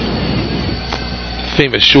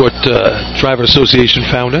 famous short driver association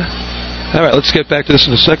founder. All right, let's get back to this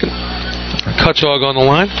in a second. Cutchaw on the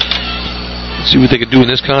line. Let's see what they can do in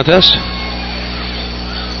this contest.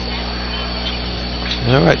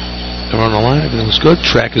 All right, they're on the line. Everything looks good.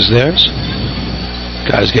 Track is theirs.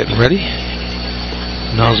 Guys getting ready.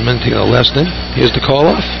 Nozzleman taking the last in. Here's the call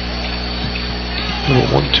off.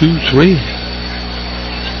 1, 2, 3.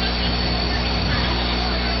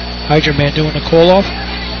 Hydra Man doing a call off.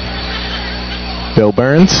 Bill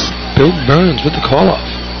Burns. Bill Burns with the call off.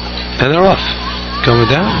 And they're off. Coming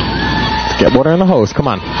down. Let's get water in the hose. Come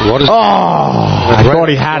on. Water's I thought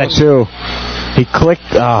he had it too. He clicked.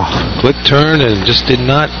 Quick turn and just did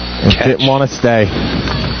not catch. Didn't want to stay.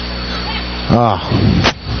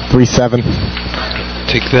 3-7.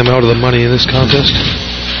 Take them out of the money in this contest.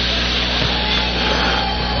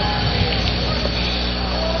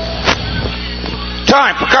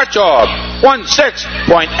 Time for Cutchaw.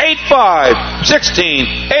 16.85.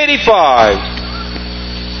 1685.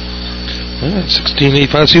 All right,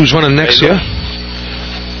 1685. Let's see who's running next here.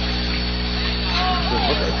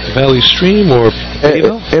 Valley Stream or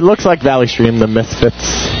it looks like Valley Stream, the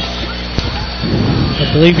Misfits. I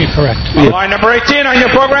believe you're correct. Line number 18 on your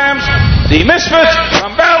programs, the Misfits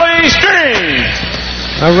from Valley Stream.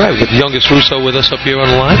 All right, with the youngest Russo with us up here on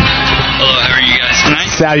the line. Hello, how are you guys tonight?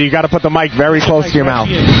 Sal, you got to put the mic very close to your mouth.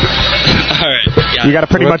 All right. Yeah. You got to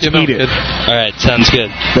pretty much eat it. All right, sounds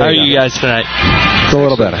good. How are you guys tonight? It's a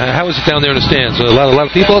little better. How is it down there in the stands? A lot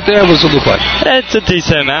of people out there? What does it look like? It's a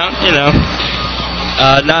decent amount, you know.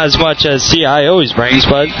 Not as much as CI always brings,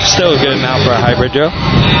 but still a good amount for a hybrid drill.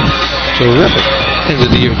 Terrific. End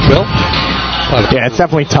of the year drill. Yeah, it's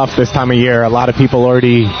definitely tough this time of year. A lot of people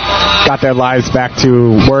already got their lives back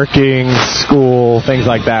to working, school, things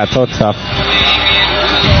like that, so it's tough.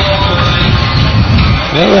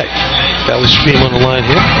 All right. Valley Stream on the line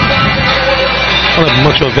here. I don't have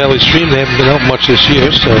much on Valley Stream. They haven't been out much this year,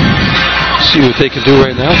 so see what they can do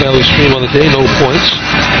right now. Valley Stream on the day, no points.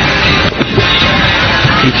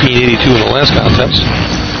 1882 in the last contest.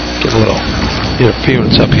 Get a little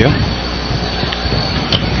interference up here.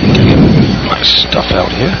 Get my stuff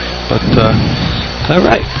out here. But, all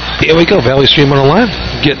right. Here we go. Valley Stream on the line.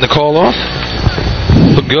 Getting the call off.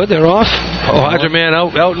 Look good. They're off. Oh, Hydra Man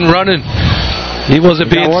out and running. He wasn't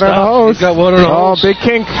being stopped. He got water in the hose. Oh, big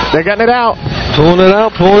kink. They're getting it out. Pulling it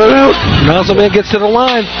out. Nozzle Man gets to the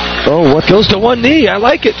line. Oh, what goes to one knee. I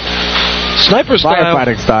like it. Sniper style.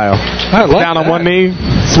 Firefighting style. I like down that. on one knee,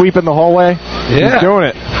 sweeping the whole way. Yeah. He's doing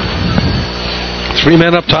it. 3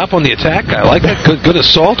 men up top on the attack. I like that. Good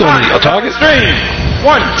assault on the target. 12.61.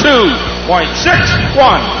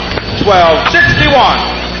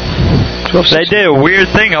 1261. They did a weird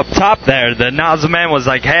thing up top there. The Nozzle Man was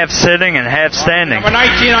like half sitting and half standing. Number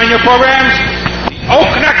 19 on your programs, the Oak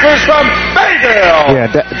Connectors from Bayville. Yeah,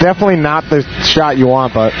 definitely not the shot you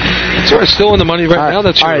want, but... It's still in the money right now.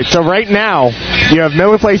 That's all right, so right now, you have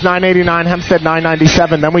Miller Place 989, Hempstead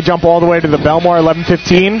 997, then we jump all the way to the Belmore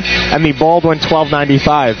 1115, and the Baldwin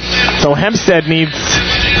 1295. So Hempstead needs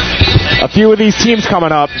a few of these teams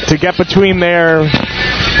coming up to get between their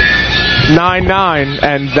 9-9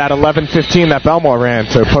 and that 11-15 that Belmore ran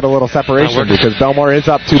to put a little separation, because Belmore is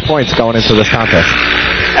up 2 points going into this contest.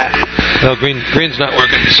 No, green's not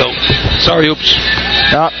working, so sorry, oops.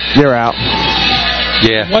 You're out.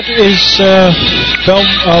 Yeah. What is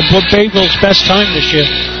Bayville's best time this year?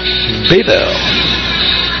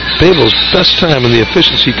 Bayville's best time in the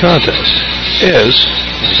efficiency contest is,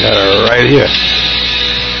 I got it right here,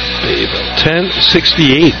 Bayville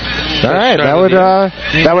 10:68. All right, that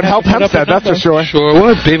would help Hempstead, that's for sure. Sure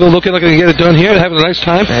would. Bayville looking like they can get it done here, having a nice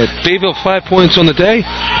time. Bayville 5 points on the day.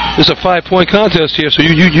 This is a 5-point contest here, so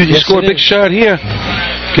you score a big shot here.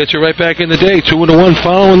 Get you right back in the day. 2-1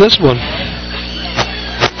 following this one.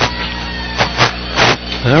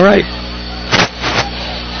 All right.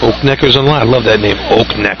 Oak Neckers on line. I love that name,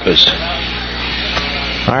 Oak Neckers.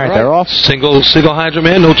 All right, they're off. Single hydrant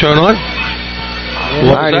man, no turn on.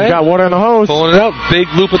 All right, he's got water in the hose. Pulling it out. Big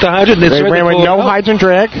loop at the hydrant. They ran with no hydrant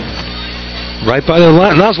drag. Right by the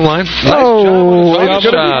nozzle line. Nice oh, job. it's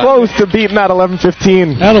going to be close to beating that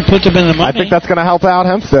 11:15. That'll put them in the money. I think that's going to help out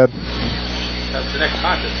Hempstead. That's the next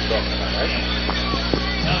contest you're talking about, right?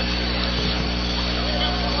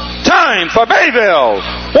 Time for Bayville.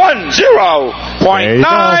 10.96.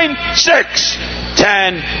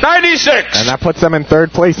 10.96. And that puts them in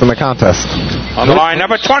third place in the contest. On the line,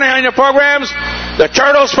 number 20 on your programs, the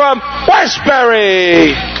Turtles from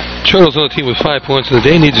Westbury. Turtles on the team with 5 points in the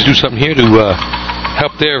day. Need to do something here to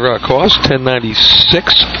help their cause.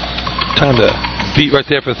 10.96. Time to beat right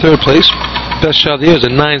there for third place. Best shot there is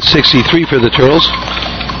a 9.63 for the Turtles.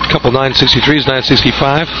 A couple 9.63s,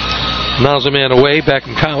 9.65. Nozzle man away back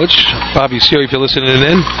in college. Bobby Siri, if you're listening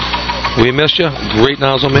in, we missed you. Great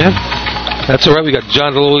nozzle man. That's all right. We got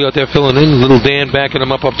John DeLoli out there filling in. Little Dan backing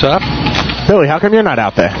him up top. Billy, how come you're not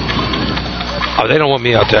out there? Oh, they don't want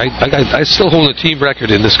me out there. I still hold a team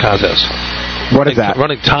record in this contest. What is that?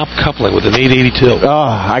 Running top coupling with an 882. Oh,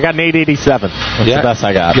 I got an 887. That's the best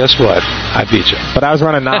I got. Guess what? I beat you. But I was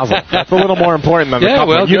running nozzle. That's a little more important than the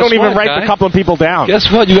coupling. Well, you don't even write the coupling people down. Guess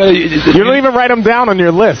what? You don't even write them down on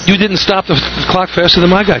your list. You didn't stop the clock faster than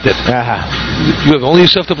my guy did. You have only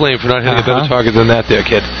yourself to blame for not having a better target than that there,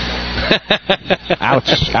 kid.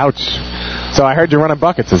 Ouch. Ouch. So I heard you're running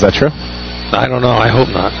buckets. Is that true? I don't know. I hope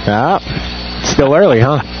not. Yeah. Still early,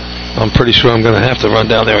 huh? I'm pretty sure I'm going to have to run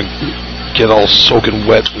down there and get all soaking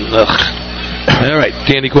wet. Ugh. All right.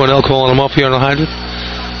 Danny Cornell calling him up here on the hydrant.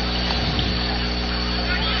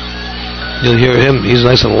 You'll hear him. He's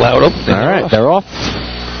nice and loud. All right. They're off.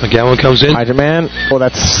 McGowan comes in. Hydrant man. Oh,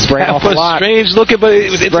 that's spraying off a lot. Strange looking, but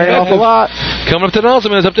it's spraying off a lot. Coming up to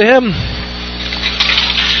Nelson, it's up to him.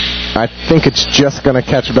 I think it's just going to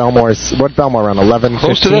catch Belmore's. What Belmore run? 11:15.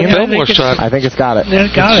 Close to that Belmore shot. I think it's got it. Yeah,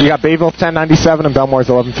 got it. You got Bayville 10.97 and Belmore's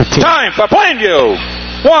 11:15. Time for Plainview.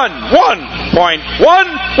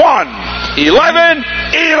 1.11.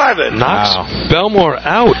 11. Knocks Belmore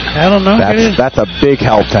out. I don't know. That's a big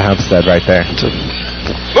help to Hempstead right there.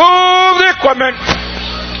 Move the equipment.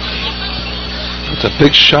 It's a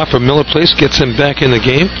big shot for Miller Place. Gets him back in the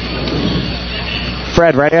game.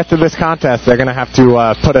 Fred, right after this contest, they're going to have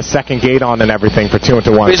to put a second gate on and everything for 2-1.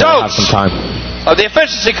 So they'll have some time. Of the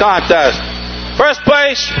efficiency contest. First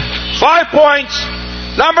place, 5 points.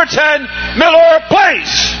 Number 10, Miller Place.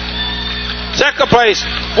 Second place,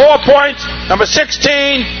 4 points. Number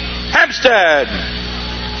 16, Hempstead.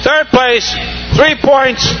 Third place, 3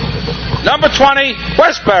 points. Number 20,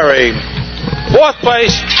 Westbury. Fourth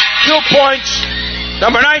place, 2 points.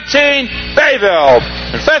 Number 19, Bayville.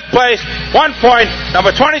 In fifth place, 1 point.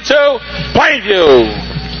 Number 22, Plainview.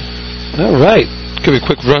 All right. Give me a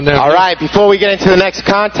quick rundown. All right. Before we get into the next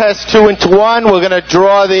contest, 2-1, we're going to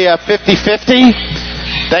draw the 50-50.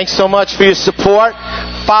 Thanks so much for your support.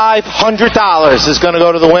 $500 is going to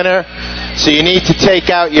go to the winner. So you need to take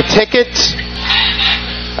out your tickets.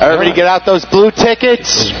 Everybody get out those blue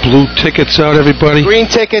tickets. Those blue tickets out, everybody. Green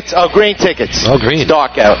tickets. Oh, green tickets. Oh, green. It's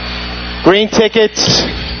dark out. Green tickets.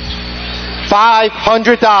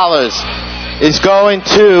 $500 is going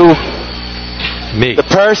to me, the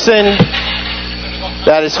person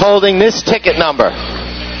that is holding this ticket number.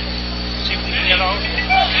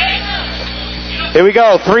 Here we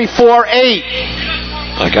go. 348.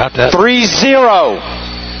 I got that.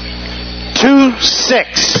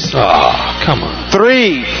 3026. Oh, come on.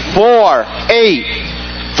 348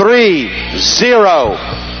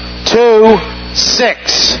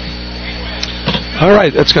 3026. All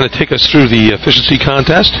right, that's going to take us through the efficiency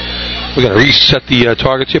contest. We're going to reset the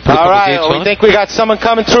targets here. Put all right, we think we got someone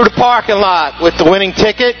coming through the parking lot with the winning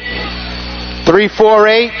ticket.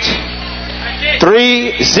 348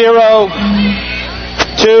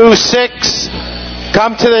 3026.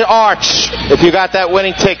 Come to the arch if you got that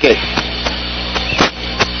winning ticket.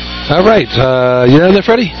 All right, you down there,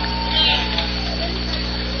 Freddie?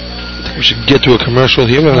 I think we should get to a commercial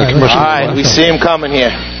here. We're on a commercial. All right, we see him coming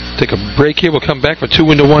here. Take a break here. We'll come back for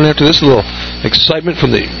 2-1 after this. A little excitement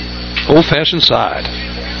from the old-fashioned side.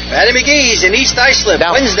 Fatty McGee's in East Islip.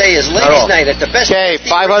 Wednesday is ladies' night at the best. Okay,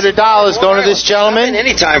 $500 going to this gentleman.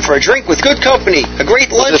 Anytime for a drink with good company, a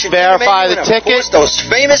great lunch, just verify the ticket. Of course, those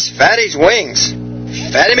famous Fatty's wings.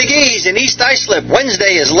 Fatty McGee's in East Islip.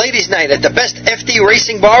 Wednesday is Ladies' Night at the best FD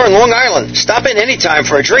Racing Bar in Long Island. Stop in anytime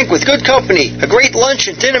for a drink with good company, a great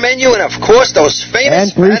lunch and dinner menu, and of course those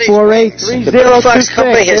famous Fatty's wings. The Bill Fox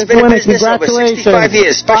Company has been in business over 65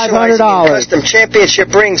 years, specializing in custom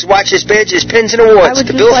championship rings, watches, badges, pins, and awards.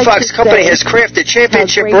 The Bill Fox Company has crafted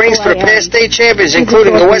championship rings for the past state champions,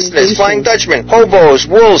 including the Westerners, Flying Dutchman,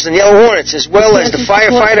 Hobos, Wolves, and Yellow Hornets, as well as the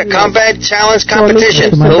Firefighter Combat Challenge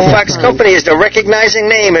competition. Bill Fox Company is the recognizing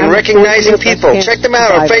name and recognizing people. Check them out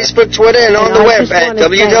on Facebook, Twitter, and on the web at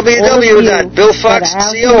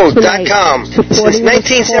www.billfoxco.com. Since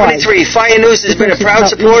 1973, Fire News has been a proud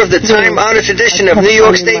supporter of the time-honored tradition of New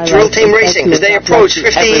York State Drill Team Racing as they approach 50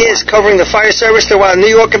 years covering the fire service throughout New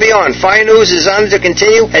York and beyond. Fire News is honored to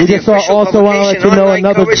continue as the official publication and online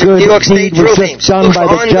coverage of New York State Drill Teams. Look for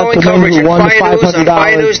ongoing coverage at Fire News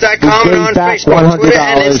on firenews.com and on Facebook, Twitter,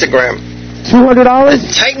 and Instagram. $200?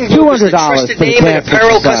 Titan Group is a trusted name in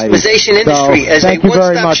apparel customization industry as a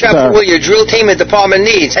one-stop shop for all your drill team and department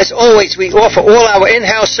needs. As always, we offer all our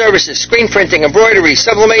in-house services, screen printing, embroidery,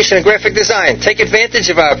 sublimation, and graphic design. Take advantage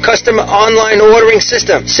of our custom online ordering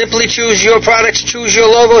system. Simply choose your products, choose your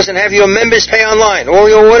logos, and have your members pay online. All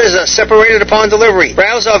your orders are separated upon delivery.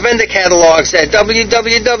 Browse our vendor catalogs at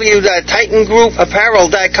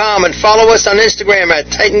www.titangrouapparel.com and follow us on Instagram at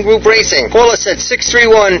Titan Group Racing. Call us at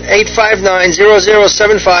 631-859-0075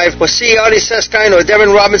 or see Artie Seskine or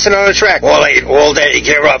Devin Robinson on the track. All 8, all day.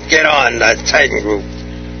 Gear up, get on, the Titan Group.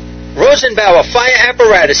 Rosenbauer Fire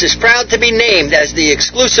Apparatus is proud to be named as the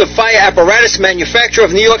exclusive fire apparatus manufacturer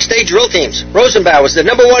of New York State Drill Teams. Rosenbauer is the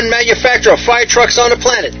 #1 manufacturer of fire trucks on the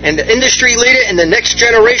planet and the industry leader in the next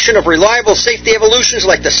generation of reliable safety evolutions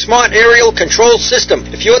like the Smart Aerial Control System.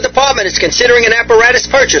 If your department is considering an apparatus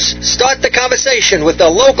purchase, start the conversation with the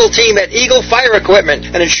local team at Eagle Fire Equipment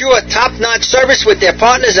and ensure top-notch service with their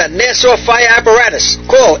partners at Nassau Fire Apparatus.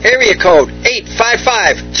 Call area code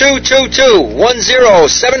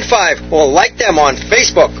 855-222-1075 or like them on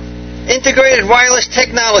Facebook. Integrated Wireless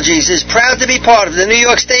Technologies is proud to be part of the New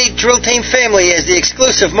York State Drill Team family as the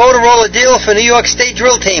exclusive Motorola dealer for New York State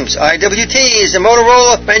Drill Teams. IWT is a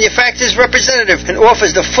Motorola manufacturer's representative and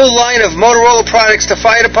offers the full line of Motorola products to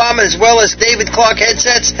fire department as well as David Clark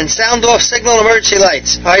headsets and sound-off signal emergency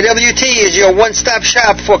lights. IWT is your one-stop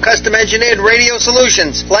shop for custom-engineered radio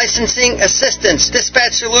solutions, licensing assistance,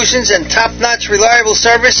 dispatch solutions, and top-notch reliable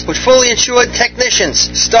service with fully insured technicians.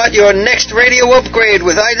 Start your next radio upgrade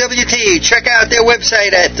with IWT. Check out their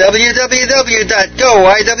website at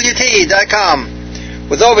www.goiwt.com.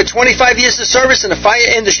 With over 25 years of service in the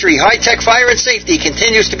fire industry, High Tech Fire and Safety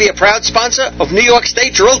continues to be a proud sponsor of New York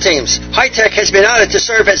State Drill Teams. High Tech has been honored to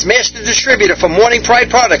serve as master distributor for Morning Pride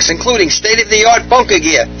products, including state-of-the-art bunker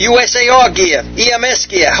gear, USAR gear, EMS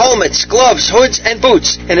gear, helmets, gloves, hoods, and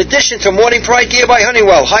boots. In addition to Morning Pride gear by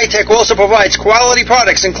Honeywell, High Tech also provides quality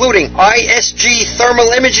products, including ISG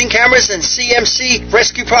thermal imaging cameras and CMC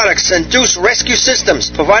rescue products and Deuce rescue systems,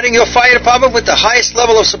 providing your fire department with the highest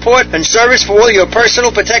level of support and service for all your personal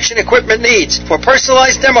protection equipment needs. For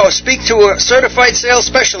personalized demos, speak to a certified sales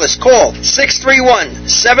specialist. Call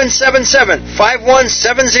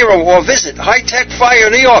 631-777-5170 or visit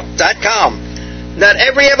hightechfirenewyork.com. Not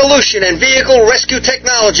every evolution in vehicle rescue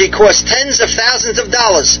technology costs tens of thousands of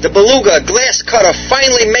dollars. The Beluga Glass Cutter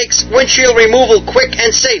finally makes windshield removal quick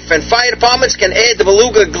and safe, and fire departments can add the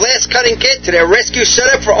Beluga Glass Cutting Kit to their rescue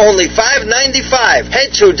setup for only $5.95.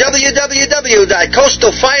 Head to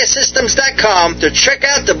www.coastalfiresystems.com to check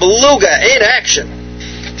out the Beluga in action.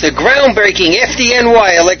 The groundbreaking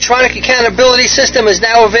FDNY electronic accountability system is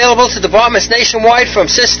now available to departments nationwide from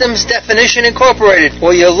Systems Definition Incorporated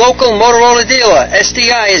or your local Motorola dealer.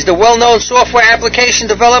 SDI is the well-known software application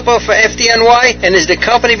developer for FDNY and is the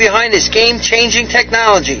company behind this game-changing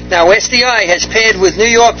technology. Now, SDI has paired with New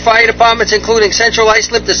York fire departments, including Central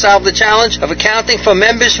Islip, to solve the challenge of accounting for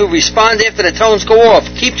members who respond after the tones go off.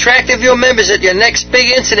 Keep track of your members at your next big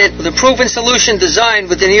incident with a proven solution designed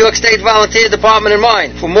with the New York State Volunteer Department in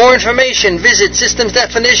mind. For more information, visit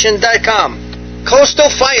systemsdefinition.com. Coastal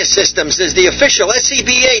Fire Systems is the official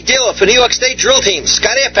SCBA dealer for New York State Drill Teams.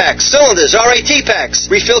 Scott Air Packs, cylinders, RAT packs,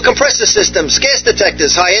 refill compressor systems, gas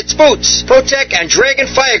detectors, Hyatt's boots, Protec and Dragon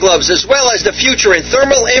fire gloves, as well as the future in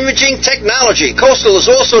thermal imaging technology. Coastal is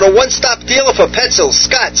also the one-stop dealer for Petzl,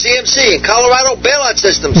 Scott, CMC, and Colorado bailout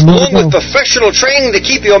systems, along with professional training to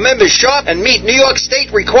keep your members sharp and meet New York State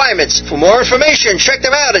requirements. For more information, check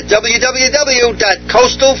them out at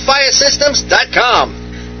www.coastalfiresystems.com.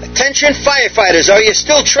 Attention firefighters, are you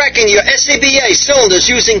still tracking your SCBA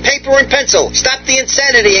cylinders using paper and pencil? Stop the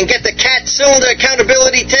insanity and get the CAT Cylinder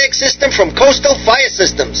Accountability Tag System from Coastal Fire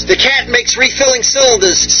Systems. The CAT makes refilling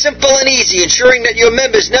cylinders simple and easy, ensuring that your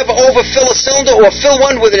members never overfill a cylinder or fill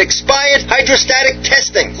one with an expired hydrostatic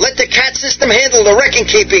testing. Let the CAT system handle the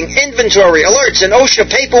record-keeping, inventory, alerts, and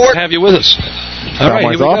OSHA paperwork. Have you with us? All right,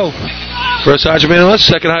 here we go. First hydrant on,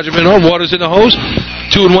 second hydrant on, water's in the hose.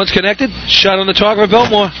 2 and 1's connected. Shot on the target for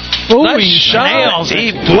Belmore. Nice shot.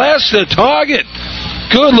 He blasted the target.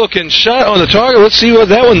 Good looking shot on the target. Let's see what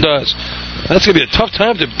that one does. That's going to be a tough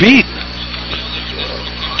time to beat.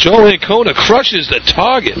 Joe Ancona crushes the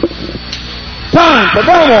target. Time for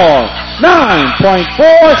Belmore,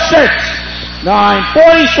 9.46.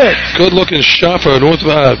 9:46. Good looking shot for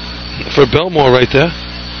for Belmore right there.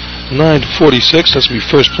 9:46. That's going to be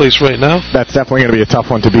first place right now. That's definitely going to be a tough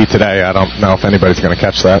one to beat today. I don't know if anybody's going to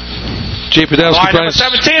catch that. Jay Podolsky, Line number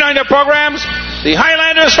 17 on your programs, the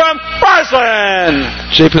Highlanders from Roslyn.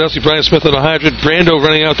 Jay Podolsky, Brian Smith on the hydrant. Brando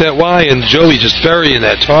running out that Y, and Joey just burying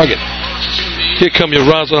that target. Here come your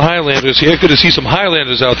Roslyn Highlanders here. Good to see some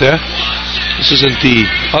Highlanders out there. This isn't the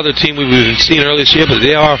other team we've been seeing earlier this year, but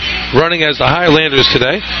they are running as the Highlanders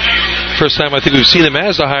today. First time I think we've seen them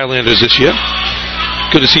as the Highlanders this year.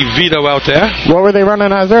 Good to see Vito out there. What were they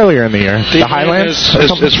running as earlier in the year? The Highlands?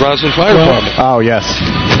 As Roslyn Fire Department. Oh, yes.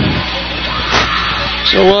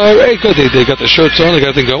 So, hey, good. They got the shirts on. They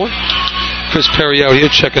got everything going. Chris Perry out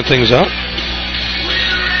here checking things out.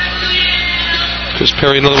 Chris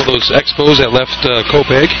Perry, another one of those expos that left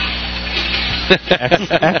Copaig.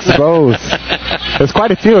 Expos. There's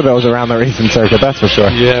quite a few of those around the racing circuit, that's for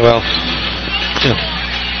sure. Yeah, well,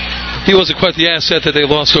 he wasn't quite the asset that they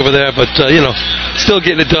lost over there, but, still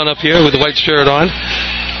getting it done up here with the white shirt on.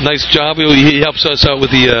 Nice job. He helps us out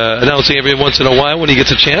with the announcing every once in a while when he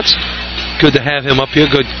gets a chance. Good to have him up here.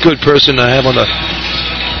 Good person to have on the...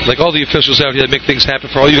 Like all the officials out here that make things happen.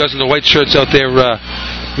 For all you guys in the white shirts out there,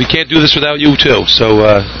 we can't do this without you, too. So,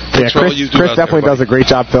 thanks for all you do Chris definitely does a great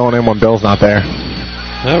job filling in when Bill's not there.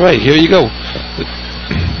 All right, here you go.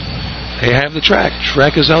 They have the track.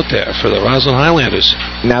 Track is out there for the Roslyn Highlanders.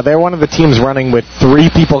 Now, they're one of the teams running with 3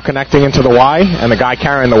 people connecting into the Y, and the guy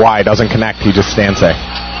carrying the Y doesn't connect. He just stands there.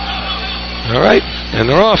 All right, and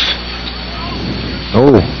they're off.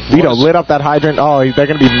 Oh, Vito lit up that hydrant. Oh, they're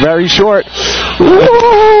going to be very short.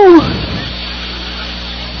 Woo!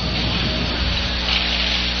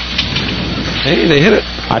 Hey, they hit it.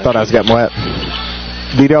 I thought I was getting wet.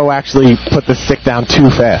 Vito actually put the stick down too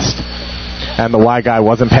fast, and the Y guy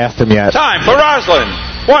wasn't past him yet. Time for Roslyn,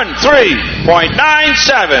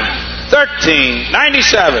 13.97.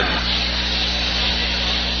 13.97.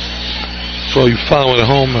 For all you following at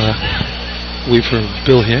home, wait for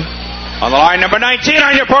Bill here. On the line number 19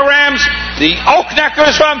 on your programs, the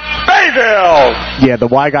Oakneckers from Bayville. Yeah, the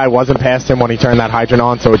Y guy wasn't past him when he turned that hydrant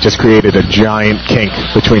on, so it just created a giant kink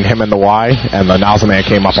between him and the Y, and the nozzle man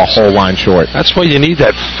came up a whole line short. That's why you need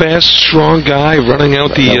that fast, strong guy running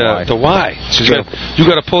out the Y. So you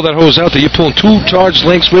got to pull that hose out there. You're pulling 2 charged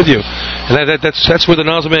lengths with you, and that's where the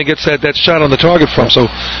nozzle man gets that shot on the target from. So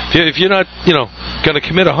if you're not going to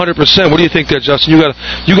commit 100%, what do you think there, Justin? You got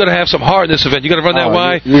to have some heart in this event. You got to run that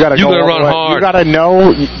Y. You got to run hard. You got to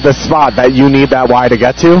know the spot that you need that Y to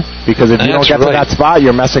get to, because if you don't get to that spot,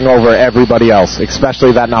 you're messing over everybody else,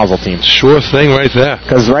 especially that nozzle team. Sure thing, right there.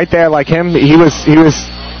 Because right there, like him, he was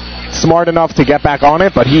smart enough to get back on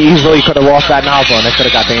it, but he easily could have lost that nozzle, and it could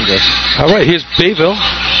have got dangerous. All right, here's Bayville.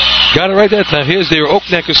 Got it right that time. Here's their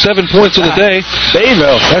Oakneckers, 7 points of the day.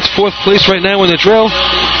 Bayville. That's 4th place right now in the drill.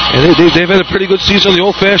 And they've had a pretty good season on the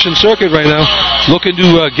old-fashioned circuit right now. Looking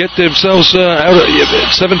to get themselves out of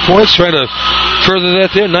 7 points, trying to further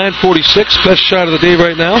that there. 9:46, best shot of the day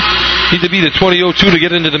right now. Need to beat a 20:02 to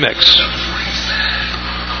get into the mix.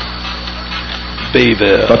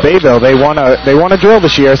 Bayville. But Bayville, they want to drill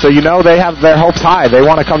this year, so they have their hopes high. They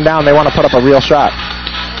want to come down. They want to put up a real shot.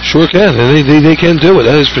 Sure can. They can do it.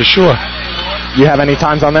 That is for sure. You have any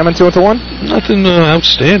times on them in 2-1? Nothing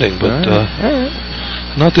outstanding, but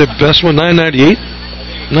not their best one. 998.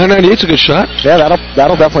 998's a good shot. Yeah,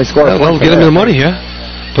 that'll definitely score. That'll get them the money here.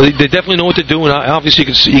 But they definitely know what they're doing. Obviously,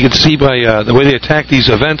 you can see by the way they attack these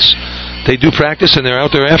events. They do practice, and they're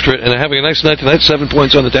out there after it, and they're having a nice night tonight. 7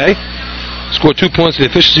 points on the day. Scored 2 points in the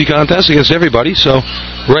efficiency contest against everybody, so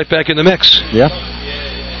right back in the mix. Yeah.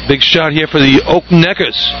 Big shot here for the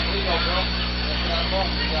Oakneckers.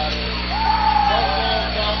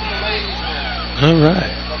 All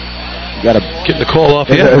right. Got to get the call off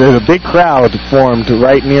here. There's a big crowd formed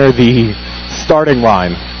right near the starting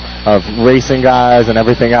line of racing guys and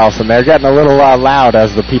everything else, and they're getting a little loud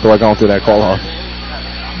as the people are going through that call off.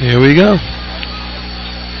 Here we go.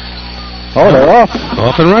 Oh, they're off.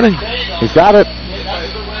 Off and running. He's got it.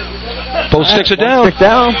 Both sticks are down. Stick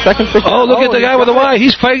down. Second stick down. Oh, look at the guy with the Y.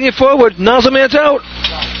 He's fighting it forward. Nozzle man's out.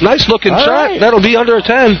 Nice looking All shot. right. That'll be under a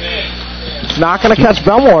 10. It's not going to catch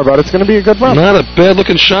Belmore, but it's going to be a good run. Not a bad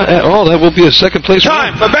looking shot at all. That will be a second place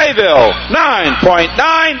Time run. for Bayville,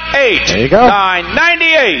 9.98. There you go.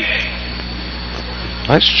 998.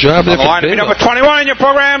 Nice job there On the line for to be number Bayville. 21 in your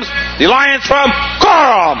programs, the Lions from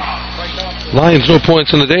Coram. Lions, no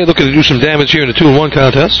points in the day. Looking to do some damage here in the 2-1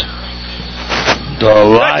 contest. The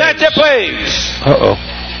Lions. Attention, please. Uh-oh.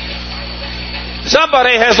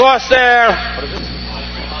 Somebody has lost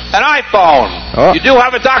an iPhone. Oh. You do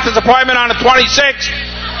have a doctor's appointment on the 26th.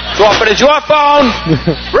 So if it is your phone,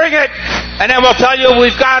 bring it, and then we'll tell you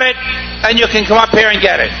we've got it, and you can come up here and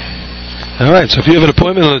get it. All right, so if you have an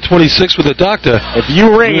appointment on the 26th with a doctor, if you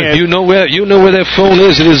ring it, you know where that phone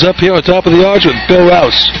is. It is up here on top of the arch with Bill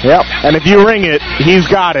Rouse. Yep. And if you ring it, he's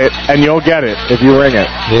got it, and you'll get it if you ring it.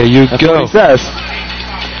 There you That's go. what he says.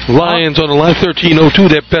 Lions on the line, 13:02,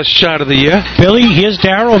 their best shot of the year. Billy, here's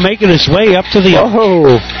Darryl making his way up to the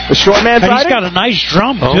Oh, the short man and he's fighting? got a nice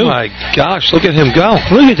drum, Oh too. my gosh, look at him go.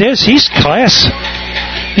 Look at this. He's class.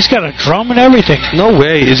 He's got a drum and everything. No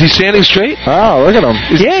way. Is he standing straight? Oh, look at him.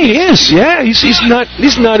 Yeah, he is. Yeah, he's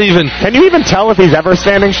not even. Can you even tell if he's ever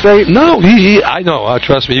standing straight? No, I know.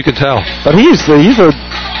 Trust me, you can tell. But he's a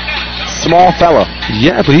small fella.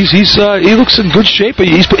 Yeah, but he looks in good shape.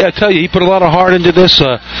 I tell you, he put a lot of heart into this.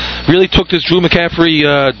 Really took this Drew McCaffrey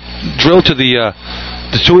drill to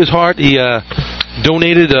his heart. He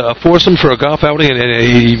donated a foursome for a golf outing, and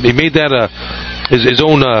he made that his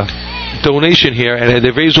own donation here, and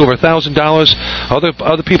they've raised over $1,000.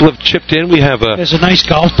 Other people have chipped in. There's a nice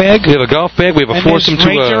golf bag. We have a golf bag. We have a And foursome there's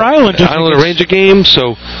to Ranger Island Ranger game.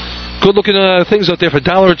 So good looking things out there for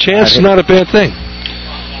 $1 a chance. Not a bad thing.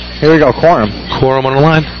 Here we go, Coram. Coram on the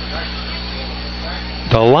line.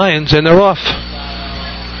 The Lions, and they're off.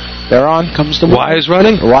 They're on. Comes the Y is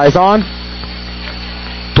running. The Y is on.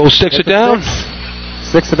 Both sticks are down.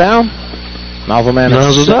 Sticks are down. Nozzle man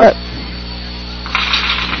Nozzle's is up.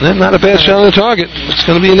 Then not a bad shot on the target. It's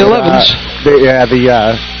going to be in the 11s.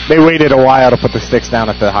 They waited a while to put the sticks down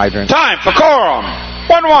at the hydrant. Time for Coram,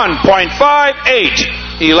 11.58.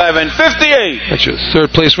 11:58. That's your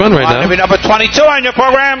third place run right now. Maybe number 22 on your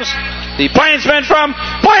programs, the Plainsmen from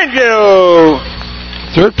Plainview.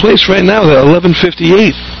 Third place right now, they're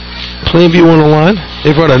 11:58. Plainview on the line.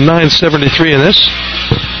 They've run a 9:73 in this.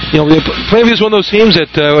 You know, Plainview's one of those teams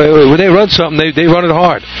that when they run something, they run it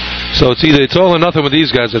hard. So it's all or nothing with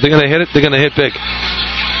these guys. If they're going to hit it, they're going to hit big.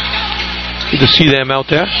 Good to see them out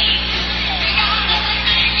there.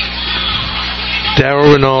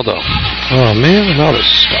 Darryl Ronaldo. Oh, man, Ronaldo's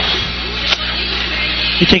stuff.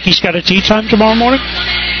 You think he's got a tee time tomorrow morning?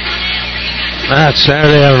 It's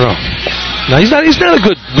Saturday, I don't know. No, he's not a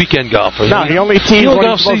good weekend golfer. No, he only tees when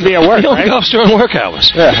he's supposed to be at work, He only right? golfs during work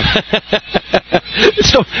hours. Yeah.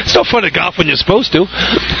 It's no fun to golf when you're supposed to.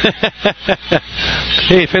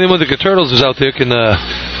 Hey, if anyone with the Turtles is out there, can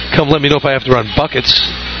come let me know if I have to run buckets.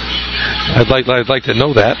 I'd like to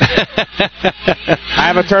know that. I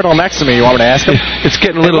have a turtle next to me. You want me to ask him? It's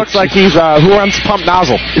getting a little. It looks like he's who runs pump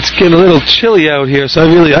nozzle. It's getting a little chilly out here, so I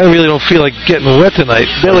really don't feel like getting wet tonight.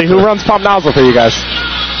 Billy, who runs pump nozzle for you guys?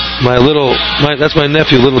 That's my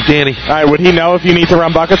nephew, little Danny. All right, would he know if you need to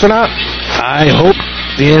run buckets or not? I hope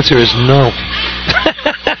the answer is no.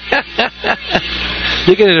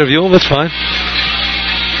 You can interview him. That's fine.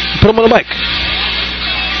 Put him on the mic.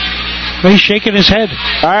 He's shaking his head.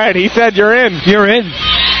 All right, he said you're in. You're in.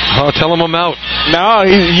 Oh, tell him I'm out. No,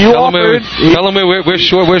 you offered. Tell him we're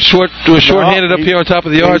short-handed up here on top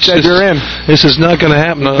of the arch. He said you're in. This is not going to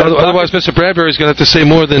happen. Otherwise, Mr. Bradbury's going to have to say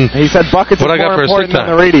more than he said. Buckets what I got for a stick than time.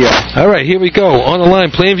 the radio. All right, here we go. On the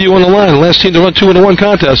line, Plainview on the line. Last team to run 2-1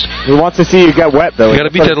 contest. He wants to see you get wet, though. You got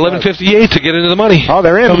to beat that 11:58 to get into the money. Oh,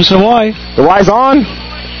 they're in. Comes the Y. The Y's on.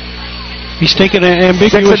 He's taking an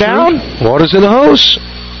ambiguous down. Water's in the hose.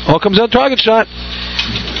 All comes out target shot.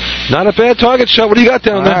 Not a bad target shot. What do you got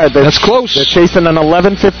down there? Right, that's close. They're chasing an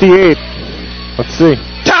 11:58. Let's see.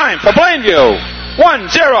 Time for Plainview,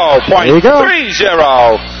 10.30.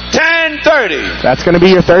 10:30. That's going to be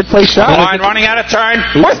your third place shot. Line running out of turn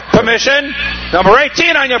with permission. Number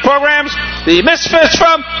 18 on your programs, the Misfits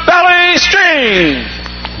from Valley Stream.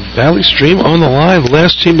 Valley Stream on the line.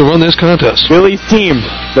 Last team to run this contest. Billy's team,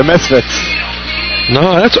 the Misfits.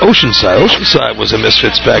 No, that's Oceanside. Oceanside was a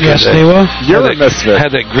Misfits back in the day. Yes, they were. You're a Misfit.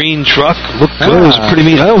 Had that green truck. Looked good. It was pretty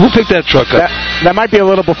neat. Oh, who picked that truck up? That might be a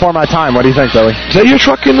little before my time. What do you think, Billy? Is that your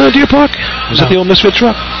truck in Deer Park? Was that the old Misfit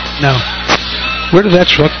truck? No. Where did that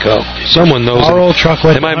truck go? Someone knows. Our old truck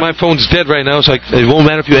went. And my phone's dead right now, so it won't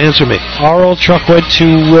matter if you answer me. Our old truck went to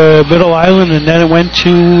Middle Island, and then it went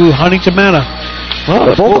to Huntington Manor. Oh,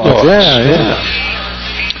 the Bulldogs. Yeah.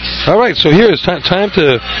 All right, so here it's time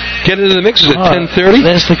to get into the mix. Is at 10:30.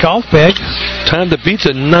 There's the golf bag. Time to beat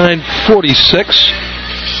at 9:46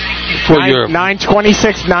 for your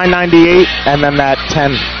 9:26, 9:98, and then that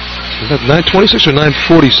 10. Is that 9:26 or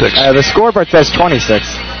 9:46? The scoreboard says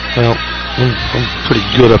 26. Well, I'm pretty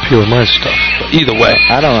good up here with my stuff. But either way,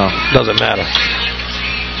 I don't know. Doesn't matter.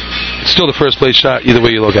 It's still the first place shot, either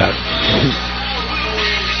way you look at it.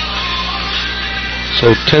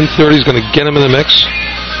 So 10:30 is going to get him in the mix.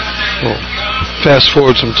 We'll fast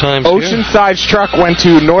forward some time. Oceanside's truck went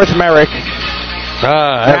to North Merrick.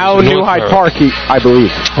 Now New Hyde Park, I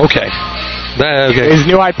believe. Okay. Is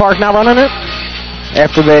New Hyde Park now running it?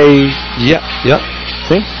 After they... Yep.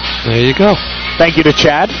 See? There you go. Thank you to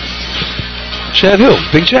Chad. Chad who?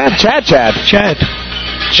 Big Chad? Chad.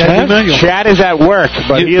 Chad is at work,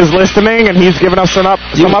 but he is listening, and he's giving us some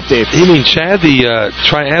updates. You mean Chad, the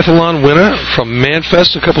triathlon winner from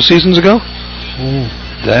Manfest a couple seasons ago?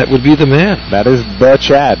 That would be the man. That is the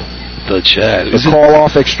Chad. The Chad. The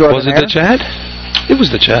call-off extraordinaire. Was it the Chad? It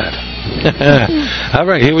was the Chad. All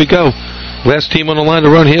right, here we go. Last team on the line to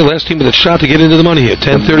run here. Last team with a shot to get into the money here.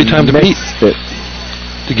 10:30 time to beat. To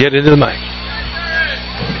get into the money.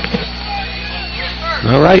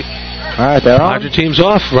 All right, they're on. Your team's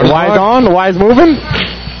off. The Y's on. The Y's moving.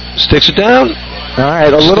 Sticks it down. All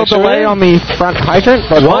right, a little delay on the front hydrant.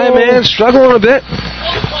 But man struggling a bit.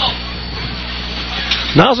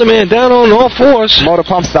 Now's the man down on all fours. Motor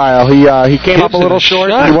pump style. He came up a little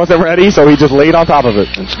short. He wasn't ready, so he just laid on top of it.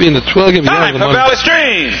 It's being the 12. Time for Valley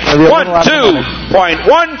Stream.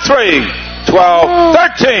 1-2.13.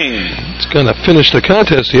 12-13. It's going to finish the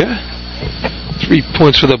contest here. 3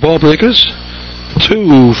 points for the Ball Breakers,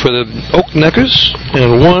 2 for the Oak Neckers,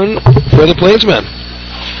 and 1 for the Plainsmen.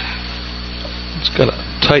 It's going to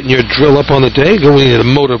tighten your drill up on the day, going into the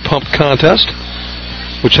motor pump contest,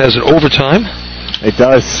 which has an overtime. It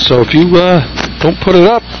does. So if you don't put it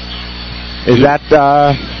up... Is that...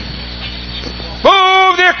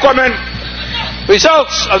 Move the equipment!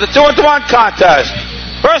 Results of the 2-1 contest.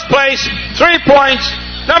 First place, 3 points,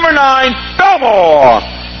 number 9, Belmore.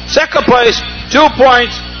 Second place, 2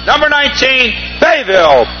 points, number 19,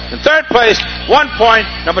 Bayville. In third place, 1 point,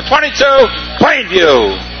 number 22,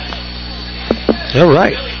 Plainview. All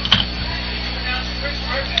right.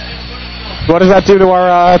 What does that do to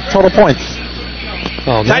our total points?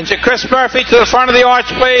 Attention, Chris Murphy to the front of the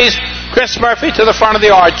arch, please. Chris Murphy to the front of the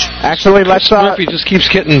arch. Actually, let's... Murphy just keeps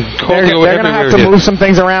getting called. They're going to have to move some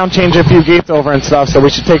things around, change a few gates over and stuff, so we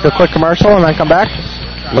should take a quick commercial and then come back.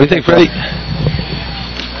 What do you think, Freddie?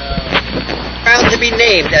 Proud to be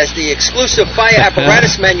named as the exclusive fire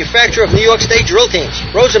apparatus manufacturer of New York State drill teams.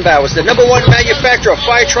 Rosenbauer is the #1 manufacturer of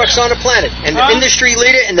fire trucks on the planet and the industry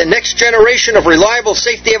leader in the next generation of reliable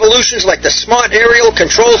safety evolutions like the Smart Aerial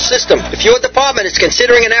Control System. If your department is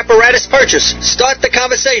considering an apparatus purchase, start the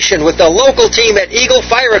conversation with the local team at Eagle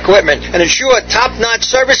Fire Equipment and ensure top-notch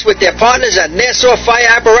service with their partners at Nassau Fire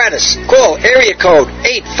Apparatus. Call area code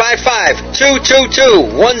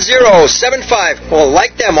 855-222-1075 or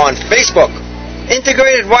like them on Facebook.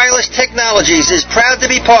 Integrated Wireless Technologies is proud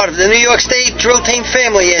to be part of the New York State Drill Team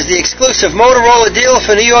family as the exclusive Motorola dealer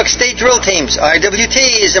for New York State drill teams. IWT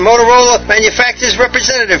is a Motorola manufacturer's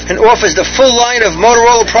representative and offers the full line of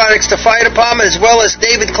Motorola products to fire department as well as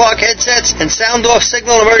David Clark headsets and sound-off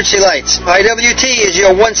signal emergency lights. IWT is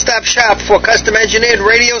your one-stop shop for custom-engineered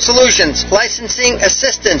radio solutions, licensing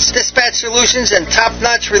assistance, dispatch solutions, and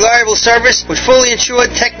top-notch reliable service with fully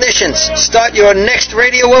insured technicians. Start your next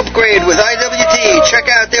radio upgrade with IWT. Check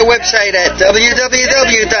out their website at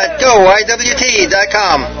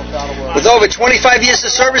www.goiwt.com. With over 25 years of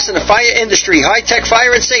service in the fire industry, High Tech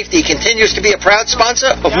Fire and Safety continues to be a proud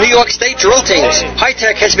sponsor of New York State drill teams. High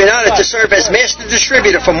Tech has been honored to serve as master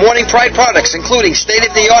distributor for Morning Pride products, including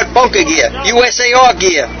state-of-the-art bunker gear, USAR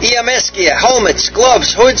gear, EMS gear, helmets,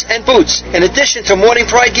 gloves, hoods, and boots. In addition to Morning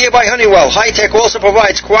Pride gear by Honeywell, High Tech also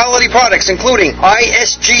provides quality products, including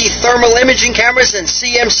ISG thermal imaging cameras and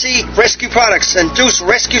CMC rescue products and Deuce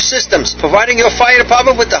rescue systems, providing your fire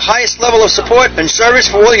department with the highest level of support and service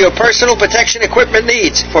for all your personal protection equipment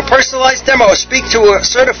needs. For personalized demo, speak to a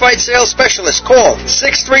certified sales specialist. Call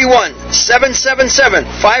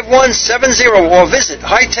 631-777-5170 or visit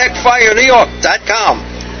hightechfirenewyork.com.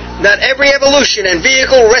 Not every evolution in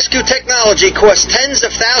vehicle rescue technology costs tens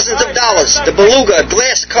of thousands of dollars. The Beluga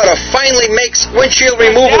Glass Cutter finally makes windshield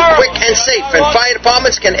removal quick and safe, and fire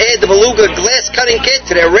departments can add the Beluga Glass Cutting Kit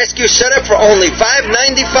to their rescue setup for only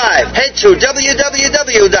 $5.95. Head to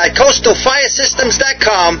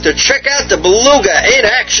www.coastalfiresystems.com to check out the Beluga in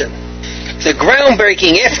action. The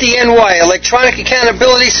groundbreaking FDNY electronic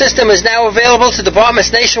accountability system is now available to departments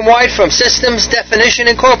nationwide from Systems Definition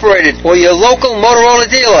Incorporated or your local Motorola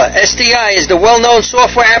dealer. SDI is the well-known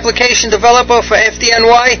software application developer for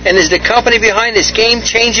FDNY and is the company behind this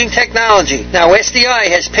game-changing technology. Now, SDI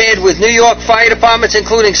has paired with New York fire departments,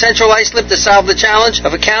 including Central Islip, to solve the challenge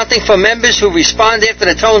of accounting for members who respond after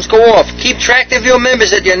the tones go off. Keep track of your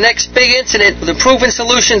members at your next big incident with a proven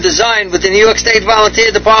solution designed with the New York State Volunteer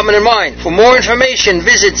Department in mind. For more information,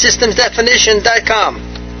 visit systemsdefinition.com.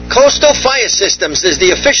 Coastal Fire Systems is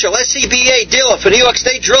the official SCBA dealer for New York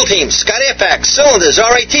State drill teams, Scott Air Packs, cylinders,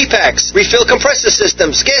 RAT packs, refill compressor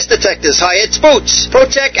systems, gas detectors, Hi-Eds boots,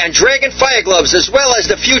 Protec and Dragon fire gloves, as well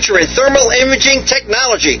as the future in thermal imaging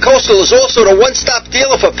technology. Coastal is also the one-stop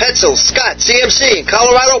dealer for Petzl, Scott, CMC, and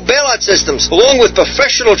Colorado bailout systems, along with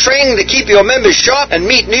professional training to keep your members sharp and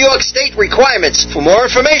meet New York State requirements. For more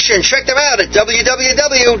information, check them out at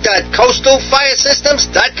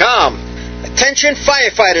www.coastalfiresystems.com. Attention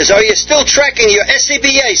firefighters, are you still tracking your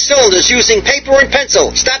SCBA cylinders using paper and pencil?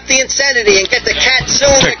 Stop the insanity and get the CAT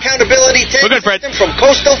cylinder accountability system from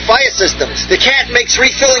Coastal Fire Systems. The CAT makes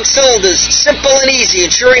refilling cylinders simple and easy,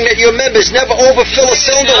 ensuring that your members never overfill a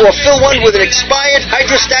cylinder or fill one with an expired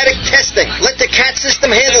hydrostatic testing. Let the CAT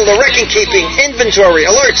system handle the record-keeping,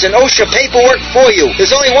 inventory, alerts, and OSHA paperwork for you.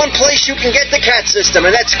 There's only one place you can get the CAT system,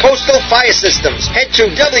 and that's Coastal Fire Systems. Head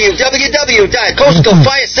to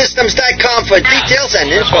www.coastalfiresystems.com for details and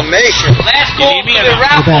information. Last call for the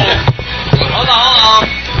raffle. Hold on.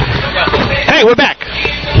 Hey, we're back.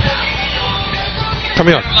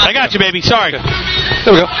 Coming on. I got you, baby. Sorry. There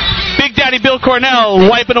we go. Big Daddy Bill Cornell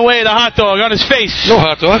wiping away the hot dog on his face. No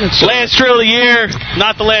hot dog. Last drill of the year,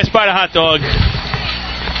 not the last bite of hot dog.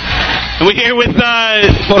 And we're here with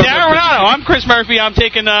Darren Renato. I'm Chris Murphy. I'm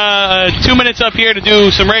taking 2 minutes up here to do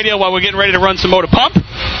some radio while we're getting ready to run some Motor Pump.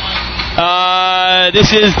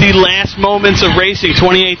 This is the last moments of racing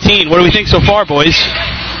 2018. What do we think so far, boys?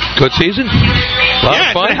 Good season.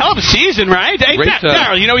 Yeah, it's been a hell of a season, right? Hey,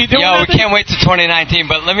 Darryl, you know what you're doing? Yo, we can't wait to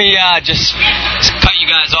 2019, but let me just cut you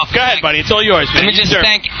guys off. Go ahead, buddy. It's all yours, man. Let me just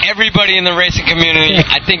thank everybody in the racing community.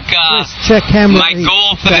 I think check my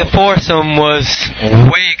goal for the foursome was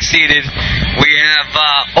way exceeded. We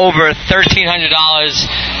have over $1,300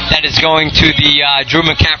 that is going to the Drew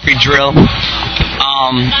McCaffrey drill.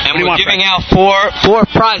 And we're giving out four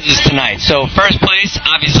prizes tonight. So first place,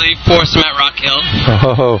 obviously, foursome at Rock Hill.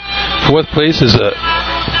 Oh, fourth place is the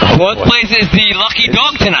lucky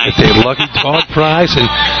dog tonight. It's a lucky dog prize, and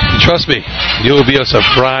trust me, you will be a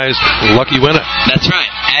surprised lucky winner. That's right.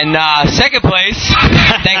 And second place,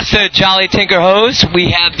 thanks to Jolly Tinker Hose, we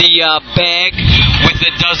have the bag with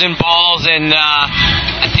a dozen balls, and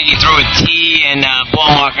I think he threw a T and a ball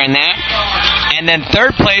marker in there. And then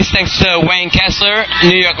third place, thanks to Wayne Kessler,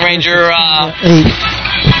 New York Ranger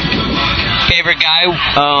favorite guy.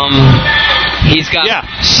 He's got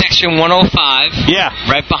Section 105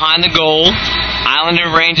 right behind the goal. Islander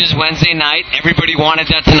Rangers Wednesday night. Everybody wanted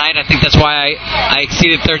that tonight. I think that's why I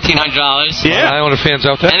exceeded $1,300. Yeah. Islander fans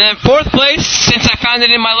out there. And then fourth place, since I found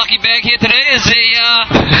it in my lucky bag here today, is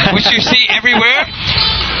which you see everywhere,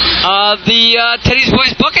 the Teddy's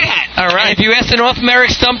Boys bucket hat. All right. And if you ask the North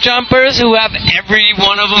American stump jumpers, who have every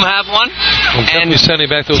one of them have one. I'm definitely sending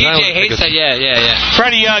back those TJ Islander hates tickets. that. Yeah.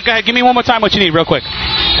 Freddie, go ahead. Give me one more time what you need, real quick.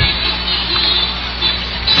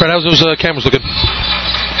 Fred, how's those cameras looking?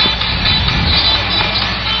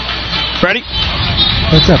 Freddie?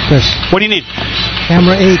 What's up, Chris? What do you need?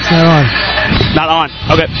 Camera 8's not on. Not on.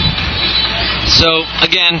 Okay. So,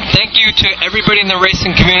 again, thank you to everybody in the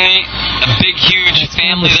racing community. A big, huge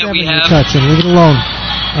family that we have. Touching. Leave it alone.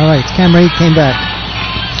 All right, camera 8 came back.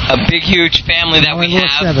 A big, huge family that we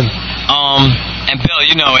have. 7. And Bill,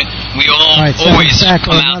 you know it. We all always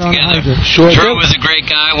come out together. Sure. Drew was a great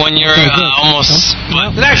guy. 1 year, almost.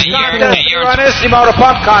 The next contest we run is the Motor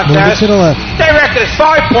Pump contest. To the left. State record is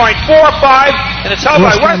 5.45, and it's held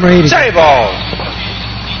by Western Sable.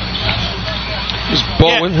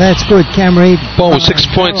 That's good. Camera 8. Ball with 6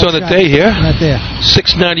 points on the day here. Not there.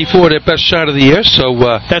 694, their best shot of the year. So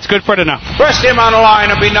that's good for enough. First team on the line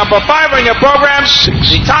will be number 5 on your program,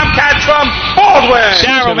 the Tomcats from Baldwin.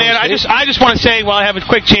 Darryl, man, I just want to say, while I have a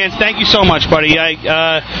quick chance, thank you so much, buddy.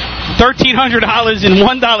 $1,300 in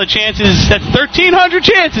 $1 chances. That's 1,300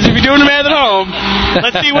 chances if you're doing the math at home.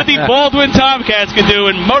 Let's see what the Baldwin Tomcats can do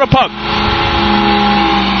in Motor Pump.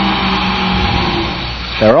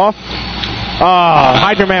 They're off. Oh,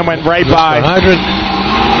 Hydrant Man went right by. Hydrant.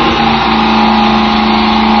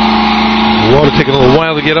 The water taking a little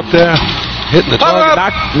while to get up there. Hitting the target.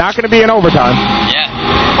 Not going to be in overtime. Yeah.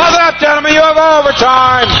 What's up, gentlemen? You have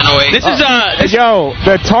overtime. This is Yo,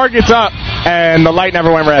 the target's up, and the light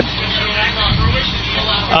never went red. They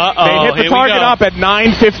hit the target up at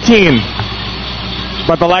 9:15,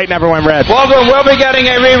 but the light never went red. Baldwin will be getting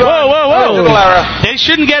a rerun. Whoa. They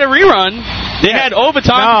shouldn't get a rerun. They had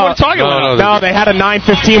overtime before the target went up. No, they had a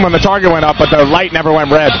 9:15 when the target went up, but the light never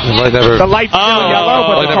went red. The light's still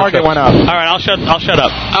yellow, but the target went up. All right, I'll shut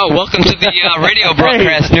up. Oh, welcome to the radio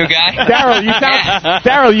broadcast, new guy.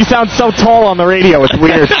 Daryl, you sound so tall on the radio. It's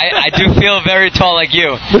weird. I do feel very tall like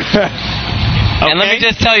you. And let me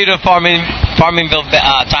just tell you, the Farmingville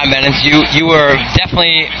Time Bandits, you were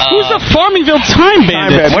definitely... Who's the Farmingville Time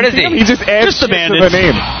Bandits? What is he? He just adds the to Bandits. the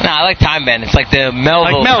name. No, I like Time Bandits, like the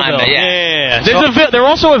Melville Time Bandits. Yeah. They're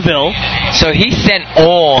also a Ville. So he sent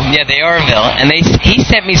they are a Ville, and he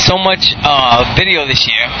sent me so much video this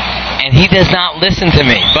year, and he does not listen to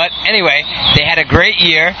me. But anyway, they had a great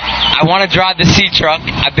year. I want to drive the C truck.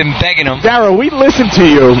 I've been begging them. Daryl, we listen to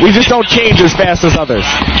you. We just don't change as fast as others.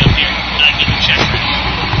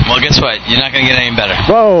 Well, guess what? You're not going to get any better.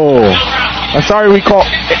 Whoa. I'm sorry we called...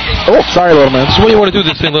 Oh, sorry, little man. So what do you want to do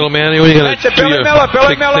this thing, little man? What are you going to do? Billy Miller.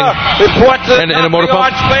 Report to the top of the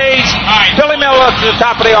arch, please. Billy Miller to the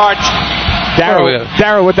top of the arch.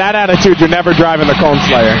 Daryl, with that attitude, you're never driving the Cone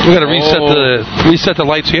Slayer. We're going to reset the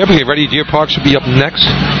lights here. Get ready. Deer Park should be up next.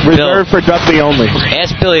 Reserved for Dudley only.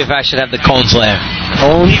 Ask Billy if I should have the Cone Slayer.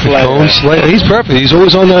 Cone Slayer. He's perfect. He's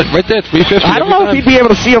always on that right there, 350. I don't know if he'd be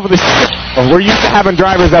able to see over the... We're used to having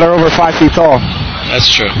drivers that are over 5 feet tall.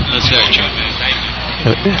 That's true. That's very true.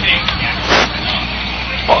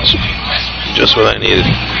 Awesome. Just what I needed.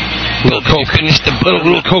 Little coke.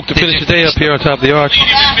 Little coke to finish the day up here on top of the arch.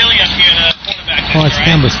 Clark's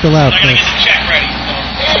camera's still out.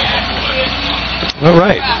 All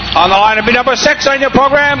right. On the line to be number 6 on your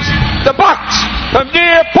programs, the Bucks from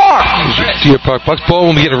Deer Park. Deer Park Bucks. Ball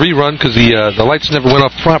when we get a rerun because the lights never went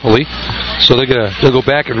off properly, so they'll go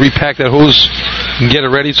back and repack that hose and get it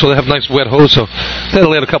ready. So they have a nice wet hose. So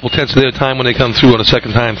that'll add a couple tenths of their time when they come through on a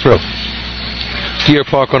second time through. Deer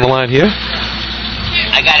Park on the line here.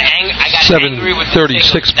 I got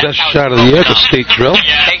 7:36 best shot of the year, the state drill.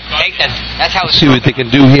 Take that. That's how it's See what they can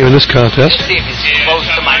do here in this contest. See if it's close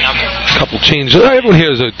to my number. A couple changes. Everyone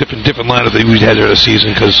here is a different line of the we've had during the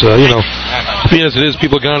season because, being as it is,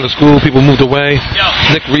 people have gone to school, people moved away.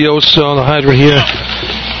 Nick Rios on the hydrant here.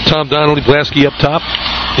 Tom Donnelly, Blasky up top.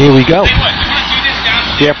 Here we go.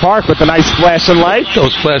 Deer Park with the nice flashing lights.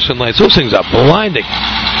 Those flashing lights. Those things are blinding.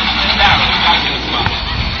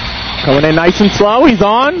 Coming in nice and slow. He's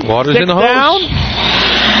on. Water's Stick in the hose. Down.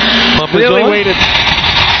 Pump Really is on. waited.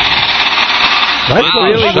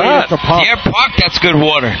 Really waited to pump. Deer Park, that's good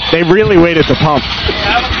water. They really waited to pump.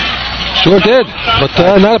 Sure did. But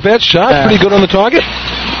not a bad shot. Pretty good on the target.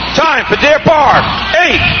 Time for Deer Park,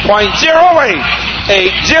 8.08.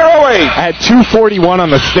 8.08. I had 241 on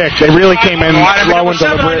the stick. They really came in slow and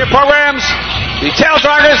 7 on deliberate. your programs, the Tail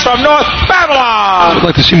Dragons from North Babylon. I'd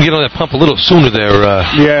like to see him get on that pump a little sooner there.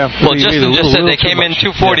 Well, Justin just said they came in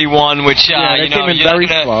 241, which they came in you're very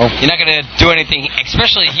slow. not gonna do anything,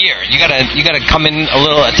 especially here. You gotta come in a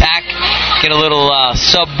little attack, get a little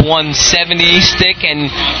sub 170 stick, and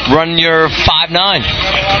run your 5.9.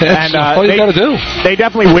 And all you gotta do. They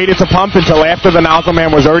definitely waited to pump until after the nozzle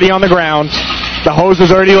man was already on the ground. The hose was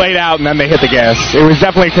already laid out, and then they hit the gas. It was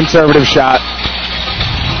definitely a conservative shot.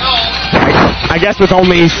 I guess with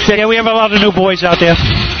only 6... Yeah, we have a lot of new boys out there.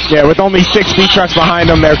 Yeah, with only 6 speed trucks behind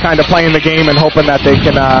them, they're kind of playing the game and hoping that they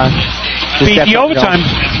can... beat the overtime.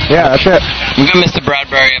 Yeah, that's it. We got Mr.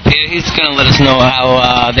 Bradbury up here. He's going to let us know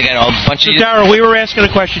how they got a bunch of... Daryl, we were asking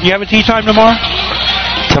a question. You have a tea time tomorrow?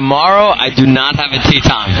 Tomorrow, I do not have a tea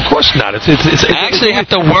time. Of course not. It's I actually have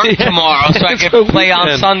to work tomorrow so I can play on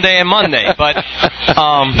Sunday and Monday. But,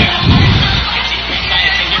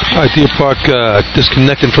 All right, Deer Park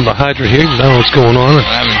disconnecting from the hydrant here. You know what's going on.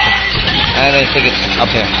 I don't think it's up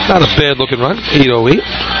here. Not a bad looking run. 8:08.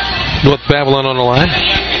 North Babylon on the line.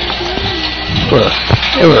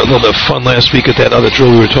 They were a little bit of fun last week at that other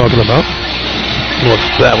drill we were talking about. North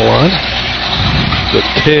Babylon. The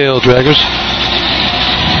Tail Draggers.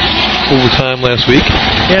 Overtime last week.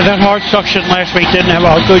 Yeah, that hard suction last week didn't have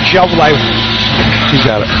a good shelf life. You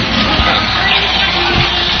got it.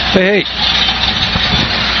 Hey.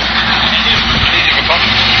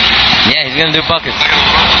 he's going to do buckets.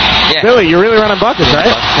 Yeah. Billy, you're really running buckets, right?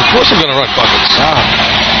 Of course I'm going to run buckets.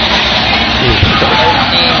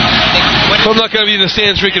 If I'm not going to be in the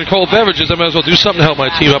stands drinking cold beverages, I might as well do something to help my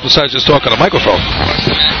team out besides just talk on a microphone.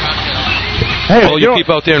 Hey, all you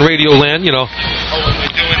people out there in radio land, you know,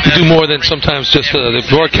 we do more than sometimes just the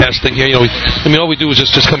broadcasting here. You know, all we do is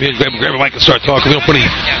just come here, grab a mic, and start talking. We don't put any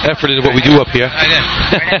effort into what we do up here.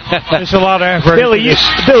 There's a lot of effort. Billy,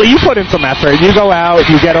 you put in some effort. You go out,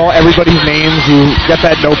 you get everybody's names, you get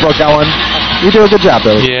that notebook going. You do a good job,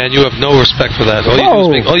 Billy. Yeah, and you have no respect for that. All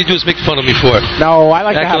you do is make fun of me for it. No, I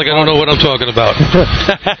like to have like I don't know what I'm talking about.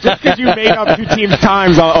 Just because you made up 2 teams'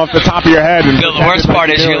 times off the top of your head. And Bill, the worst part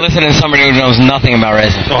is you're listening to somebody who knows nothing about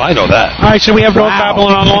racing. Oh, I know that. All right, so we have North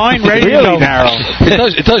Babylon online, ready to go. Narrow.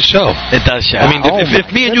 It does show. It does show. I mean,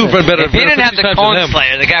 if me and you run better, if he didn't have the Cone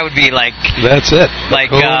Slayer, the guy would be like. That's it.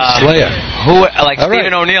 Like Slayer.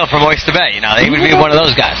 Stephen O'Neill from Oyster Bay. You know, he would be one of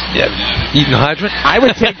those guys. Yeah. Eating a hydrant. I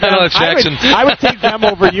would take them. Jackson. I would take them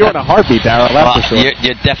over you in a heartbeat, Darryl. That's for sure.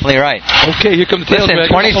 You're definitely right. Okay, here come the tail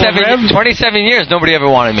draggers. 27 years, nobody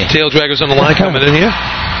ever wanted me. Tail draggers on the line coming in here.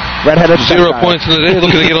 Redheaded 0 points in the day.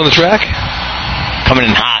 Looking to get on the track.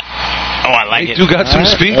 Coming in hot. Oh, I like it. You got some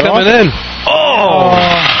speed coming in. Oh.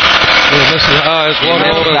 It's one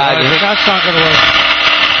over. That's not going to work.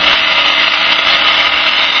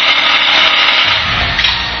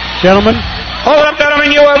 Gentlemen,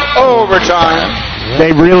 you have overtime.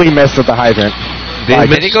 They really missed at the hydrant.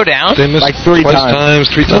 Did he go down? They missed like 3 times.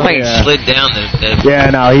 3 times. Like slid down.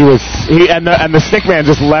 Yeah, no, and the stick man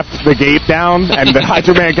just left the gate down, and the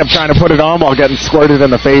hydrant man kept trying to put it on while getting squirted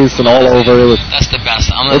in the face and all over. That's the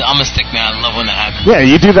best. I'm a stick man. I love when that happens. Yeah,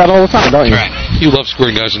 you do that all the time, don't you? Right. You love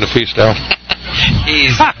squirting guys in the face, Darryl.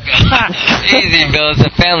 Easy, Bill. It's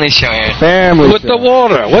a family show here. With the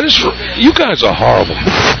water. You guys are horrible.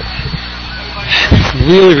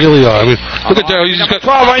 Really, really are. I mean, look at Darryl. He's got 12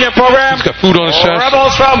 on your program. He's got food on his chest.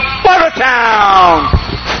 Rebels from Watertown.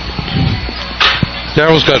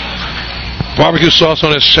 Darryl's got barbecue sauce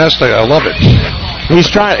on his chest. I love it. He's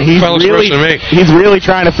really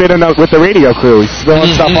trying to fit in with the radio crew. He's spilling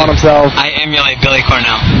stuff on himself. I emulate Billy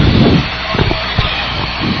Cornell.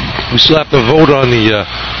 We still have to vote on the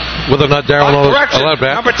whether or not Darryl allowed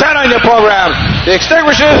back. Number 10 on your program. The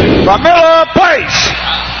Extinguishers from Miller Place.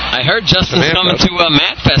 I heard Justin's coming to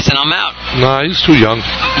MatFest, and I'm out. Nah, he's too young.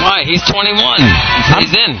 Why? He's 21.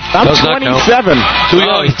 He's in. I'm 27. Too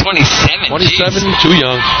young. Oh, he's 27. 27, Jeez. too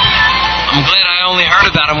young. I'm glad I only heard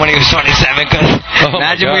about him when he was 27, because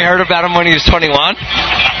imagine we heard about him when he was 21.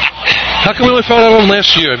 How come we only found out about him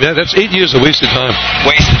last year? I mean, that's 8 years of wasted time.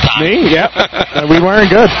 Wasted time. Me? Yeah. We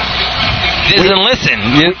weren't good. Doesn't listen.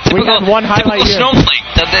 We had one highlight here. Snowflake.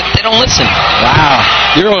 They don't listen. Wow.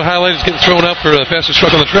 Your own highlight is getting thrown out for the fastest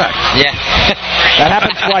truck on the track. Yeah. That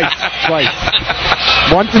happened twice.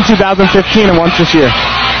 Once in 2015 and once this year.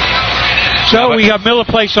 So we got Miller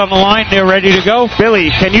Place on the line. They're ready to go.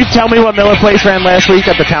 Billy, can you tell me what Miller Place ran last week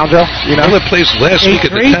at the town drill? You know? Miller Place last week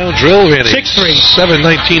at the town drill ran 6-3.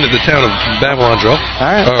 7-19 at the town of Babylon drill. All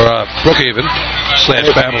right. Or Brookhaven /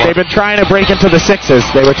 Babylon. They've been trying to break into the sixes.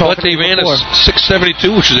 They were talking. But they ran a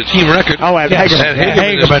 6:72, which is a team record. Oh, at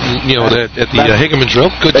Hagerman. You know, at the Hagerman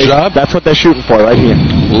drill. Good job. That's what they're shooting for right here.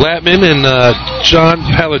 Latman and John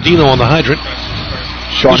Palladino on the hydrant.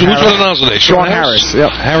 Who's running the nozzle today? Sean Harris.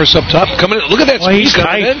 Yep. Harris up top. Coming in. Look at that speed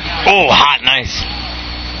coming in. Oh, hot, nice.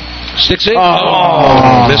 6-8.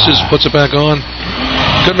 Oh. Misses, puts it back on.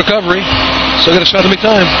 Good recovery. Still got a shot to make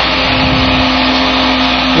time.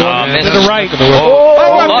 To the right.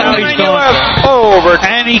 Over.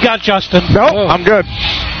 And he got Justin. No, I'm good.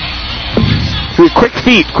 Quick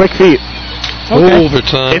feet. Okay.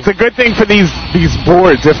 Overtime. It's a good thing for these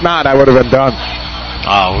boards. If not, I would have been done.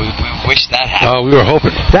 Oh, we wish that happened. Oh, we were hoping.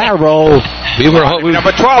 Darryl. Number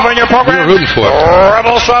 12 on your program. We were rooting for it.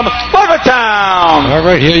 Rebels from Watertown. All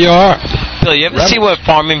right, here you are. Bill, you ever see what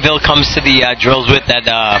Farmingville comes to the drills with, that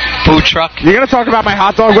food truck? You're going to talk about my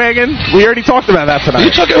hot dog wagon? We already talked about that tonight.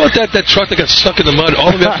 You're talking about that truck that got stuck in the mud all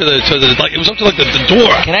the way up to the like, it was up to like the door.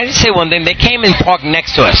 Can I just say one thing? They came and parked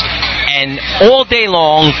next to us, and all day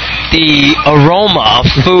long, the aroma of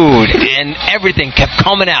food and everything kept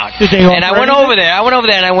coming out. And I went over there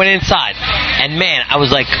and I went inside, and man, I was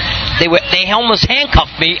like, they almost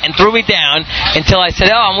handcuffed me and threw me down until I said,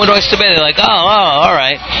 "Oh, I'm with Oyster Bay." They're like, "Oh, all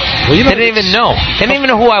right." Well, they didn't even know. They didn't even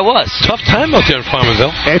know who I was. Tough time out there in Farmingville.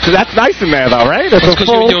 That's nice in there, though, right? It's a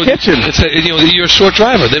full kitchen. You're a short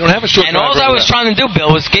driver. They don't have a short driver. And all I was trying to do, Bill,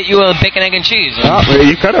 was get you a bacon, egg, and cheese. Oh,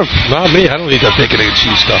 you could have. Not me. I don't need that bacon, egg, and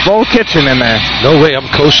cheese stuff. Full kitchen in there. No way. I'm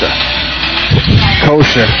kosher.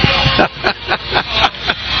 Kosher.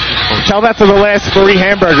 Tell that to the last 3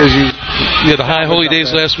 hamburgers you. We had the High Holy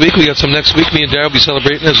Days last week. We got some next week. Me and Daryl will be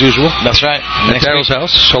celebrating as usual. That's right. At Daryl's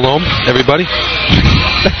house. Shalom, everybody.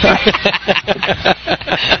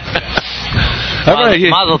 All right.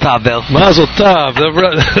 Mazel tov, Bill. Mazel tov. The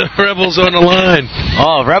Rebels on the line.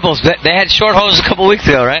 Oh, Rebels. They had short hose a couple weeks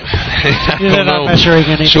ago, right? They're not measuring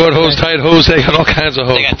anything. Short hose, tight hose. They got all kinds of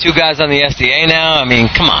hose. They got 2 guys on the SDA now. I mean,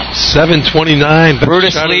 come on. 729.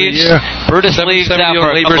 Brutus leaves. Brutus leaves out for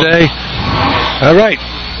Labor Day. All right.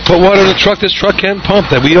 Put water in the truck. This truck can pump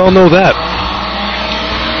that. We all know that.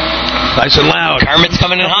 Nice and loud. Kermit's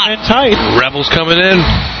coming in hot. Tight. Rebels coming in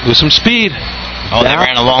with some speed. Oh, they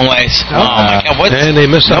ran a long ways. Oh, my God. And they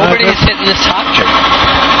missed the Nobody is hitting this top trick.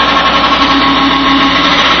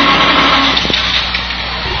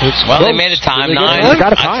 Well, they made a time. I'd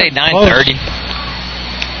say 9:30.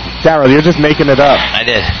 Daryl, you're just making it up. I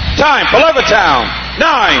did. Time for Levittown.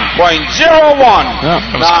 9.01.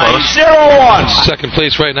 9:01. Second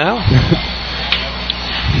place right now.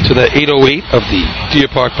 To the 808 of the Deer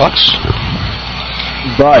Park Bucks.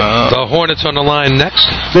 But the Hornets on the line next.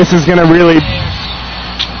 This is going to really...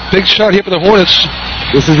 Big shot here for the Hornets.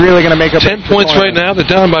 This is really going to make up 10 points right now. They're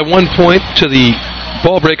down by 1 point to the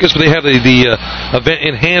Ball Breakers, but they have the event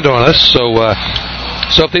in hand on us. So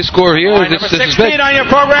if they score here, this is big. Number 16 on your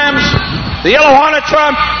programs, the Yellow Hornets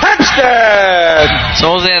from Hempstead.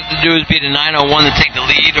 So all they have to do is beat a 901 to take the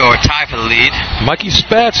lead or tie for the lead. Mikey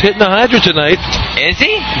Spatz hitting the hydrant tonight. Is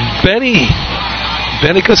he?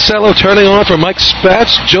 Benny Costello turning on for Mike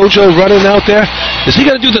Spatz. JoJo running out there. Is he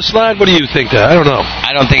going to do the slide? What do you think there? I don't know. I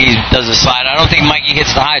don't think he does the slide. I don't think Mikey hits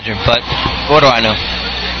the hydrant, but what do I know?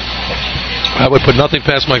 I would put nothing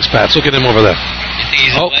past Mike Spatz. Look at him over there.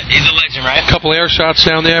 He's a legend, right? A couple air shots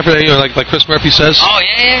down there, for, like Chris Murphy says. Oh,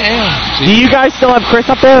 yeah. Do you guys still have Chris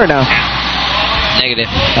up there or no? Negative.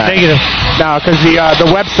 Negative. No, because the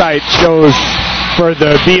website shows for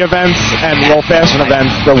the B events and the old-fashioned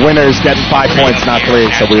events, the winners getting 5 points, not 3.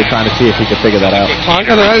 So we were trying to see if we could figure that out.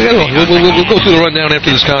 We'll go through the rundown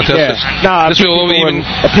after this contest. Yeah. No, a few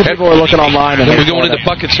people are looking online. And we're going into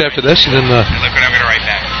buckets after this, and then Look what I'm going to write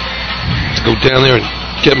back. Let's go down there and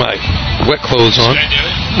get my wet clothes on.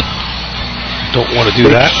 Don't want to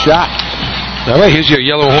do that. Shot. All right, here's your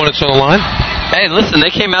Yellow Hornets on the line. Hey, listen,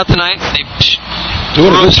 they came out tonight. They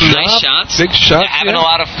doing a good some job. nice shots. Big shot. They're having a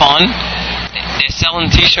lot of fun. They're selling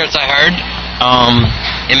T-shirts, I heard,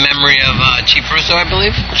 in memory of Chief Russo, I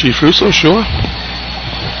believe. Chief Russo, sure.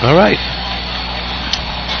 All right.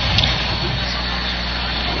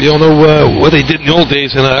 You don't know what they did in the old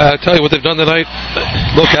days, and I tell you what they've done tonight.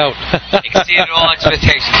 Look out. Exceeded all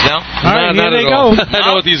expectations, no? All right, not here they at all. go. I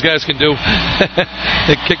know what these guys can do.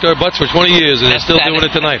 They kicked our butts for 20 years, and they're still doing it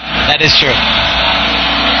tonight. That is true.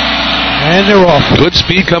 And they're off. Good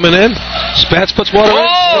speed coming in. Spatz puts water in.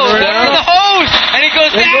 Oh, they're in the hose, and he goes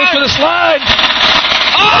down. He goes for the slide.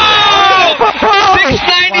 Oh!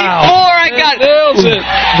 694, I got it. Nails it.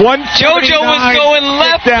 JoJo was going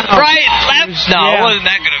left, right, left. No, it wasn't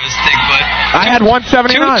that good of a stick, but... I had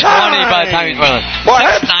 179. 220 by the time he's running.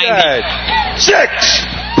 690.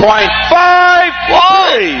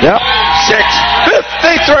 6.53. Yep.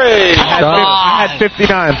 6.53. I had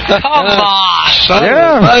 59. Come on.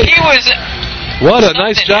 Yeah. He was... What a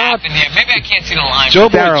nice job. Here. Maybe I can't see the line. Joe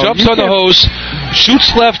Boy jumps on the hose, shoots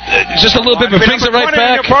left just a little bit, but brings it right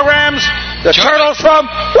back. Your programs, the Turtles from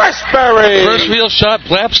Westbury. First real shot,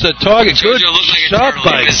 blaps the target. Good shot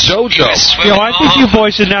by JoJo. I think you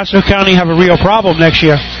boys in Nassau County have a real problem next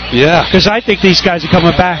year. Yeah. Because I think these guys are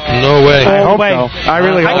coming back. No way. I hope so. I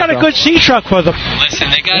really hope I got a so. good sea truck for them. Listen,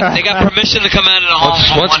 they got permission to come out of the hall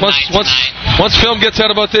for once film gets out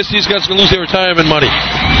about this, these guys are going to lose their retirement money.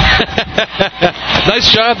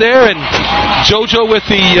 Nice job there, and JoJo with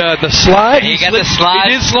the slide. He got the slide.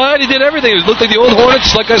 He did slide. He did everything. It looked like the old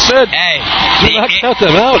Hornets, like I said. Hey, knocked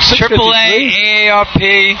them out. AAA, AARP.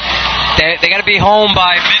 They got to be home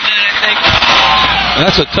by midnight, I think.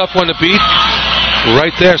 That's a tough one to beat.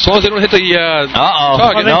 Right there. As long as they don't hit the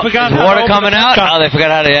target. No, is water coming out? Oh, they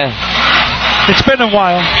forgot how to. It's been a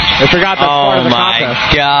while. They forgot that part of the contest. Oh,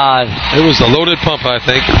 my God. It was a loaded pump, I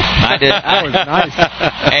think. I did. That was nice.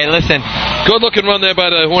 Hey, listen. Good looking run there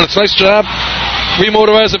by the Hornets. Nice job. 3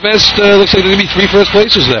 motorized events. Looks like there's going to be 3 first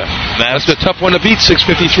places there. That's a tough one to beat.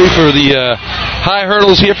 6:53 for the high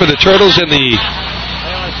hurdles here for the Turtles and the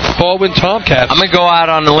Baldwin Tomcats. I'm going to go out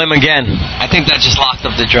on the limb again. I think that just locked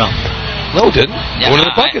up the drum. No, it didn't. Yeah, One of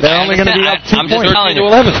the buckets. They're only going to be up 2 I'm points. just telling you.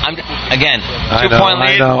 11. Again, 2-point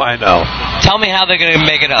lead. I know. Tell me how they're going to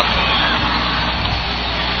make it up.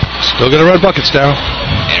 Still going to run buckets, Darryl.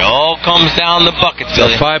 It all comes down the buckets,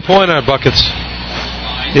 Billy. 5-pointer buckets.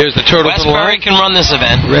 Here's the Turtles on the Westbury line. can run this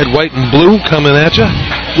event. Red, white, and blue coming at you.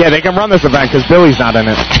 Yeah, they can run this event because Billy's not in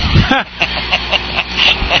it.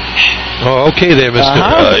 Oh, okay there, Mr.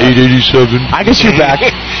 887. I can shoot back.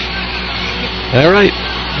 All right.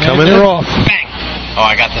 Coming in. off. Bang. Oh,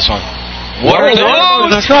 I got this one. What are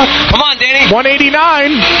those? Come on, Danny.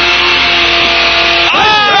 189.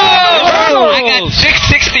 I got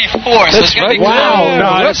 664, so it's going to be Wow.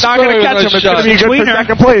 No, that's not going to catch him. It's going to be good for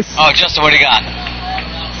second place. Oh, Justin, what do you got?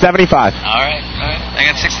 75. All right. I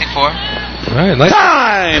got 64. All right, nice.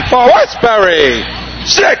 Time for Westbury.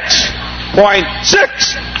 6.60. Whoa!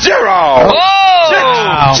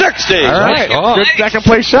 660. All right. Oh. Good second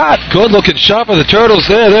place shot. Good looking shot for the Turtles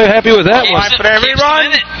there. They're happy with that one. Time for every run.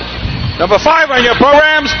 Number 5 on your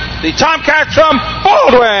programs, the Tomcats from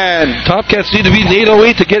Baldwin. Tomcats need to beat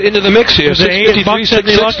 808 to get into the mix here. 653,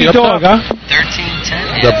 660 up top.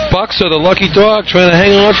 13-10. The Bucks are the lucky dog trying to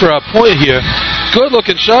hang on for a point here. Good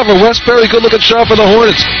looking shot for Westbury. Good looking shot for the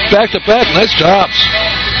Hornets. Back to back. Nice jobs.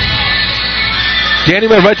 Danny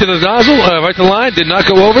went right to the nozzle, right to the line. Did not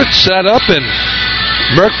go over it. Sat up and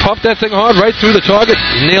Merck pumped that thing hard right through the target.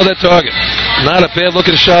 Nailed that target. Not a bad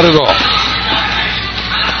looking shot at all.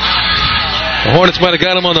 The Hornets might have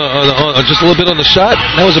got him on just a little bit on the shot.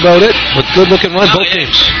 That was about it. But good looking run, both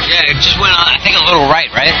teams. Yeah, it just went on, I think, a little right?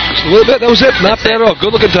 Just a little bit. That was it. Not bad at all.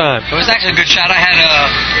 Good looking time. It was actually a good shot. I had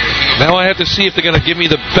Now I have to see if they're going to give me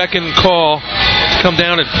the beck and call to come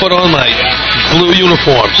down and put on my blue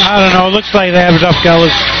uniforms. I don't know. It looks like they have enough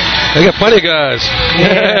fellas. They got plenty of guys.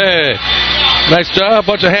 Hey. Nice job.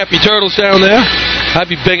 Bunch of happy turtles down there. I'd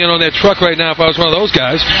be banging on that truck right now if I was one of those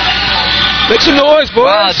guys. Make some noise, boys.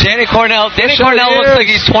 Wow, Danny Cornell looks like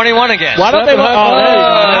he's 21 again. Why don't they look?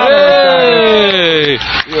 Hey.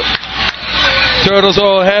 Turtles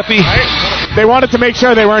all happy. They wanted to make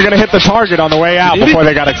sure they weren't going to hit the target on the way out before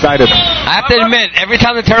they got excited. I have to admit, every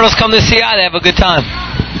time the Turtles come to CI, they have a good time.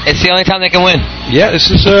 It's the only time they can win. Yeah,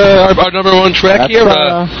 this is our number one track here.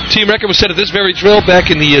 Team record was set at this very drill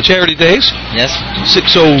back in the charity days. Yes.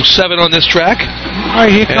 6:07 on this track. All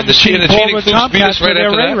right, here comes the cheating fools beat us right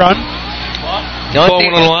after that. Run.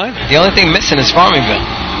 Baldwin on the line. The only thing missing is Farmingville.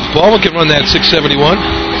 Baldwin can run that 671.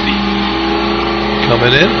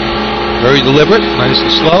 Coming in. Very deliberate. Nice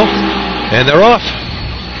and slow. And they're off.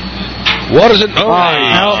 Watterson. Oh,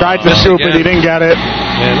 no. Tried to shoot, but he didn't get it.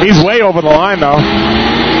 He's way over the line, though.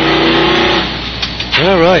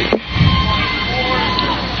 All right.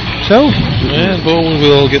 So? And Baldwin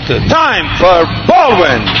will get the time for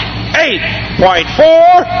Baldwin. 8.40.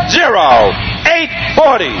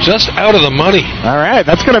 840. Just out of the money. All right.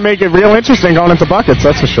 That's going to make it real interesting going into buckets,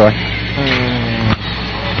 that's for sure.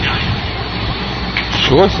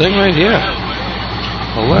 Sure thing right here.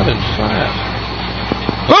 11-5.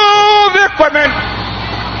 Move the equipment.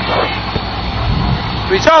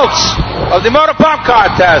 Results of the motor pump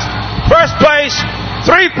contest. First place,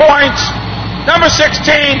 3 points. Number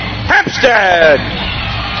 16, Hempstead.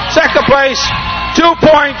 Second place, 2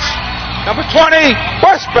 points. Number 20,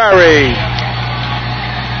 Westbury.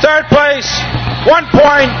 Third place, 1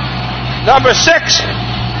 point. Number 6,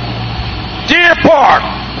 Deer Park.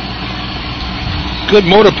 Good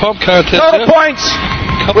motor pump contest. Total points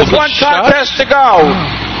with one contest to go.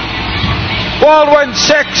 Baldwin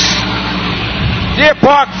 6, Deer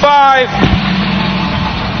Park 5,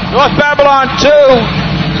 North Babylon 2,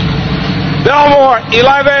 Belmore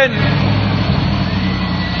 11,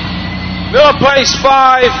 Miller Place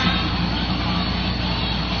 5,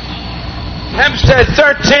 Hempstead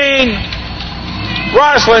 13,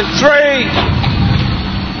 Roslyn 3,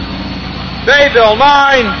 Bayville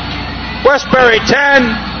 9, Westbury 10,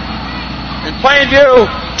 and Plainview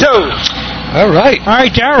 2. All right. All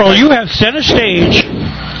right, Darryl, you have center stage.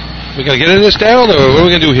 We going to get into this, Darryl, or what are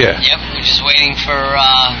we going to do here? Yep, we're just waiting for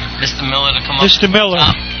Mr. Miller to come up. Mr. Miller.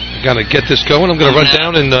 I'm going to get this going. I'm going to run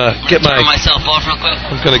down and get turn myself off real quick.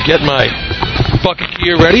 I'm going to get my bucket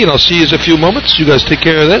gear ready, and I'll see you in a few moments. You guys take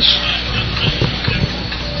care of this.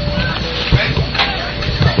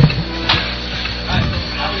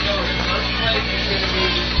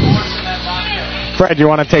 Fred, you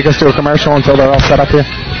want to take us to a commercial until they're all set up here?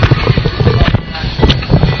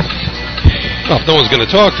 Well, if no one's going to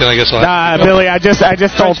talk, then I guess I'll have to go. Billy, I just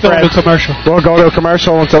told Fred. Commercial. We'll go to a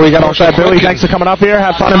commercial until we get all set. Billy, thanks for coming up here.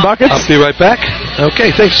 Have fun in buckets. I'll be right back.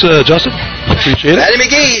 Okay, thanks, Justin. Appreciate it. Patty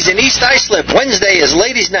McGee's in East Islip. Wednesday is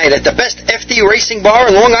ladies' night at the best FD racing bar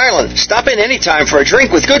in Long Island. Stop in anytime for a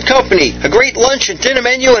drink with good company, a great lunch and dinner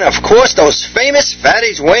menu, and of course those famous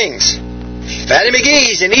Fatty's wings. Patty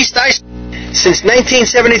McGee's in East Islip. Since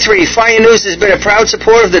 1973, Fire News has been a proud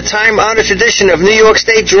supporter of the time-honored tradition of New York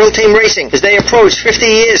State Drill Team Racing as they approach 50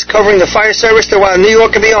 years covering the fire service throughout New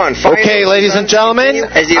York and beyond. Okay, ladies and gentlemen,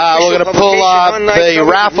 we're going to pull the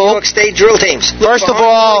raffle. New York State Drill Teams. First of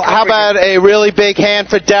all, how about a really big hand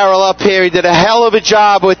for Daryl up here? He did a hell of a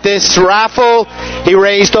job with this raffle. He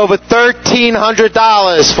raised over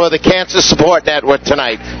 $1,300 for the Cancer Support Network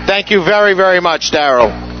tonight. Thank you very, very much,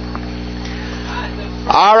 Daryl.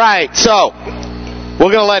 All right, so we're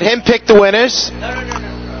going to let him pick the winners.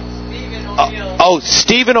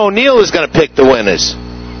 Stephen O'Neill is going to pick the winners.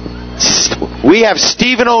 We have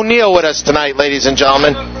Stephen O'Neill with us tonight, ladies and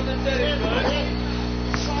gentlemen.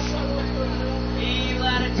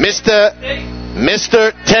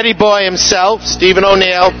 Mr. Teddy Boy himself, Stephen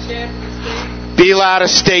O'Neill. B-Ladder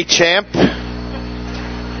State Champ.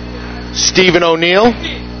 Stephen O'Neill.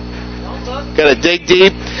 Got to dig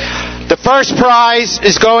deep. The first prize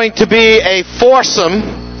is going to be a foursome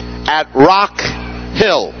at Rock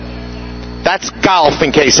Hill. That's golf,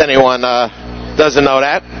 in case anyone doesn't know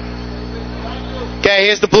that. Okay,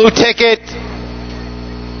 here's the blue ticket.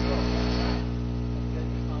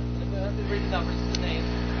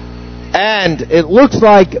 And it looks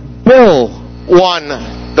like Bill won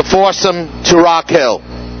the foursome to Rock Hill.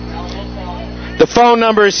 The phone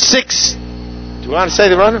number is 6... Do you want to say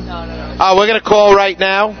the runner? No. We're going to call right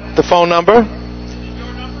now the phone number.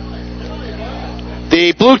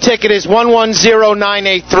 The blue ticket is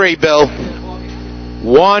 110983, Bill.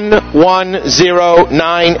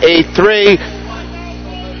 110983.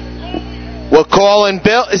 We're calling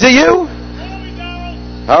Bill. Is it you?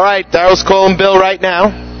 All right, Daryl's calling Bill right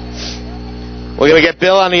now. We're going to get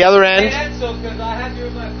Bill on the other end.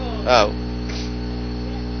 Oh.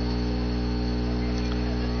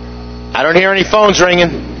 I don't hear any phones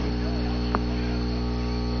ringing.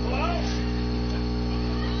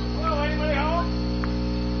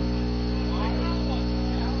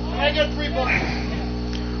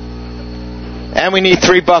 And we need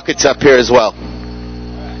 3 buckets up here as well.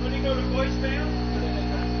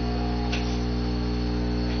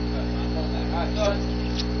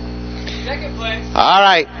 All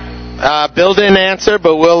right. Bill didn't answer,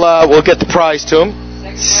 but we'll get the prize to him.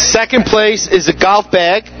 Second place is a golf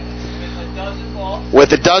bag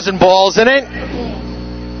with a dozen balls in it.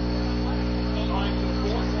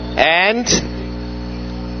 And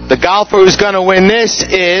the golfer who's going to win this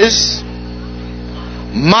is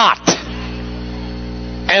Mott.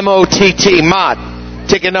 M-O-T-T, Mott.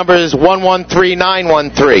 Ticket number is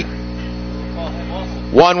 113913.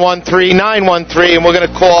 113913, and we're going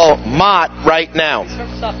to call Mott right now.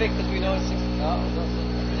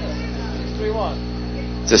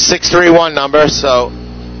 It's a 631 number, so...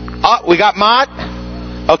 we got Mott?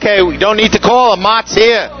 Okay, we don't need to call him. Mott's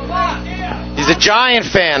here. He's a Giant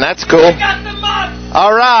fan. That's cool.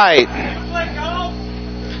 All right.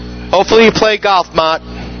 Hopefully you play golf, Mott.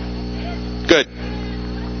 Good. All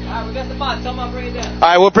right, we got the Mott. Tell him I'll bring it down. All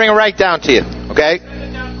right, we'll bring it right down to you, okay?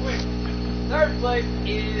 Third place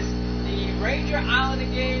is the Ranger Islander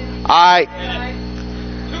game. All right.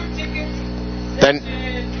 2 tickets. Then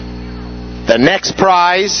the next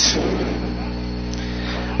prize,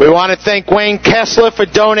 we want to thank Wayne Kessler for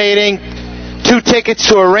donating 2 tickets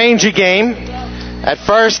to a Ranger game. At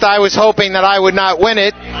first, I was hoping that I would not win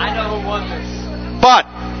it. I know who won this. But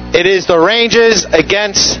it is the Rangers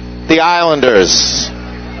against the Islanders.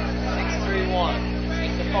 631.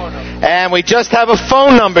 It's the phone number. And we just have a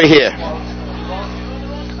phone number here.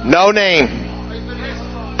 No name.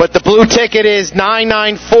 But the blue ticket is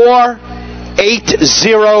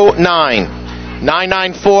 994809.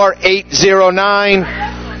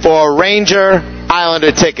 994809 for Ranger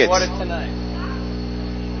Islander tickets.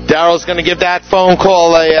 Daryl's going to give that phone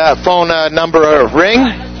call phone number a ring.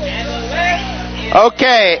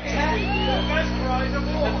 Okay.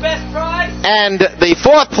 And the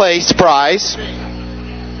 4th place prize,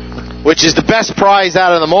 which is the best prize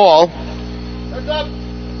out of them all,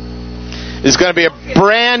 is going to be a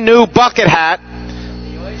brand new bucket hat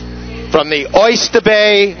from the Oyster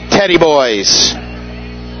Bay Teddy Boys.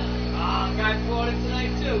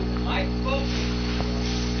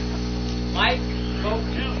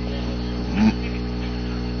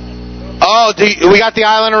 Oh, we got the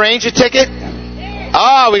Islander Ranger ticket?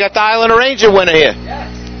 Oh, we got the Islander Ranger winner here.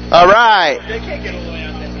 All right.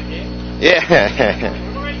 Yeah.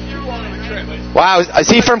 Wow, is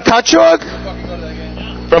he from Cutchogue?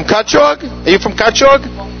 From Cutchogue? Are you from Cutchogue?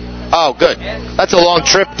 Oh, good. That's a long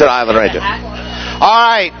trip to the Island Ranger. All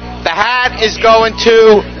right. The hat is going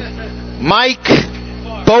to Mike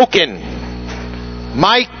Boken.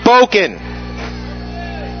 Mike Boken.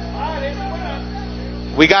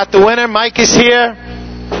 We got the winner. Mike is here.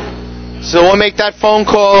 So we'll make that phone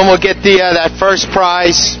call and we'll get that first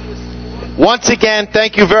prize. Once again,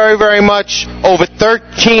 thank you very, very much. Over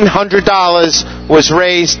 $1,300 was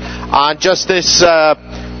raised on just this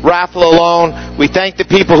raffle alone. We thank the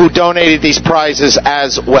people who donated these prizes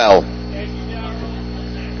as well.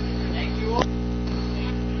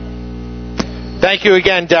 Thank you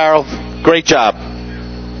again, Daryl. Great job.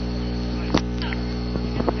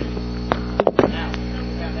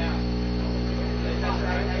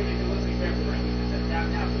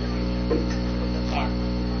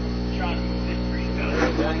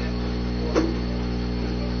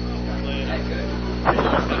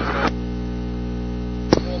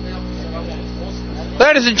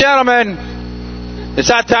 Ladies and gentlemen, it's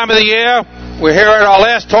that time of the year. We're here at our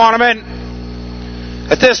last tournament.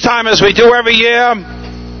 At this time, as we do every year,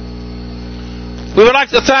 we would like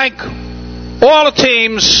to thank all the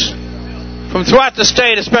teams from throughout the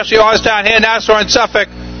state, especially ours down here, Nassau and Suffolk,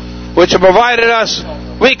 which have provided us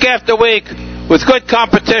week after week with good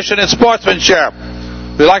competition and sportsmanship.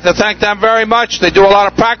 We'd like to thank them very much. They do a lot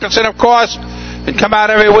of practicing, of course, and come out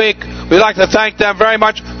every week. We'd like to thank them very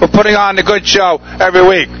much for putting on a good show every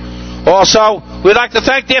week. Also, we'd like to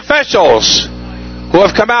thank the officials who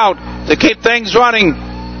have come out to keep things running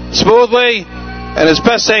smoothly and as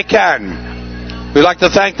best they can. We'd like to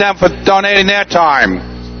thank them for donating their time.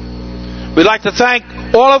 We'd like to thank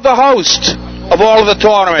all of the hosts of all of the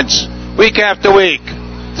tournaments week after week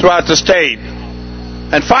throughout the state.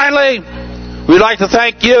 And finally, we'd like to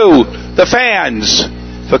thank you, the fans,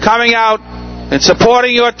 for coming out and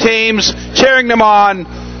supporting your teams, cheering them on.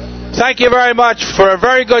 Thank you very much for a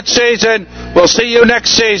very good season. We'll see you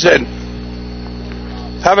next season.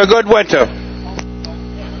 Have a good winter.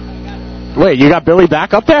 Wait, you got Billy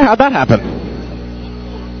back up there? How'd that happen?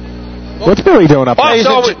 What's Billy doing up there?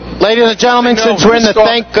 Ladies and gentlemen, since we're in the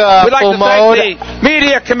thankful mode, the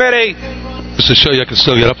media committee. Just to show you I can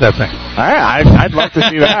still get up that thing. I'd love to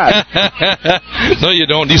see that. No, you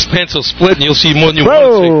don't. These pants will split and you'll see more than you want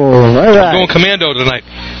to see. I'm right. going commando tonight.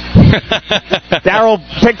 Daryl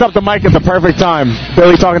picked up the mic at the perfect time.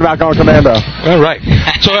 Billy talking about going commando. All right.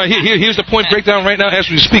 So here's the point breakdown right now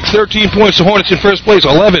as we speak. 13 points to Hornets in first place.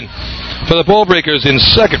 11 for the Ball Breakers in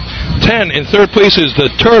second. 10 in third place is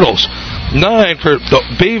the Turtles. 9 for the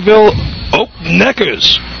Bayville Oak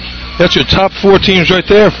Neckers. That's your top 4 teams right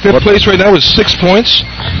there. Fifth place right now is 6 points.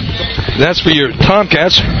 That's for your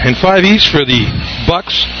Tomcats. And 5 each for the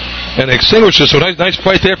Bucks and Extinguishers. So nice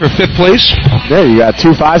fight there for fifth place. There, you got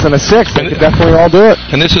 2 5s and a 6. They could definitely all do it.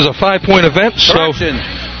 And this is a 5-point event. So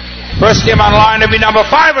first game on line will be number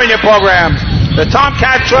 5 on your program. The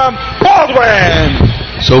Tomcats from Baldwin.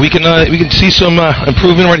 So we can see some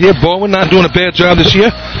improvement right here. Baldwin not doing a bad job this year.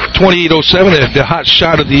 28-07, the hot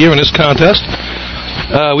shot of the year in this contest.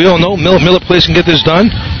 We all know Miller Place can get this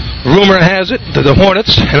done. Rumor has it that the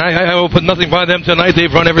Hornets, and I will put nothing by them tonight,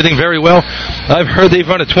 they've run everything very well. I've heard they've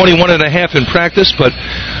run a 21.5 in practice, but,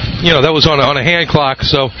 that was on a hand clock,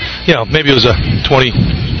 so, maybe it was a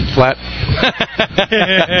 20 flat.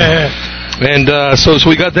 And so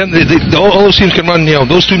we got them. All those teams can run,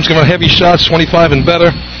 those teams can run heavy shots, 25 and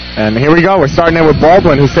better. And here we go. We're starting in with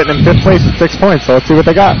Baldwin, who's sitting in fifth place with 6 points, so let's see what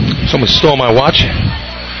they got. Someone stole my watch.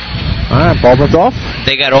 All right, Baldwin's off.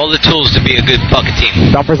 They got all the tools to be a good bucket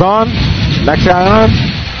team. Dumper's on. Next guy on.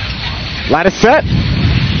 Lattice set.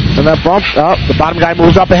 And that bump. Oh, the bottom guy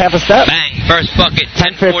moves up a half a step. Bang. First bucket,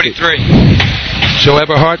 10:43. Joe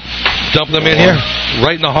Eberhardt dumping them in here.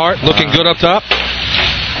 Right in the heart. Looking good up top.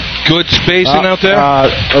 Good spacing out there.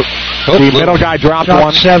 The middle guy dropped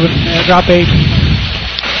 1. 7. Drop 8.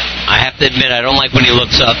 I have to admit, I don't like when he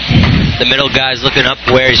looks up. The middle guy's looking up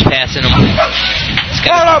where he's passing him.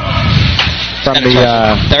 From the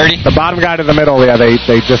 30? The bottom guy to the middle, yeah, they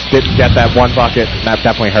just didn't get that one bucket. That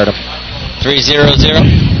definitely hurt him. 3-0-0.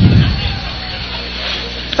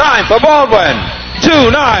 Time for Baldwin.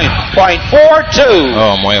 29.42.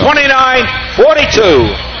 Oh, my.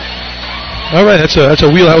 29.42. All right, that's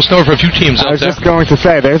a wheelhouse number for a few teams out there. I was just going to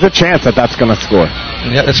say, there's a chance that's going to score.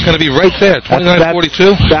 Yeah, it's going to be right there,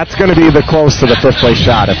 29-42. That's going to be the close to the fifth place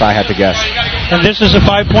shot, if I had to guess. And this is a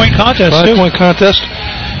 5-point contest, 5-point contest.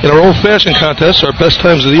 In our old-fashioned contest, our best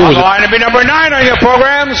times of the year. On the line to be number 9 on your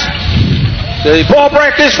programs. The Ball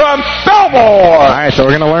Breakers from Belmore. All right, so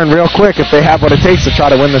we're going to learn real quick if they have what it takes to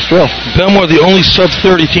try to win this drill. Belmore, the only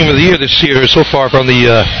sub-30 team of the year this year so far from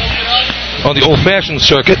the on the old-fashioned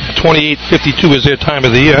circuit. 28:52 is their time of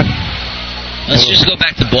the year. Let's just go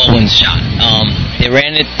back to Baldwin's shot. They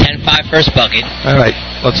ran it 10-5 first bucket. All right,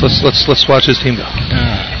 let's watch this team go.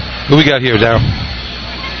 Who we got here, Darryl?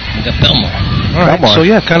 We got Belmore. All right. Belmore. So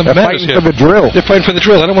yeah, kind of They're matters fighting here. for the drill. They're fighting for the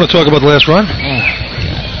drill. I don't want to talk about the last run.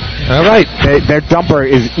 All right. Their dumper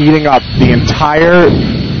is eating up the entire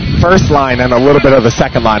first line and a little bit of the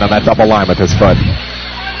second line on that double line with his foot.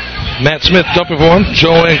 Matt Smith dumping for him.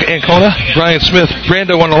 Joe Ancona. Brian Smith.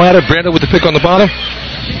 Brando on the ladder. Brando with the pick on the bottom.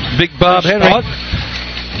 Big Bob Henry.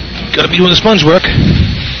 Got to be doing the sponge work.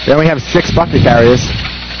 They only have 6 bucket carriers.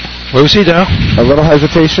 Where was he, Darryl? A little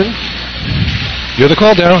hesitation. You're the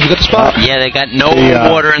call, Darryl. You got the spot. Yeah, they got no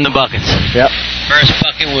water in the buckets. Yep. First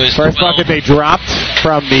bucket was bucket they dropped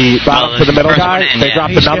from the bottom to the middle guy. They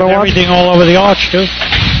dropped another one. Everything all over the arch, too.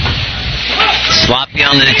 Sloppy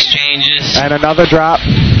on the exchanges. And another drop.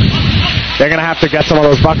 They're going to have to get some of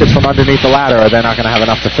those buckets from underneath the ladder, or they're not going to have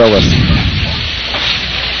enough to fill this.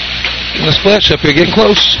 Getting a splash up here, getting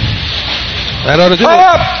close. That ought to do it.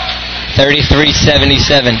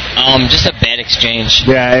 33-77. Just a bad exchange.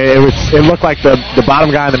 Yeah, it looked like the bottom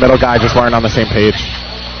guy and the middle guy just weren't on the same page.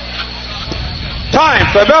 Time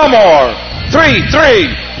for Belmore.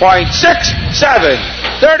 33.67.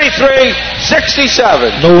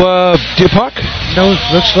 33-67. No Deer Park? No,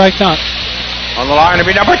 looks like not. On the line to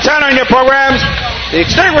be number 10 on your programs, the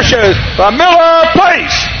extinguishers from Miller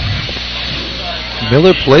Place.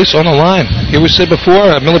 Miller Place on the line. Here we said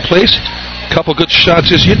before, Miller Place, couple good shots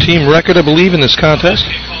this year. Team record, I believe, in this contest.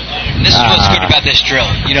 This is what's good about this drill.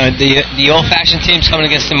 You know, the old-fashioned teams coming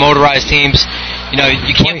against the motorized teams. You know,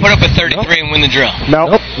 you can't put up a 33 and win the drill.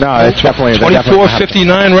 No, it's definitely 24-59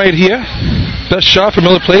 right here. Best shot for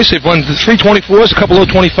Miller Place. They've won 3 24s, a couple of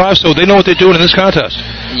 25s, so they know what they're doing in this contest.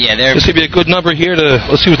 Yeah, this could be a good number here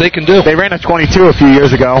let's see what they can do. They ran a 22 a few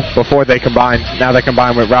years ago before they combined. Now they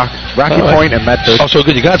combine with Rocky Point and Medford. Oh, so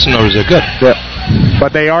good. You got some numbers there. Good. Yeah.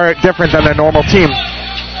 But they are different than their normal team.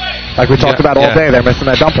 Like we talked about all day, they're missing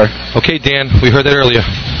that dumper. Okay, Dan, we heard that earlier.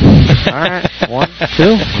 All right, 1,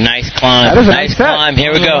 2. Nice climb. That is a nice climb.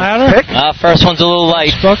 Here we go. First one's a little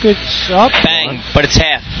light. Buckets up. Bang, but it's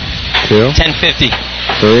half. 2. 10-50.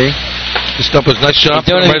 3. This dumper's nice job. He's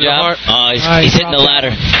doing a right good job. He's hitting the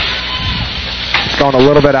ladder. It's going a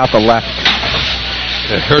little bit out the left.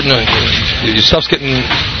 Hurting. Your stuff's getting.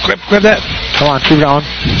 Grab that. Come on, keep going.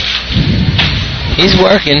 He's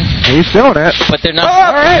working. He's doing it. But they're not.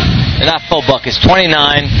 All right. They're not full buckets. 29.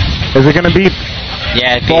 Is it going to beat?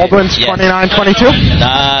 Yeah. Baldwin's 29-22?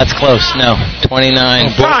 Nah, it's close. No, 29.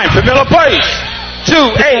 Time for Miller Place.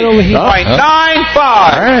 28.95. All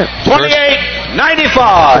right. 28.95.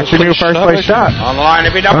 That's your new first place shot. On the line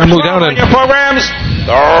to be number 12 on your programs,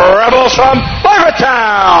 the Rebels from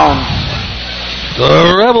Levittown.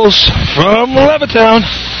 The Rebels from Levittown.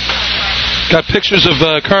 Got pictures of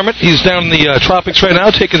Kermit. He's down in the tropics right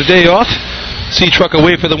now, taking the day off. Sea truck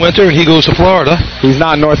away for the winter, and he goes to Florida. He's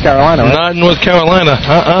not in North Carolina, right? Not in North Carolina.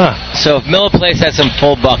 So if Miller Place had some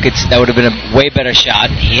full buckets, that would have been a way better shot.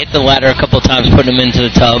 He hit the ladder a couple of times, putting him into the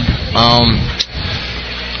tub. All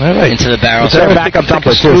right. Into the barrel. It's a backup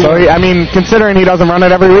dumper, too. So, considering he doesn't run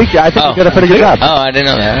it every week, I think he did a pretty good job. Oh, I didn't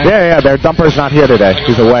know that. Yeah, their dumper's not here today.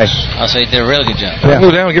 He's away. Oh, so he did a really good job. I'll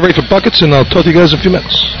go down and get ready for buckets, and I'll talk to you guys in a few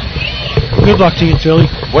minutes. Good luck to you, Billy.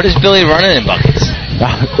 What is Billy running in buckets?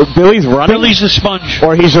 Billy's running? Billy's the sponge.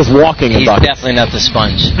 Or he's just walking in buckets? He's definitely not the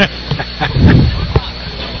sponge.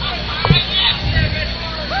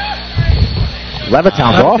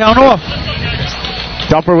 Levittown's off. Levittown off.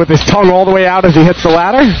 Dumper with his tongue all the way out as he hits the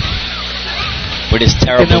ladder. With his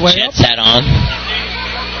terrible Jets hat on.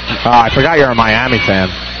 Oh, I forgot you're a Miami fan.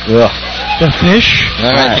 Ugh. The fish.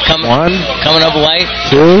 All right, coming up light.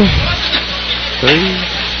 2, 3,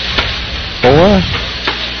 4,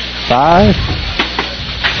 5,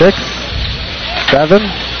 6, 7,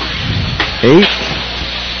 8,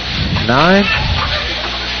 9,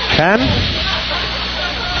 10,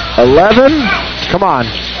 11. Come on.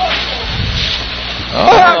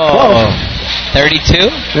 Oh, 32?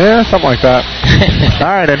 Yeah, something like that. All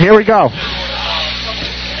right, and here we go.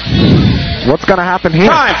 What's going to happen here?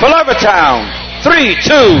 Time for Levittown.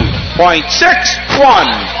 32.61.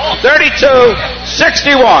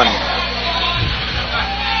 32.61.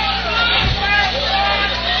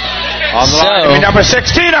 On the line to be number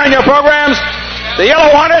 16 on your programs, the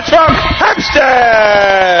Yellow Hornets from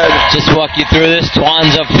Hempstead. Just walk you through this.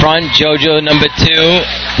 Twan's up front. JoJo number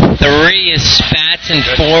 2. 3 is Spats and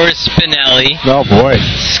 4 is Spinelli. Oh boy.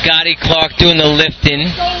 Scotty Clark doing the lifting.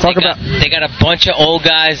 They got a bunch of old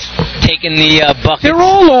guys taking the buckets. They're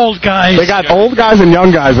all old guys. They got old guys and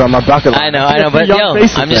young guys on the bucket line. I know, but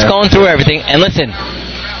I'm just going through everything. And listen,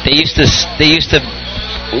 they used to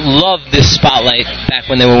love this spotlight back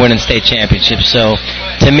when they were winning state championships. So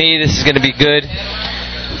to me, this is going to be good.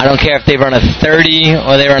 I don't care if they run a 30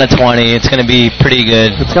 or they run a 20. It's going to be pretty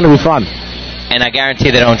good. It's going to be fun. and I guarantee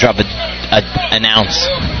they don't drop an ounce.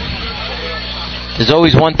 There's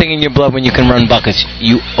always one thing in your blood when you can run buckets.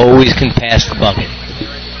 You always can pass the bucket.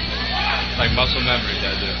 Like muscle memory,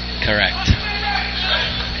 that do. Correct.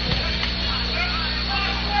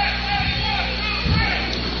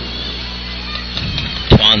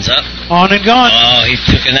 Twan's up. On and gone. Oh, he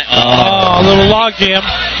took a a little log jam.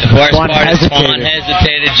 The worst part is Twan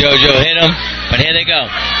hesitated. JoJo hit him. But here they go.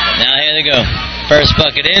 Now here they go. First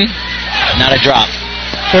bucket in. Not a drop.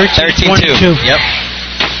 13-2. Yep.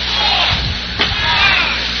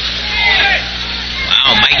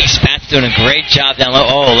 Wow, Mikey Spat's doing a great job down low.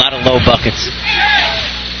 Oh, a lot of low buckets.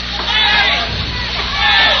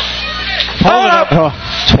 Hold up.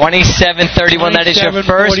 27-31. That is your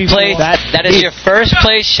first place. That is your first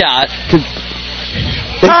place shot.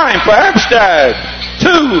 Time for Hempstead.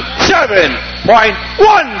 27.17. Wow.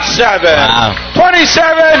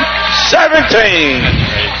 27-17.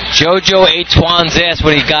 JoJo ate Twan's ass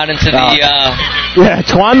when he got into the. Yeah,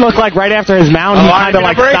 Twan looked like right after his mound, he kind of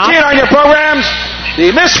like number 18 stopped. on your programs. The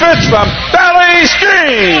Misfits from Valley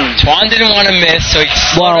Stream. Twan didn't want to miss, so he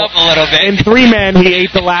slowed up a little bit. In 3-man, he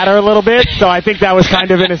ate the ladder a little bit, so I think that was kind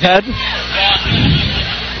of in his head.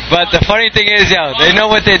 But the funny thing is, they know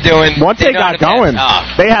what they're doing. Once they got going, Oh.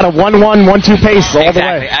 they had a 1-1, 1-2 pace all the way.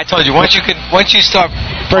 Exactly. I told you, once you start.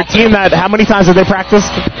 For a team that, how many times did they practice?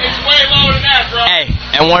 Hey,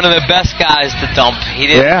 and one of the best guys to dump. He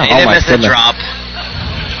didn't miss a drop.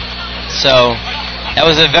 So that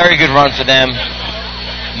was a very good run for them.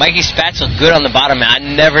 Mikey Spatz looked good on the bottom. I'd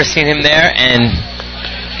never seen him there, and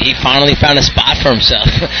he finally found a spot for himself.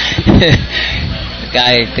 the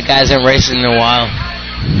guy hasn't raced in a while.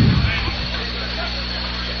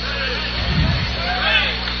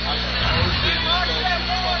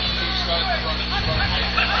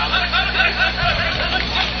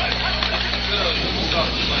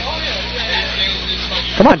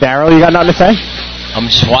 Come on, Daryl, you got nothing to say? I'm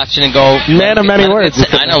just watching it go. Man of many words.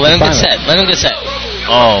 I know, let him get set. Let him get set.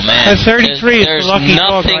 Oh, man. At 33, there's it's the lucky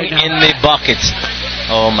dog nothing right now. in the buckets.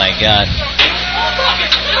 Oh, my God.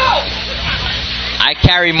 I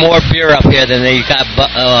carry more beer up here than they got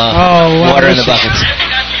water in the buckets.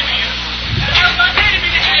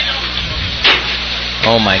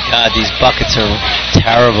 Oh, my God. These buckets are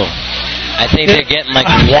terrible. I think they're getting like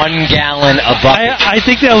 1 gallon a bucket. I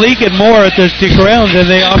think they're leaking more at the ground than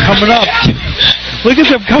they are coming up. Look at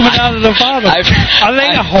them coming out of the bottom. Are they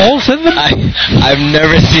holes in them? I've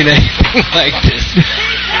never seen anything like this.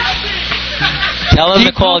 Tell him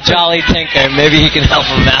to call Jolly Tinker. Maybe he can help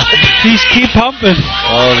him out. Keep pumping.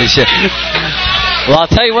 Holy shit. Well, I'll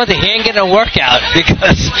tell you one thing. He ain't getting a workout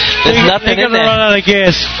because there's nothing in there. They're going to run out of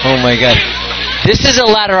gas. Oh, my God. This is a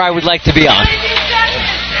ladder I would like to be on.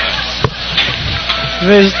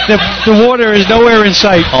 The water is nowhere in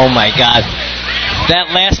sight. Oh, my God. That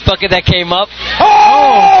last bucket that came up.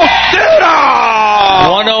 Oh, dinner!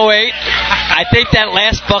 108. I think that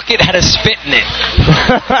last bucket had a spit in it.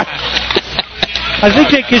 I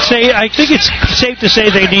think it's safe to say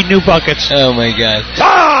they need new buckets. Oh, my God.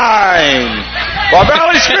 Time for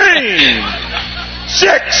Valley Stream.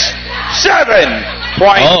 6-7.95.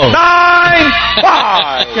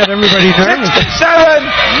 Got everybody nervous.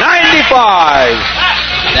 67.95.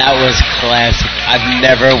 That was classic. I've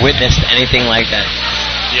never witnessed anything like that.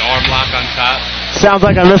 The arm lock on top. Sounds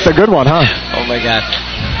like I missed a good one, huh? Oh, my God.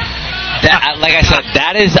 That, like I said,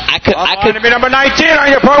 that is, I could be number 19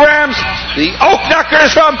 on your programs. The Oak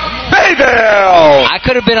Knockers from Bayville. I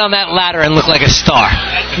could have been on that ladder and looked like a star.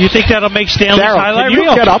 You think that'll make Stanley's Daryl, highlight can you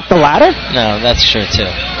reel? get up the ladder? No, that's true too.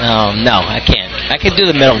 No, I can't. I can do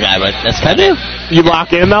the middle guy, but that's kind of it. You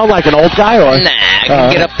lock in though, like an old guy, or? Nah, I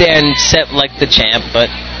can get up there and set like the champ,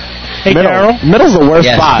 but Hey, Daryl. Middle's the worst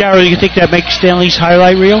spot. Daryl, you think that makes Stanley's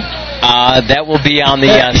highlight reel? that will be on the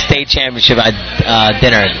state championship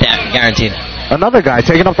dinner, guaranteed. Another guy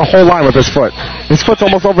taking up the whole line with his foot. His foot's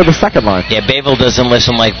almost over the second line. Yeah, Bayville doesn't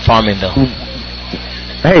listen like Farmingville.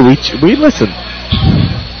 Hey, we listen.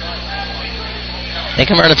 They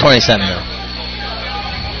can run a 27 though.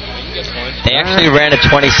 They actually ran a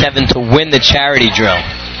 27 to win the charity drill.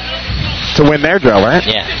 To win their drill, right?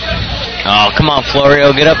 Yeah. Oh, come on,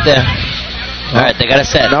 Florio, get up there. All right, they got a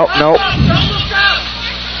set. Nope.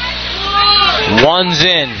 One's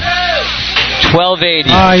in. 1280.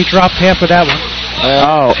 He dropped half of that one.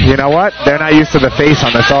 Oh, you know what? They're not used to the face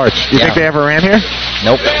on this arch. You think they ever ran here?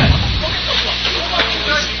 Nope.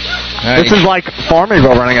 This is like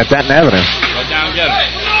Farmingville running at Denton Avenue. Go down, get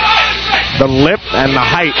him. The lip and the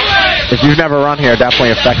height, if you've never run here,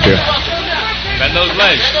 definitely affect you. Bend those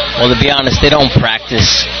legs. Well, to be honest, they don't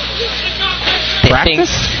practice. They Practice?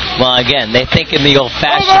 think, well, again, they think in the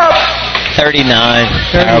old-fashioned. 39.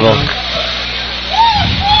 Terrible.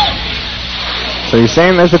 So you're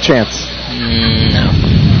saying there's a chance? No.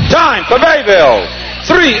 Time for Bayville.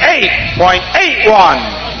 38.81.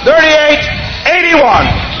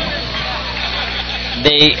 38.81.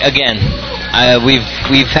 They again.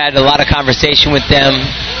 We've had a lot of conversation with them.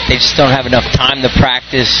 They just don't have enough time to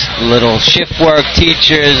practice. Little shift work,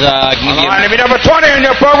 teachers. Enemy number 20 in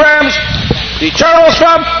your programs. The Turtles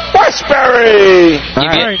from Westbury.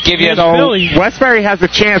 Westbury has a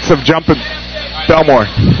chance of jumping Belmore.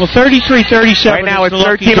 Well, 33-37. Right now it's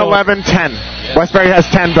 13-11-10. Westbury has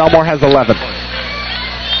 10. Belmore has 11.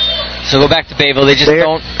 So go back to Bayville. They just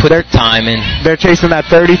don't put their time in. They're chasing that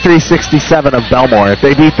 33-67 of Belmore. If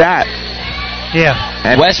they beat that,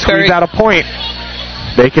 and Westbury squeeze out a point,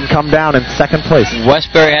 they can come down in second place.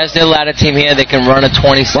 Westbury has their ladder team here. They can run a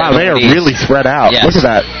 27. Wow, they are really spread out. Yes. Look at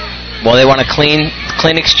that. Well, they want a clean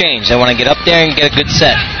exchange. They want to get up there and get a good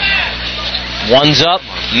set. One's up.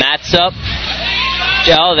 Matt's up.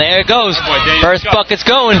 Oh, there it goes. First bucket's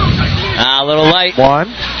going. A little light. 1,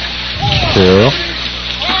 2.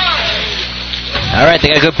 All right, they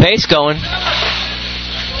got a good pace going.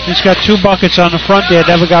 He's got 2 buckets on the front there.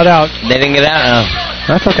 Never got out. They didn't get out. No.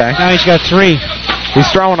 That's okay. Now he's got 3. He's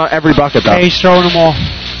throwing on every bucket, though. Yeah, he's throwing them all.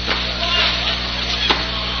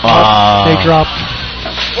 They dropped.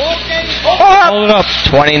 Hold it up.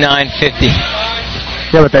 29-50.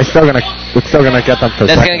 Yeah, but it's still gonna get them to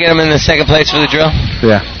That's going to get them in the second place for the drill?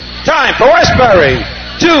 Yeah. Time for Westbury.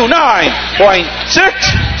 29.66.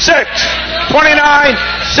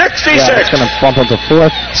 29.66. Yeah, it's going to bump into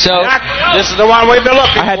fourth. So this is the one we've been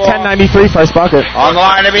looking for. I had 10.93 first bucket. On the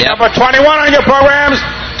line, enemy number 21 on your programs.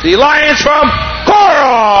 The Lions from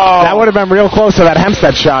Coral. That would have been real close to that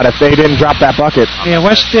Hempstead shot if they didn't drop that bucket. Yeah,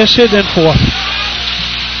 West they're sitting in 4th.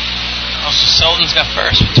 Also, Selden's got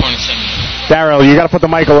first with 27. Darryl, you got to put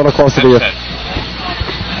the mic a little closer to you.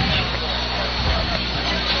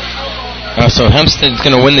 So Hempstead's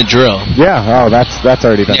going to win the drill. Yeah, that's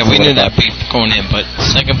already done. Yeah, we knew that going in, but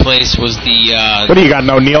second place was the... what do you got,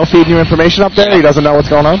 no Neil feeding you information up there? He doesn't know what's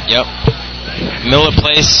going on? Yep. Miller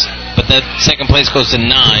place, but that second place goes to 9.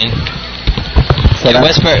 So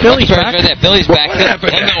Westbury's right there. Billy's back there.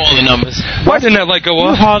 He'll know all the numbers. Why didn't that light go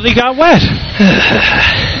off? You hardly got wet.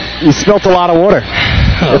 You spilt a lot of water.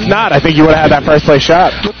 If not, I think you would have had that first place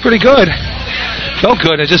shot. Looked pretty good. Felt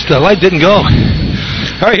good. It just the light didn't go.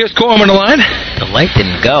 All right, here's Corum on the line. The light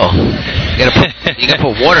didn't go. You gotta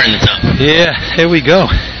put water in the tub. Yeah, here we go.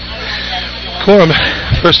 Corum,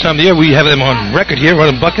 first time of the year, we have them on record here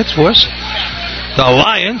running buckets for us. The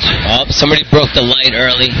Lions. Oh, somebody broke the light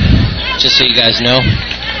early, just so you guys know.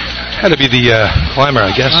 Had to be the climber,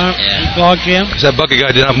 I guess. Yeah. Dog jam. Because that bucket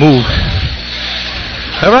guy did not move.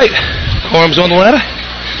 All right, Corum's on the ladder.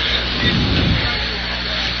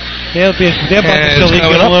 Their buckets will leak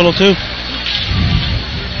a little too.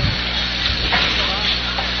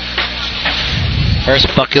 First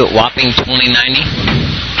bucket, whopping 2090.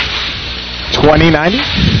 2090?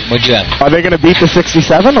 What'd you have? Are they going to beat the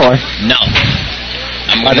 67 or? No.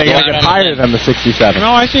 Are they going to get higher than the 67?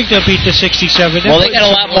 No, I think they'll beat the 67. Well, they got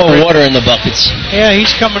a lot more water in the buckets. Yeah,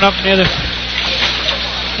 he's coming up near the...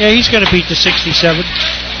 Yeah, he's going to beat the 67.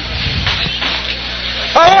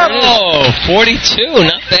 Oh, 42,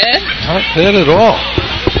 not bad. Not bad at all.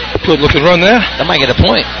 Good looking run there. That might get a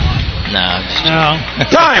point. No.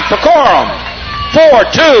 Time for Corum.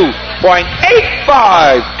 42.85.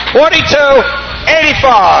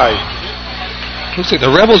 42.85. Looks like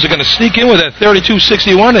the Rebels are going to sneak in with that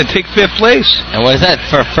 32-61 and take 5th place. And what is that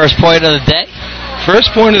for first point of the day?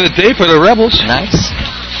 First point of the day for the Rebels. Nice.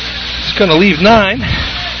 It's going to leave 9.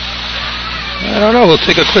 I don't know. We'll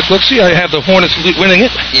take a quick look-see. I have the Hornets winning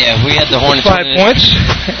it. Yeah, we had the Hornets 5 points.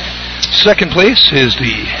 Second place is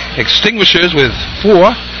the Extinguishers with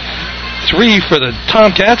 4. 3 for the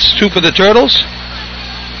Tomcats, 2 for the Turtles,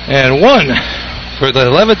 and 1 for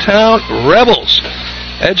the Levittown Rebels.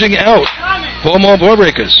 Edging out Beaumont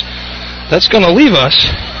Ballbreakers. That's going to leave us.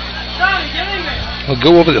 We'll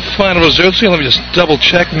go over the final results here. Let me just double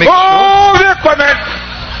check. Make sure. The equipment!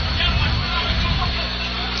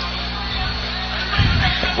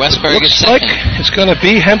 Westbury looks like it's going to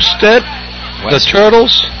be Hempstead, the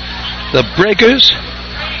Turtles, the Breakers,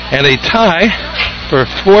 and a tie for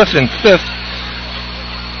 4th and 5th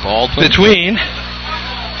between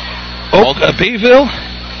Bayville,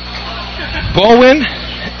 Baldwin,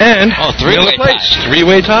 and three-way place.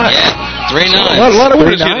 Three-way tie. Yeah, 3-9. A lot of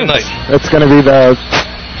winners here tonight. It's going to be the...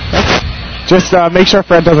 Just make sure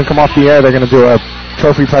Fred doesn't come off the air. They're going to do a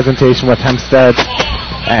trophy presentation with Hempstead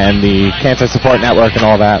and the Cancer Support Network and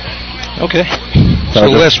all that. Okay. So the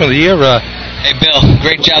last one of the year, Hey, Bill,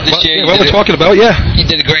 great job this year. What we're talking about, yeah. You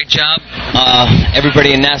did a great job.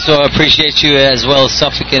 Everybody in Nassau appreciates you, as well as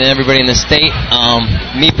Suffolk and everybody in the state.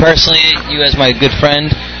 Me personally, you as my good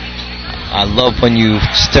friend, I love when you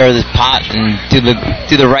stir the pot and do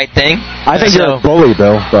the right thing. I think you're a bully,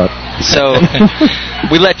 Bill. But so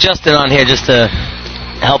we let Justin on here just to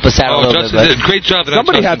help us out a little Justin bit. did a great job.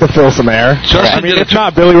 Somebody had to fill some air. Justin I mean, did if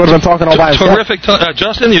not, Billy would have been talking all by himself. Terrific.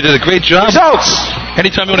 Justin, you did a great job. Results.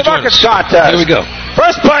 Anytime you want to join us. Contest. Here we go.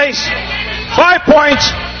 First place, 5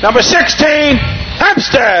 points, number 16,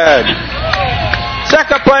 Hempstead.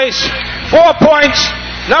 Second place, 4 points,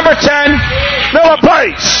 number 10, Miller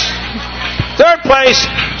Place. Third place,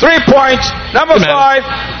 3 points, number 5,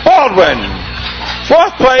 Baldwin.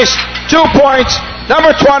 Fourth place, 2 points,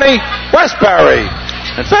 number 20, Westbury.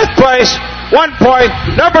 And fifth place, 1 point,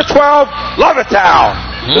 number 12, Levittown.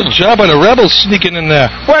 Good job on the Rebels sneaking in there.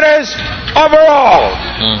 Winners overall.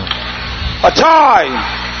 A tie.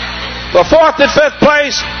 The fourth and fifth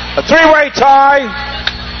place, a three-way tie,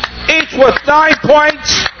 each with 9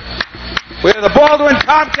 points. We have the Baldwin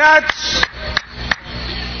Tomcats,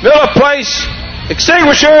 Miller Place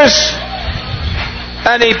Extinguishers,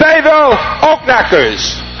 and the Bayville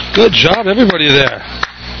Oakneckers. Good job, everybody there.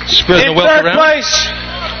 Spreading the wealth In third around. place,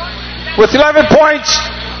 with 11 points,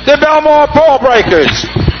 the Belmore Ball Breakers.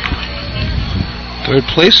 Third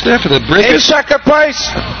place there for the Breakers. In second place,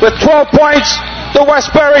 with 12 points, the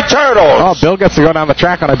Westbury Turtles. Oh, Bill gets to go down the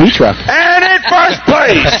track on a beach truck. And in first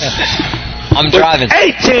place, I'm driving.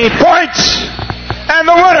 18 points. And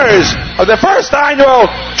the winners of the first annual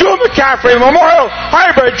Drew McCaffrey Memorial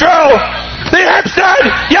Hybrid Drill, the Hempstead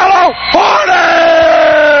Yellow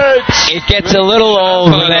Hornets! It gets a little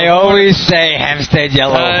old when they always say Hempstead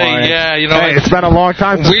Yellow Hornets. Yeah, you know, Hey, it's been a long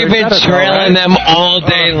time since We've they been said it, though, trailing right? them all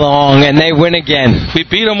day long, and they win again. we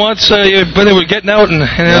beat them once, but they were getting out, and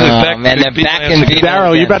they're back. Man, they're back in beat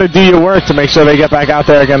Daryl, you again. better do your work to make sure they get back out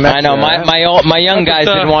there again next I know, year, my young guys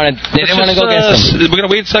didn't want to. They didn't want to go against them. We're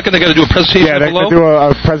going to wait a second. They got to do a presentation Yeah, they below. could do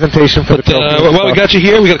a presentation for the trophy. Well, we got you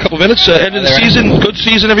here. We got a couple minutes. End of the season. Good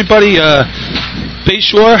season, everybody.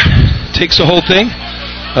 Bayshore takes the whole thing.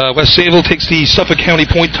 West Sayville takes the Suffolk County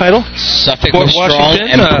point title. Suffolk Port was strong,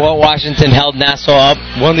 Washington, and Port Washington held Nassau up.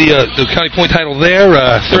 Won the county point title there.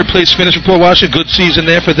 Third place finish for Port Washington. Good season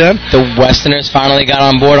there for them. The Westerners finally got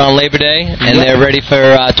on board on Labor Day, and they're ready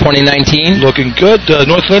for 2019. Looking good.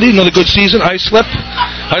 North Lindy, another good season. Islip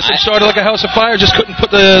started like a house of fire. Just couldn't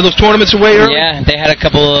put those tournaments away early. Yeah, they had a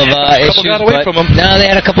couple of issues. got away from them. No, they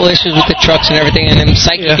had a couple of issues with the trucks and everything, and then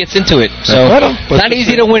Psyche gets into it. So I know, it's not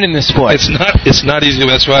easy to win in this sport. It's not easy.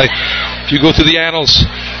 That's why if you go through the annals,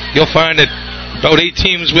 you'll find that about 8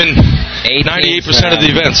 teams win 98% of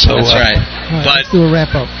the events. So, that's right. Let's do a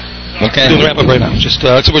wrap up. Okay. Doing the wrap up right now. Just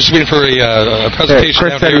we're just waiting for a presentation.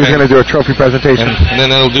 Chris down said here, he was going to do a trophy presentation. and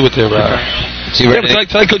then they'll do it there.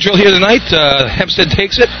 Tonight, good drill here tonight. Hempstead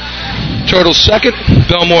takes it. Turtles second.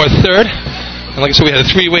 Belmore third. And like I said, we had a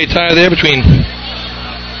 3-way tie there between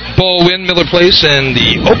Baldwin, Miller Place, and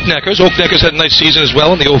the Oakneckers. Oakneckers had a nice season as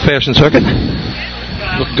well in the old-fashioned circuit.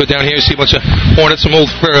 Go down here and see a bunch of Hornets, some old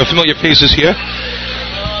familiar faces here.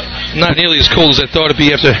 Not nearly as cold as I thought it'd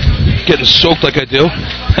be after getting soaked like I do.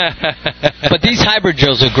 But these hybrid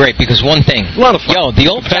drills are great because one thing. A lot of fun. The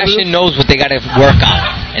old-fashioned knows what they got to work on.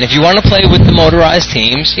 And if you want to play with the motorized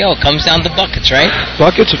teams, it comes down to buckets, right?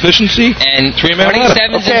 Buckets, efficiency, and 3-man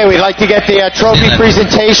ladder. Okay, we'd like to get the trophy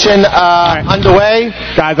presentation underway.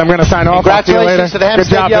 Guys, I'm going to sign off. I'll see you later. Congratulations to the Good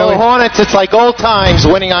Hempstead job, Yellow Billy. Hornets. It's like old times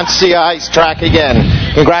winning on CI's track again.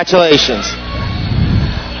 Congratulations.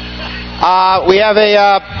 We have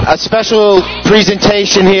a special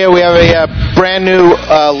presentation here. We have a brand new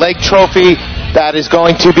leg trophy that is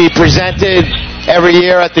going to be presented every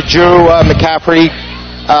year at the Drew McCaffrey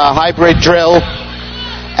Hybrid Drill.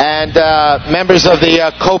 And members of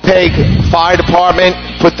the Copeg Fire Department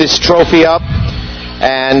put this trophy up.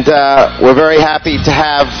 And we're very happy to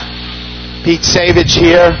have Pete Savage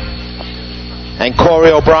here and Corey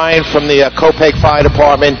O'Brien from the Copeg Fire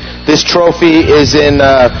Department. This trophy is in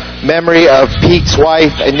memory of Pete's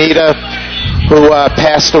wife, Anita, who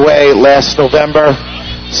passed away last November.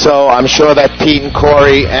 So I'm sure that Pete and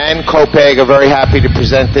Corey and Copeg are very happy to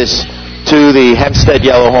present this to the Hempstead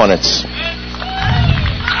Yellow Hornets.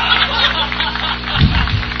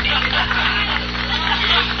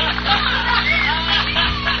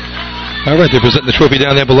 All right, they're presenting the trophy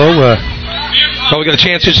down there below. We got a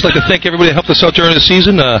chance here. Just like to thank everybody that helped us out during the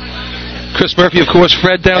season. Chris Murphy, of course,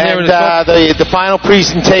 Fred down there. And the final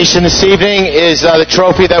presentation this evening is the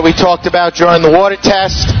trophy that we talked about during the water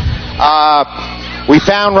test. We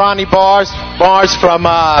found Ronnie Bars from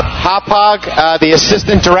Hauppauge, the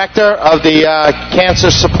assistant director of the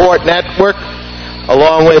Cancer Support Network,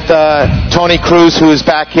 along with Tony Cruz, who is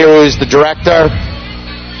back here, who is the director.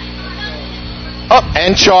 Oh,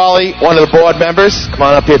 and Charlie, one of the board members. Come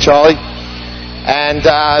on up here, Charlie. And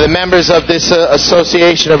the members of this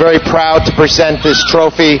association are very proud to present this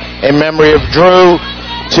trophy in memory of Drew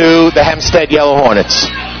to the Hempstead Yellow Hornets.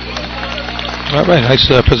 All right, nice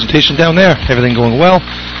presentation down there. Everything going well.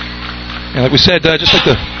 And like we said, just like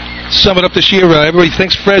to sum it up this year, everybody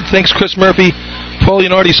thanks Fred, thanks Chris Murphy, Paul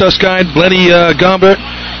Leonardi, Susskind, Blenny Gombert,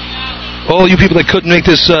 all you people that couldn't make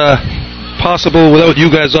this possible without you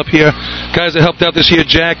guys up here. Guys that helped out this year,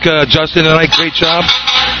 Jack, Justin, and I, great job.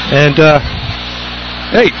 And,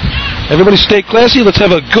 hey, everybody stay classy. Let's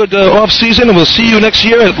have a good off-season, and we'll see you next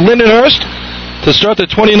year at Lindenhurst to start the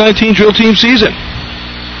 2019 drill team season.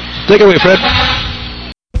 Take it away, Fred.